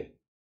recommend here.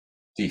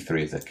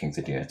 d3 is a King's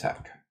Indian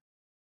attack,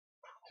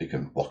 so you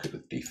can block it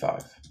with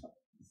d5.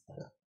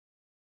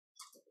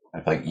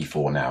 And playing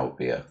e4 now would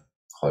be a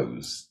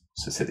closed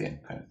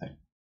Sicilian kind of thing.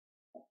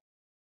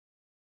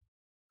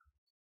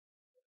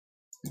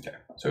 Okay,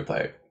 so we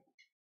play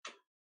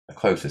a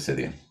closed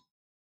Sicilian.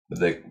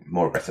 The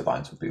more aggressive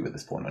lines would be with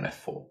this pawn on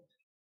f4.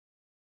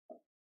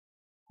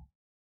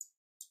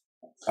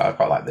 I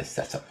quite like this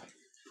setup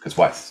because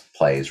white's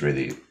play is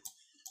really to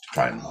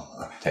try and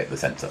take the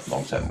centre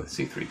long term with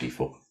c3,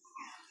 d4.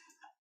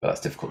 But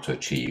that's difficult to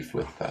achieve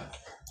with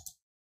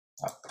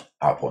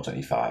our pawns on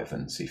e5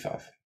 and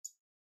c5.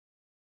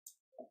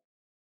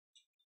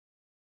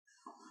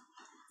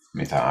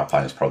 Meantime, our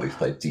plan is probably to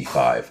play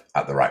d5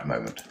 at the right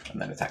moment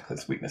and then attack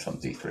this weakness on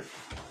d3.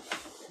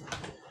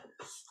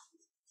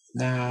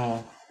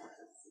 Now,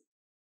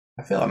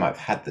 I feel I might have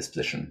had this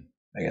position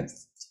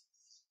against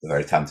the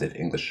very talented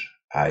English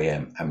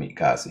IM Amit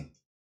Ghazi,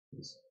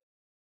 who's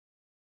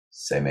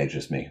same age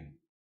as me.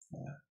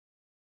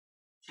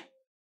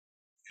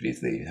 Could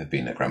easily have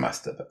been a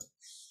grandmaster, but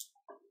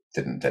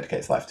didn't dedicate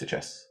his life to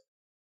chess.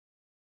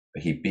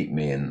 But he beat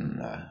me in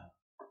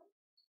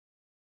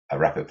a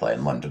rapid play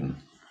in London.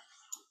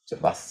 Was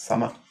it last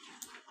summer?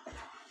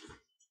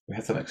 We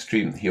had some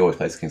extreme. He always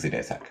plays King's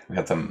Indian attack. We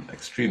had some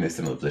extremely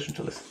similar position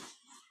to this.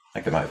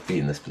 Like it might be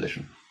in this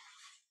position.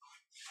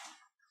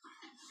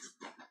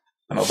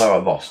 And although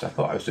I lost, I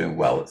thought I was doing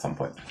well at some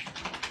point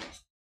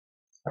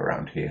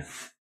around here.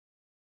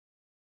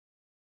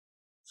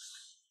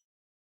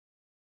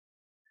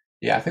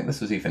 Yeah, I think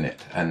this was even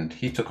it. And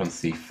he took on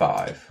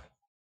c5,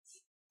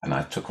 and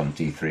I took on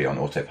d3 on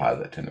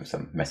autopilot, and it was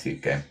some messy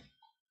game.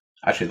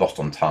 I actually lost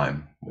on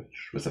time,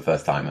 which was the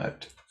first time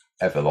I'd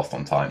ever lost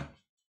on time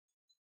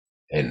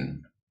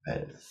in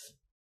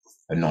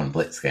a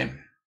non-blitz game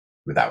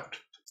without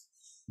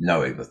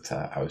knowing that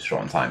I was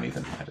short on time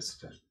even.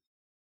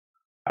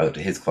 I looked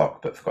at his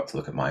clock, but forgot to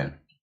look at mine.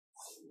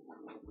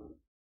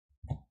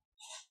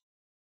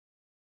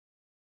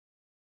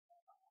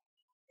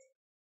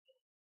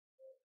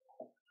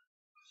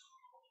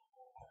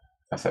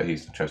 So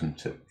he's chosen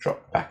to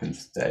drop back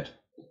instead.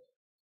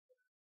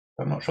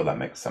 I'm not sure that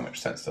makes so much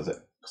sense, does it?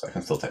 Because I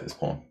can still take this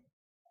pawn.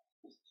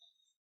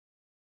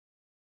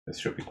 This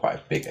should be quite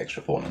a big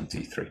extra pawn on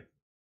d3.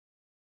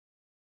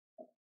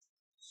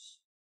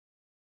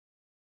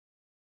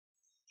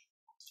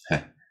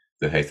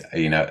 So,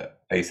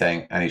 are you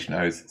saying Anish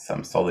knows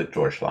some solid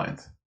drawish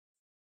lines?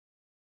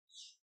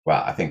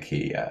 Well, I think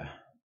he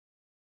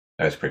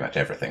knows pretty much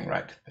everything,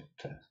 right?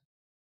 But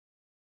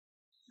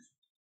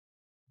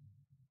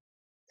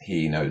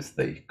he knows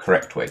the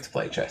correct way to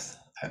play chess,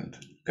 and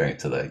going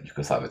to the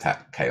Yugoslav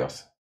attack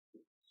chaos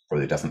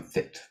probably doesn't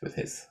fit with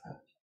his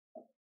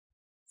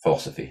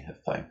philosophy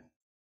of playing.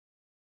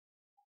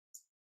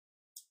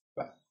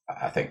 But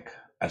I think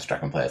as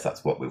dragon players,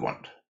 that's what we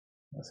want.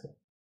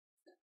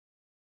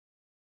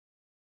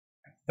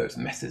 Those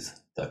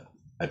messes, the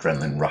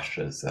adrenaline rush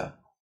as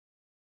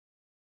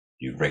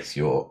you race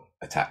your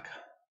attack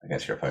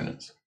against your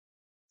opponents.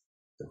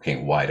 The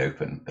king wide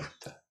open,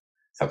 but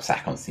some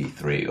sack on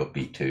c3 or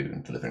b2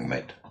 and delivering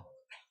mate.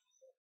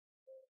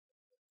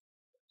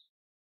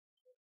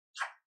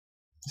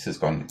 This has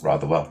gone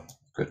rather well.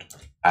 Good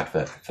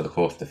advert for the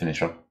course to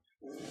finish on.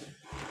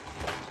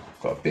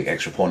 Got a big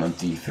extra pawn on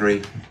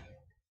d3.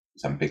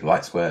 Some big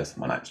light squares.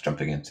 My knight's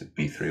jumping into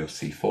b3 or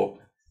c4.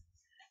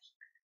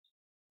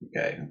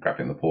 Okay, I'm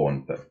grabbing the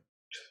pawn, but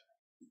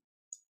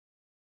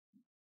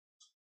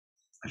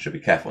I should be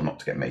careful not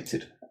to get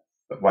mated.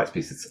 But white's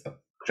pieces are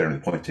generally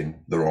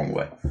pointing the wrong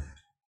way.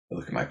 I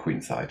look at my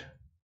queen side.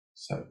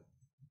 So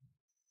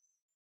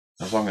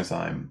as long as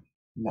I'm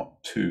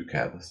not too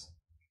careless,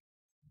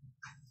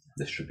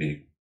 this should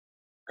be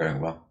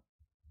going well.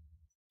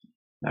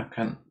 Now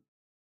can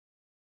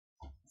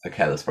the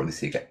careless probably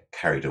see get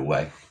carried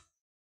away.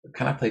 But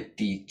can I play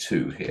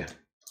d2 here?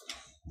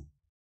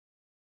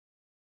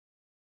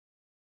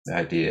 The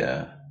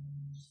idea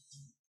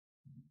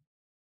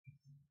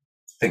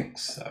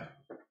thinks so.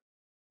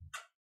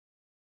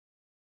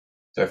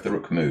 So if the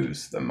rook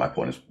moves, then my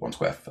pawn is one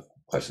square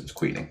closer to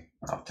queening.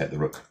 I'll take the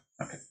rook.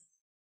 Okay.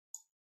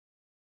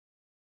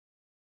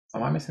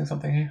 Am I missing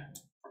something here?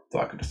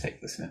 Thought I could just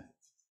take this now.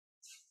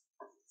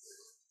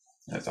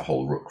 It's a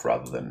whole rook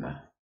rather than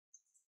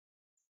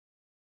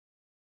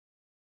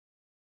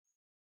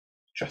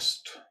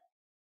just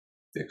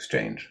the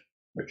exchange,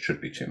 which should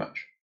be too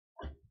much.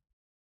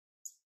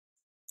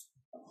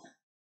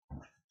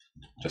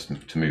 Just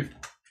to move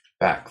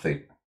back,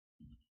 the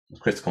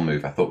critical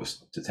move I thought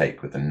was to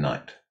take with the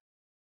knight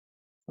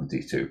on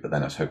d2, but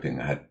then I was hoping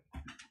I had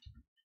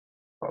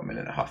about a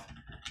minute and a half,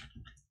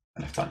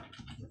 enough time.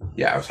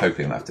 Yeah, I was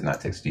hoping that after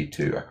knight takes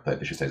d2, I could play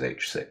bishop takes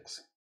h6,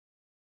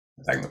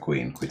 attacking the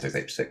queen, queen takes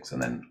h6,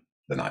 and then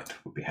the knight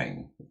would be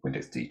hanging with queen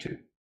takes d2.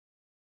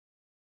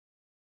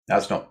 Now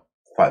it's not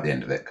quite the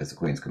end of it because the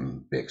queens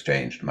can be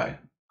exchanged. I'm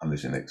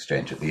losing the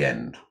exchange at the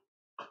end,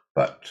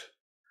 but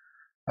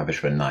my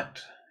bishop and knight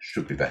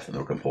should be better than the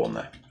rook and pawn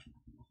there.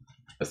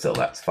 But still,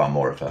 that's far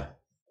more of a,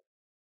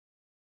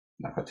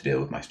 I've got to deal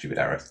with my stupid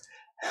arrows,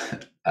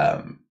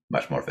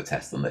 much more of a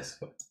test than this.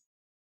 But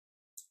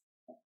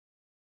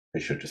it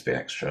should just be an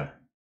extra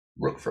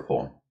rook for a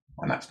pawn,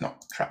 and that's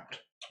not trapped.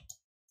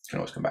 You can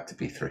always come back to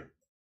b3.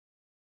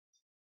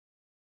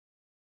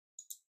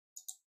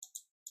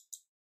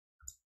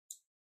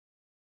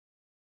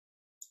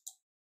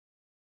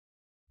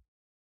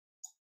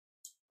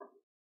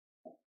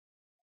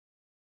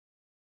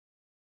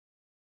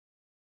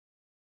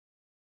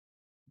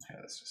 Okay,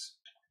 let's just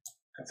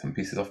Got some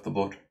pieces off the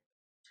board.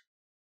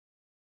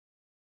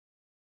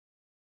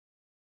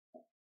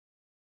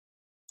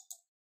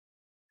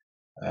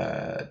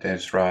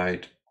 Danish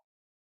Ride.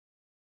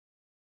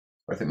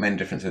 I think main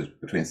differences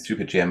between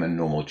Super GM and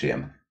normal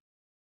GM.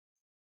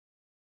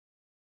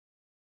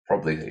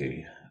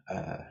 Probably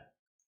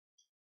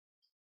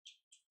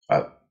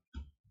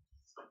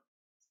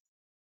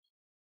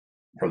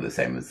probably the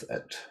same as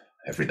at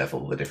every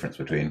level, the difference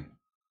between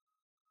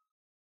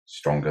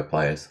stronger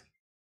players.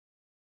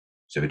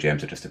 Super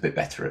GMs are just a bit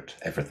better at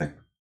everything,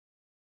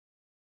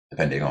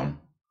 depending on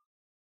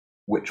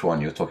which one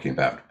you're talking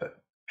about,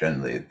 but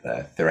generally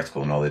their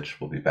theoretical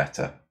knowledge will be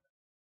better.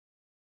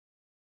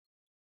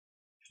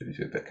 Should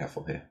be a bit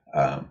careful here.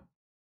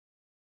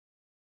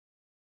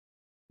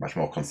 Much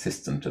more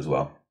consistent as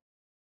well.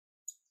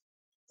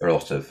 There are a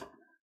lot of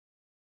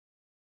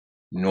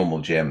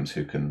normal GMs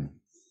who can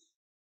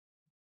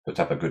put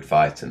up a good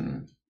fight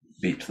and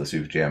beat the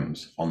Super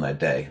GMs on their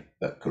day,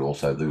 but could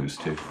also lose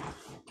to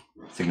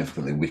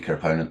significantly weaker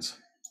opponents.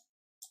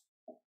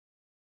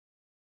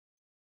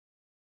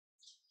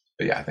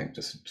 But yeah, I think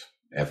just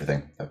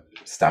everything. The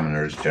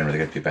stamina is generally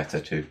going to be better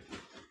too.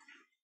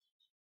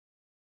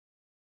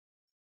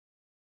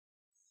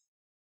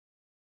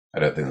 I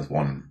don't think there's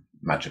one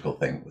magical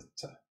thing with,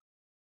 for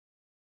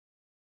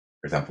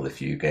example,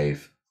 if you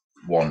gave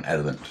one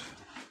element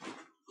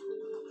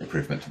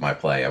improvement to my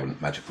play, I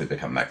wouldn't magically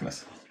become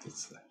Magnus.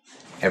 It's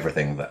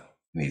everything that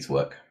needs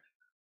work.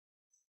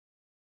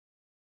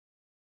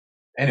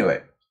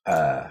 Anyway,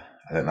 I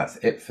think that's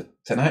it for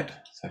tonight.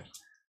 So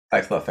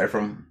thanks a lot for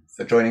everyone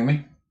for joining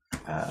me.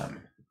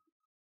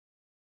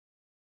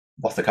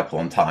 Lost a couple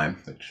on time,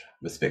 which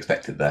was to be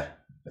expected there.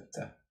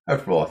 But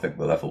overall, I think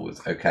the level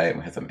was okay and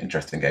we had some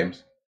interesting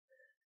games.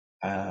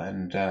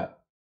 And I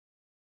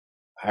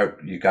hope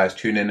you guys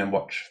tune in and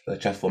watch the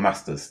Chessable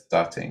Masters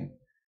starting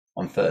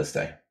on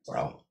Thursday, where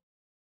I'll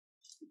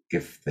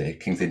give the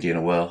King's Indian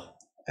a whirl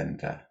and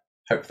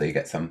hopefully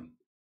get some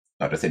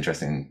not just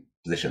interesting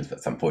positions,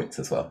 but some points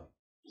as well.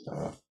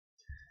 So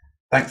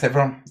thanks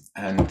everyone,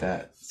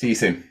 and see you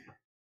soon.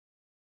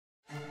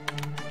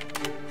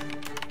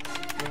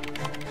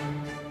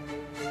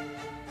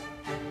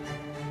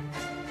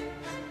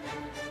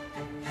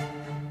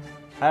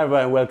 Hi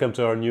everyone, welcome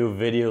to our new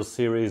video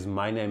series.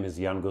 My name is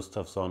Jan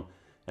Gustafsson,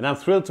 and I'm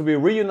thrilled to be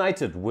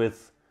reunited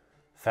with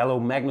fellow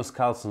Magnus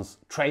Carlsen's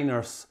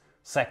trainers,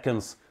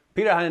 seconds,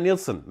 Peter Heine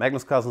Nielsen,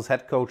 Magnus Carlsen's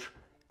head coach,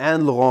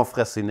 and Laurent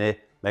Fressinet,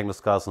 Magnus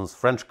Carlsen's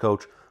French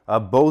coach, are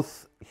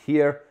both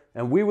here,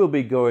 and we will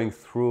be going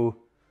through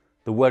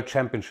the World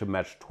Championship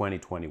match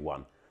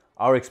 2021.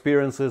 Our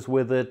experiences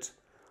with it,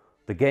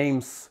 the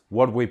games,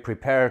 what we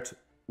prepared,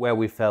 where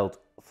we felt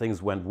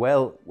things went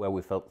well, where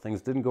we felt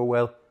things didn't go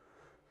well.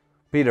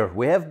 Peter,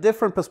 we have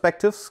different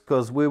perspectives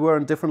because we were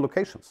in different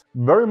locations.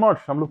 Very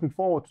much. I'm looking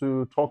forward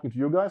to talking to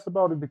you guys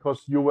about it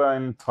because you were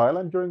in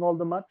Thailand during all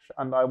the match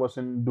and I was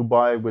in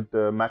Dubai with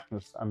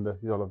Magnus and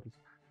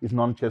his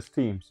non-chess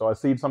team. So I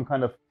see some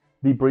kind of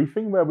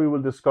debriefing where we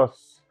will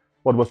discuss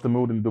what was the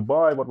mood in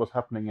Dubai, what was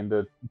happening in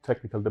the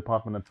technical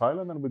department in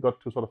Thailand, and we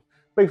got to sort of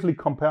basically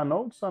compare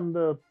notes and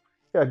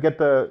get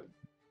the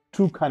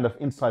two kind of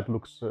inside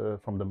looks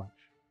from the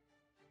match.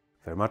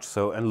 Very much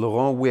so. And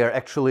Laurent, we are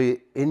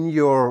actually in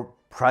your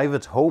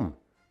private home.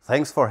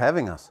 Thanks for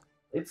having us.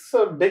 It's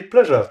a big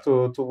pleasure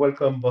to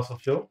welcome both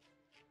of you,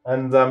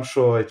 and I'm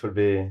sure it will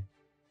be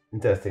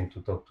interesting to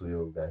talk to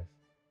you guys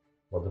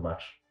about the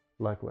match.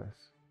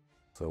 Likewise.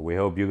 So we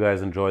hope you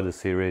guys enjoy the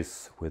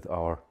series with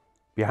our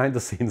behind the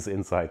scenes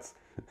insights.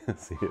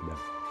 See you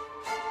then.